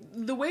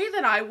the way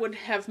that I would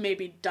have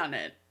maybe done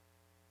it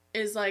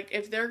is like,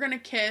 if they're going to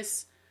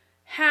kiss,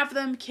 have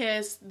them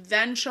kiss,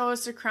 then show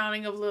us the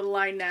crowning of little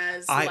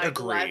Inez. I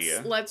agree.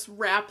 Let's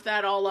wrap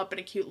that all up in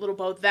a cute little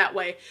bow that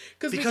way.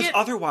 Because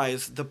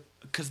otherwise,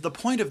 because the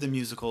point of the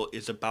musical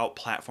is about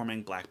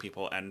platforming black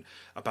people and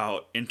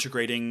about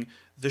integrating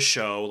the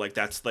show. Like,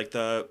 that's like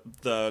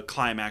the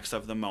climax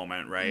of the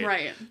moment, right?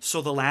 Right.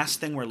 So the last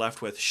thing we're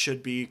left with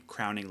should be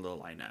crowning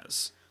little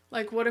Inez.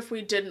 Like, what if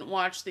we didn't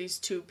watch these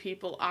two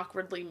people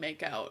awkwardly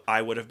make out?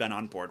 I would have been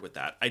on board with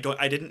that. I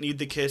didn't need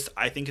the kiss.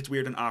 I think it's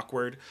weird and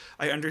awkward.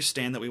 I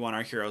understand that we want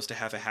our heroes to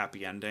have a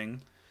happy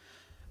ending.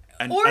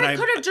 Or it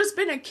could have just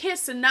been a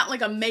kiss and not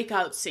like a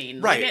makeout scene.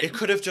 Right. Like it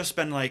could have just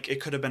been like,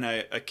 it could have been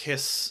a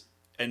kiss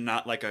and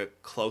not like a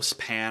close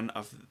pan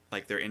of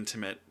like their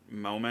intimate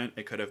moment.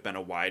 It could have been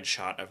a wide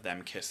shot of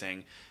them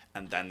kissing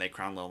and then they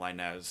crown Lil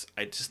Inez.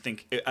 I just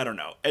think, I don't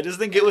know. I just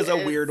think it was a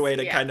weird way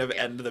to kind of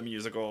end the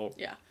musical.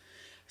 Yeah.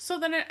 So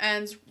then it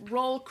ends,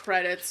 roll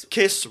credits.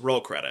 Kiss,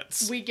 roll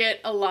credits. We get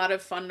a lot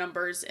of fun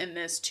numbers in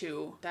this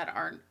too that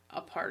aren't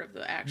a part of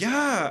the action.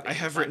 Yeah, I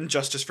have written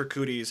Justice for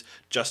Cooties,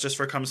 Justice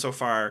for Come So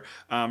Far,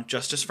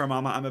 Justice for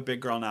Mama, I'm a Big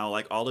Girl Now.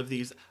 Like, all of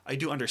these, I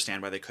do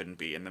understand why they couldn't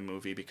be in the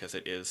movie because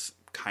it is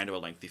kind of a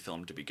lengthy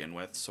film to begin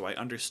with, so I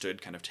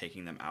understood kind of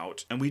taking them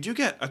out. And we do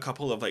get a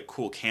couple of, like,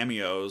 cool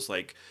cameos,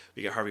 like,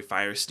 we get Harvey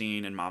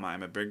Fierstein in Mama,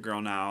 I'm a Big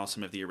Girl Now,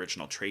 some of the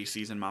original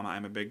Tracys in Mama,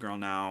 I'm a Big Girl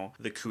Now.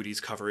 The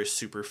Cooties cover is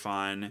super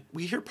fun.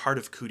 We hear part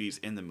of Cooties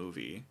in the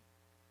movie.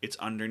 It's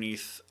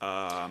underneath...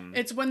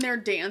 It's when they're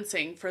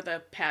dancing for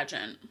the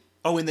pageant.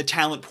 Oh, in the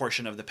talent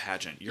portion of the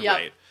pageant. You're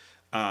right.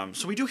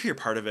 So we do hear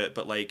part of it,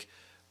 but, like,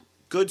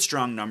 good,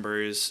 strong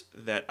numbers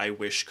that I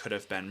wish could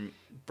have been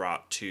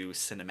brought to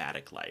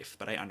cinematic life,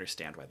 but I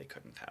understand why they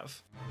couldn't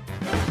have.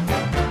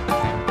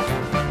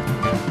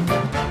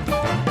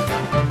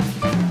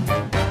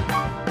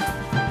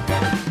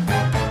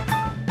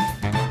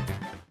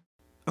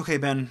 Okay,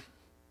 Ben,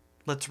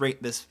 let's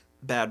rate this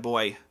bad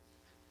boy.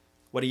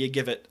 What do you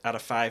give it out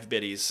of 5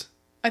 biddies?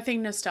 I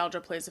think nostalgia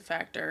plays a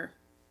factor.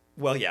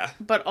 Well, yeah.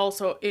 But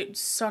also,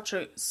 it's such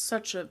a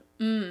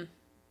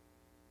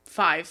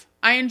 5.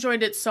 I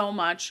enjoyed it so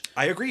much.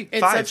 I agree.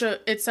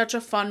 It's such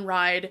a fun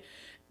ride.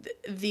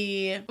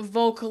 The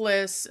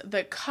vocalists,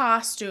 the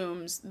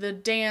costumes, the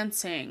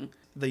dancing.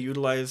 They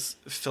utilize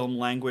film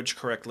language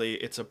correctly.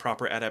 It's a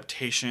proper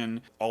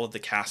adaptation. All of the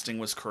casting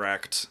was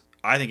correct.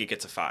 I think it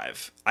gets a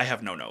 5. I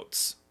have no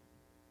notes.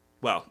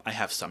 Well, I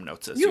have some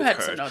notes, as you've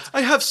heard. Some notes.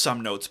 I have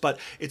some notes, but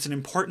it's an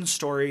important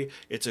story.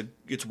 It's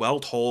well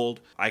told.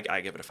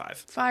 I give it a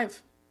 5.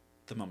 5.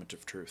 The moment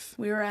of truth.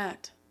 We are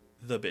at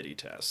the Biddy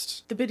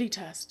test. The Biddy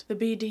test. The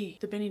BD.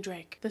 The Benny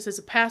Drake. This is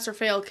a pass or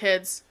fail,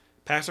 kids.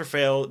 Pass or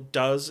fail.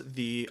 Does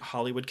the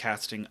Hollywood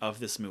casting of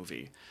this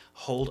movie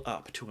hold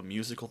up to a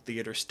musical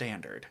theater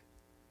standard?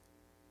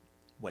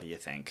 What do you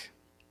think?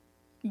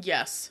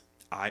 Yes.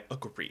 I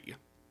agree.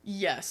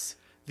 Yes.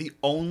 The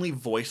only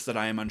voice that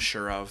I am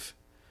unsure of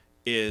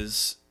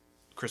is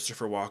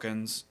Christopher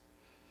Walken's.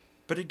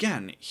 But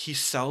again, he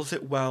sells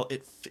it well.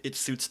 It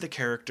suits the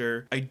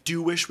character. I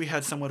do wish we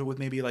had someone with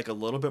maybe like a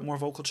little bit more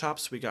vocal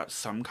chops. We got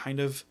some kind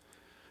of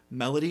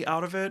melody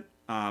out of it,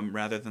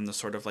 rather than the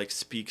sort of like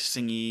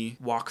singy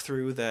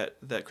walkthrough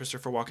that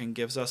Christopher Walken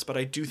gives us. But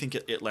I do think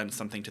it lends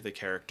something to the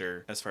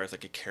character as far as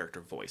like a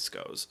character voice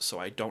goes. So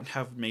I don't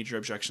have major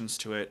objections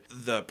to it.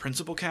 The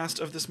principal cast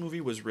of this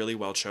movie was really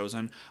well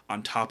chosen,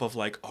 on top of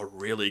like a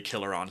really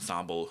killer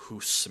ensemble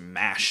who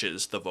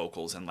smashes the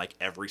vocals in like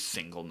every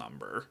single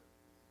number.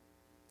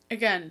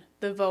 Again,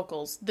 the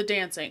vocals, the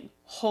dancing,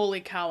 holy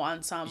cow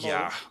ensemble.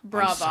 Yeah,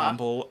 brava.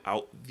 Ensemble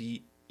out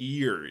the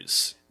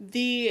ears.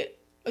 The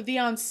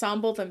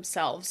ensemble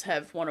themselves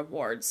have won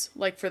awards,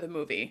 like for the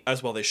movie.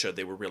 As well they should.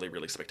 They were really,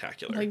 really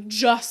spectacular. Like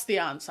just the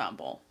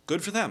ensemble.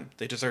 Good for them.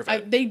 They deserve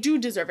it. They do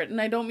deserve it,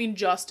 and I don't mean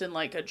just in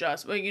like a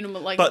just, but you know,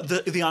 like. But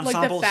the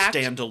ensemble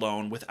stand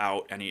alone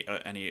without any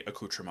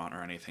accoutrement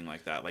or anything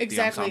like that. Like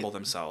exactly. The ensemble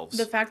themselves.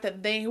 The fact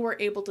that they were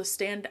able to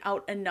stand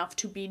out enough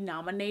to be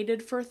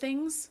nominated for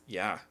things.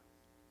 Yeah.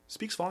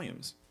 Speaks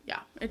volumes. Yeah,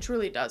 it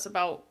truly does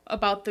about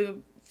the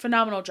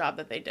phenomenal job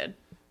that they did.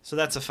 So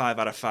that's a 5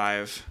 out of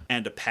 5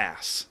 and a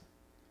pass.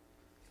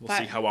 We'll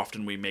see how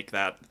often we make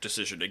that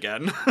decision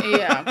again.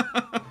 Yeah.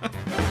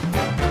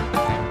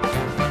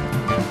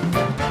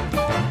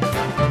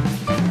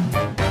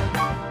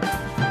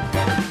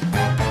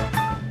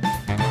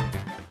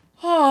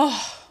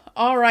 Oh,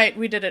 all right,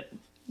 we did it.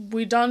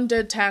 We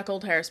did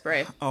tackled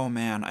Hairspray. Oh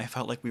man, I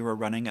felt like we were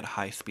running at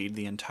high speed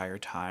the entire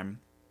time.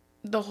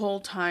 The whole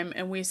time,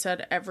 and we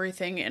said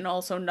everything and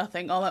also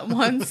nothing all at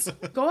once.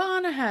 Go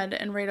on ahead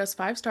and rate us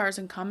 5 stars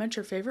and comment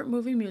your favorite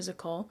movie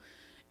musical.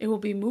 It will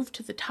be moved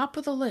to the top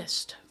of the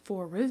list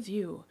for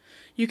review.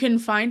 You can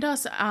find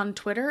us on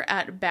Twitter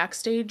at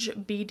Backstage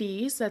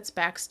Biddies. That's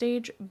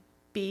Backstage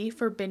B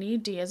for Benny,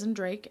 D as in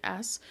Drake,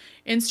 S.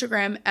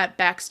 Instagram at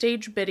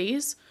Backstage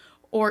Biddies,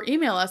 or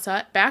email us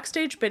at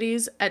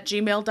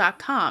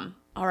backstagebiddies@gmail.com.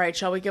 All right,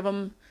 shall we give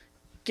them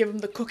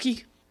the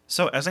cookie?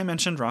 So, as I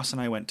mentioned, Ross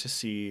and I went to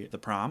see The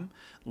Prom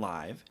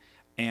live,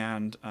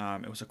 and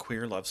it was a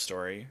queer love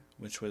story,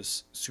 which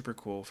was super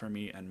cool for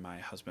me and my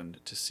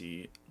husband to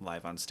see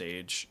live on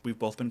stage. We've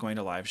both been going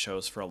to live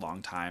shows for a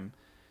long time,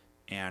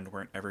 and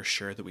weren't ever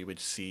sure that we would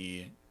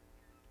see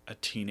a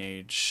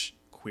teenage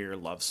queer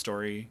love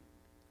story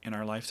in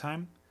our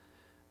lifetime.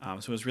 So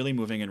it was really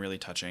moving and really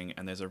touching,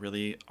 and there's a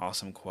really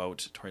awesome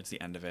quote towards the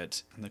end of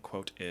it, and the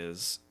quote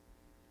is,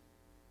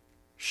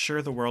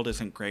 "Sure, the world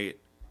isn't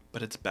great,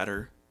 but it's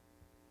better.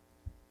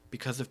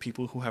 Because of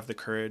people who have the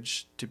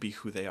courage to be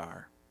who they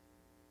are."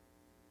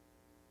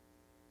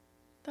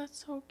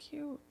 That's so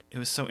cute. It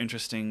was so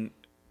interesting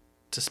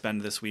to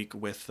spend this week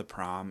with The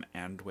Prom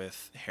and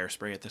with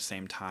Hairspray at the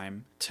same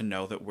time, to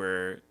know that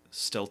we're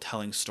still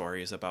telling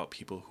stories about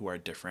people who are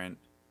different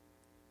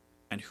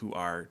and who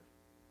are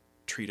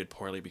treated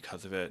poorly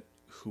because of it,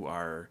 who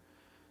are,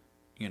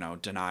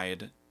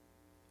 denied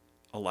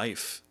a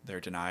life. They're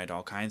denied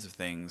all kinds of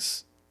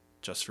things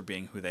just for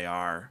being who they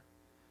are.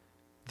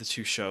 The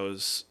two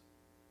shows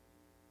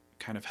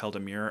kind of held a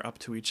mirror up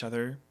to each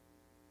other,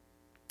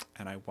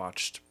 and I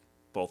watched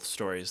both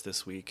stories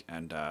this week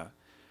and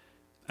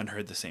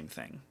heard the same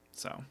thing.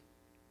 So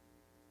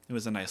it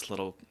was a nice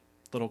little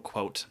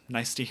quote.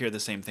 Nice to hear the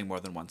same thing more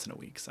than once in a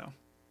week. So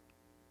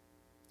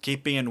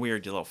keep being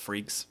weird, you little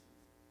freaks.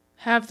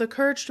 Have the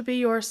courage to be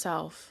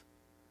yourself.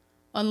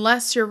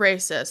 Unless you're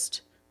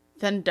racist,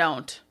 then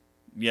don't.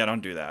 Yeah,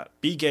 don't do that.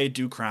 Be gay,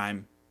 do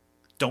crime.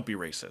 Don't be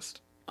racist.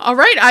 All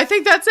right, I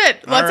think that's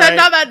it. Let's end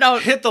on that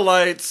note. Hit the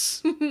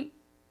lights.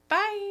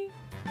 Bye.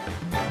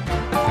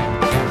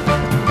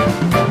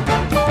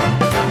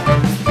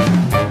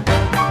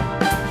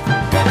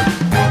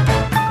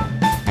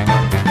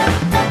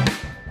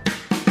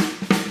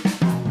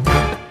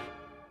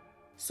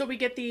 So we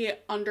get the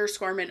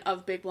underscorement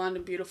of Big Blonde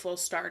and Beautiful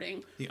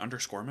starting. The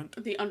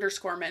underscorement? The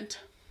underscorement.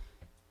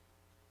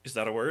 Is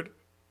that a word?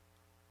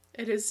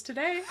 It is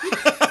today.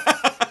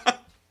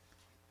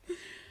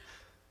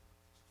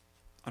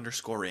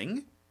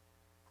 Underscoring?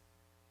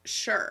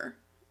 Sure.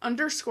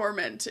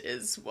 Underscorement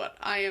is what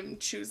I am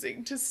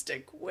choosing to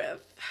stick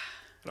with.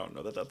 I don't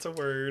know that that's a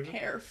word.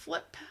 Hair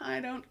flip. I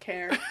don't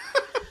care.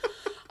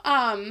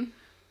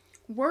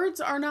 Words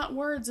are not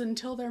words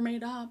until they're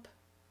made up.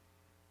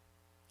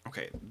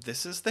 Okay,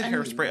 this is the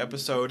Hairspray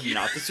episode,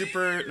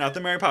 not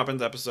the Mary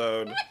Poppins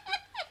episode.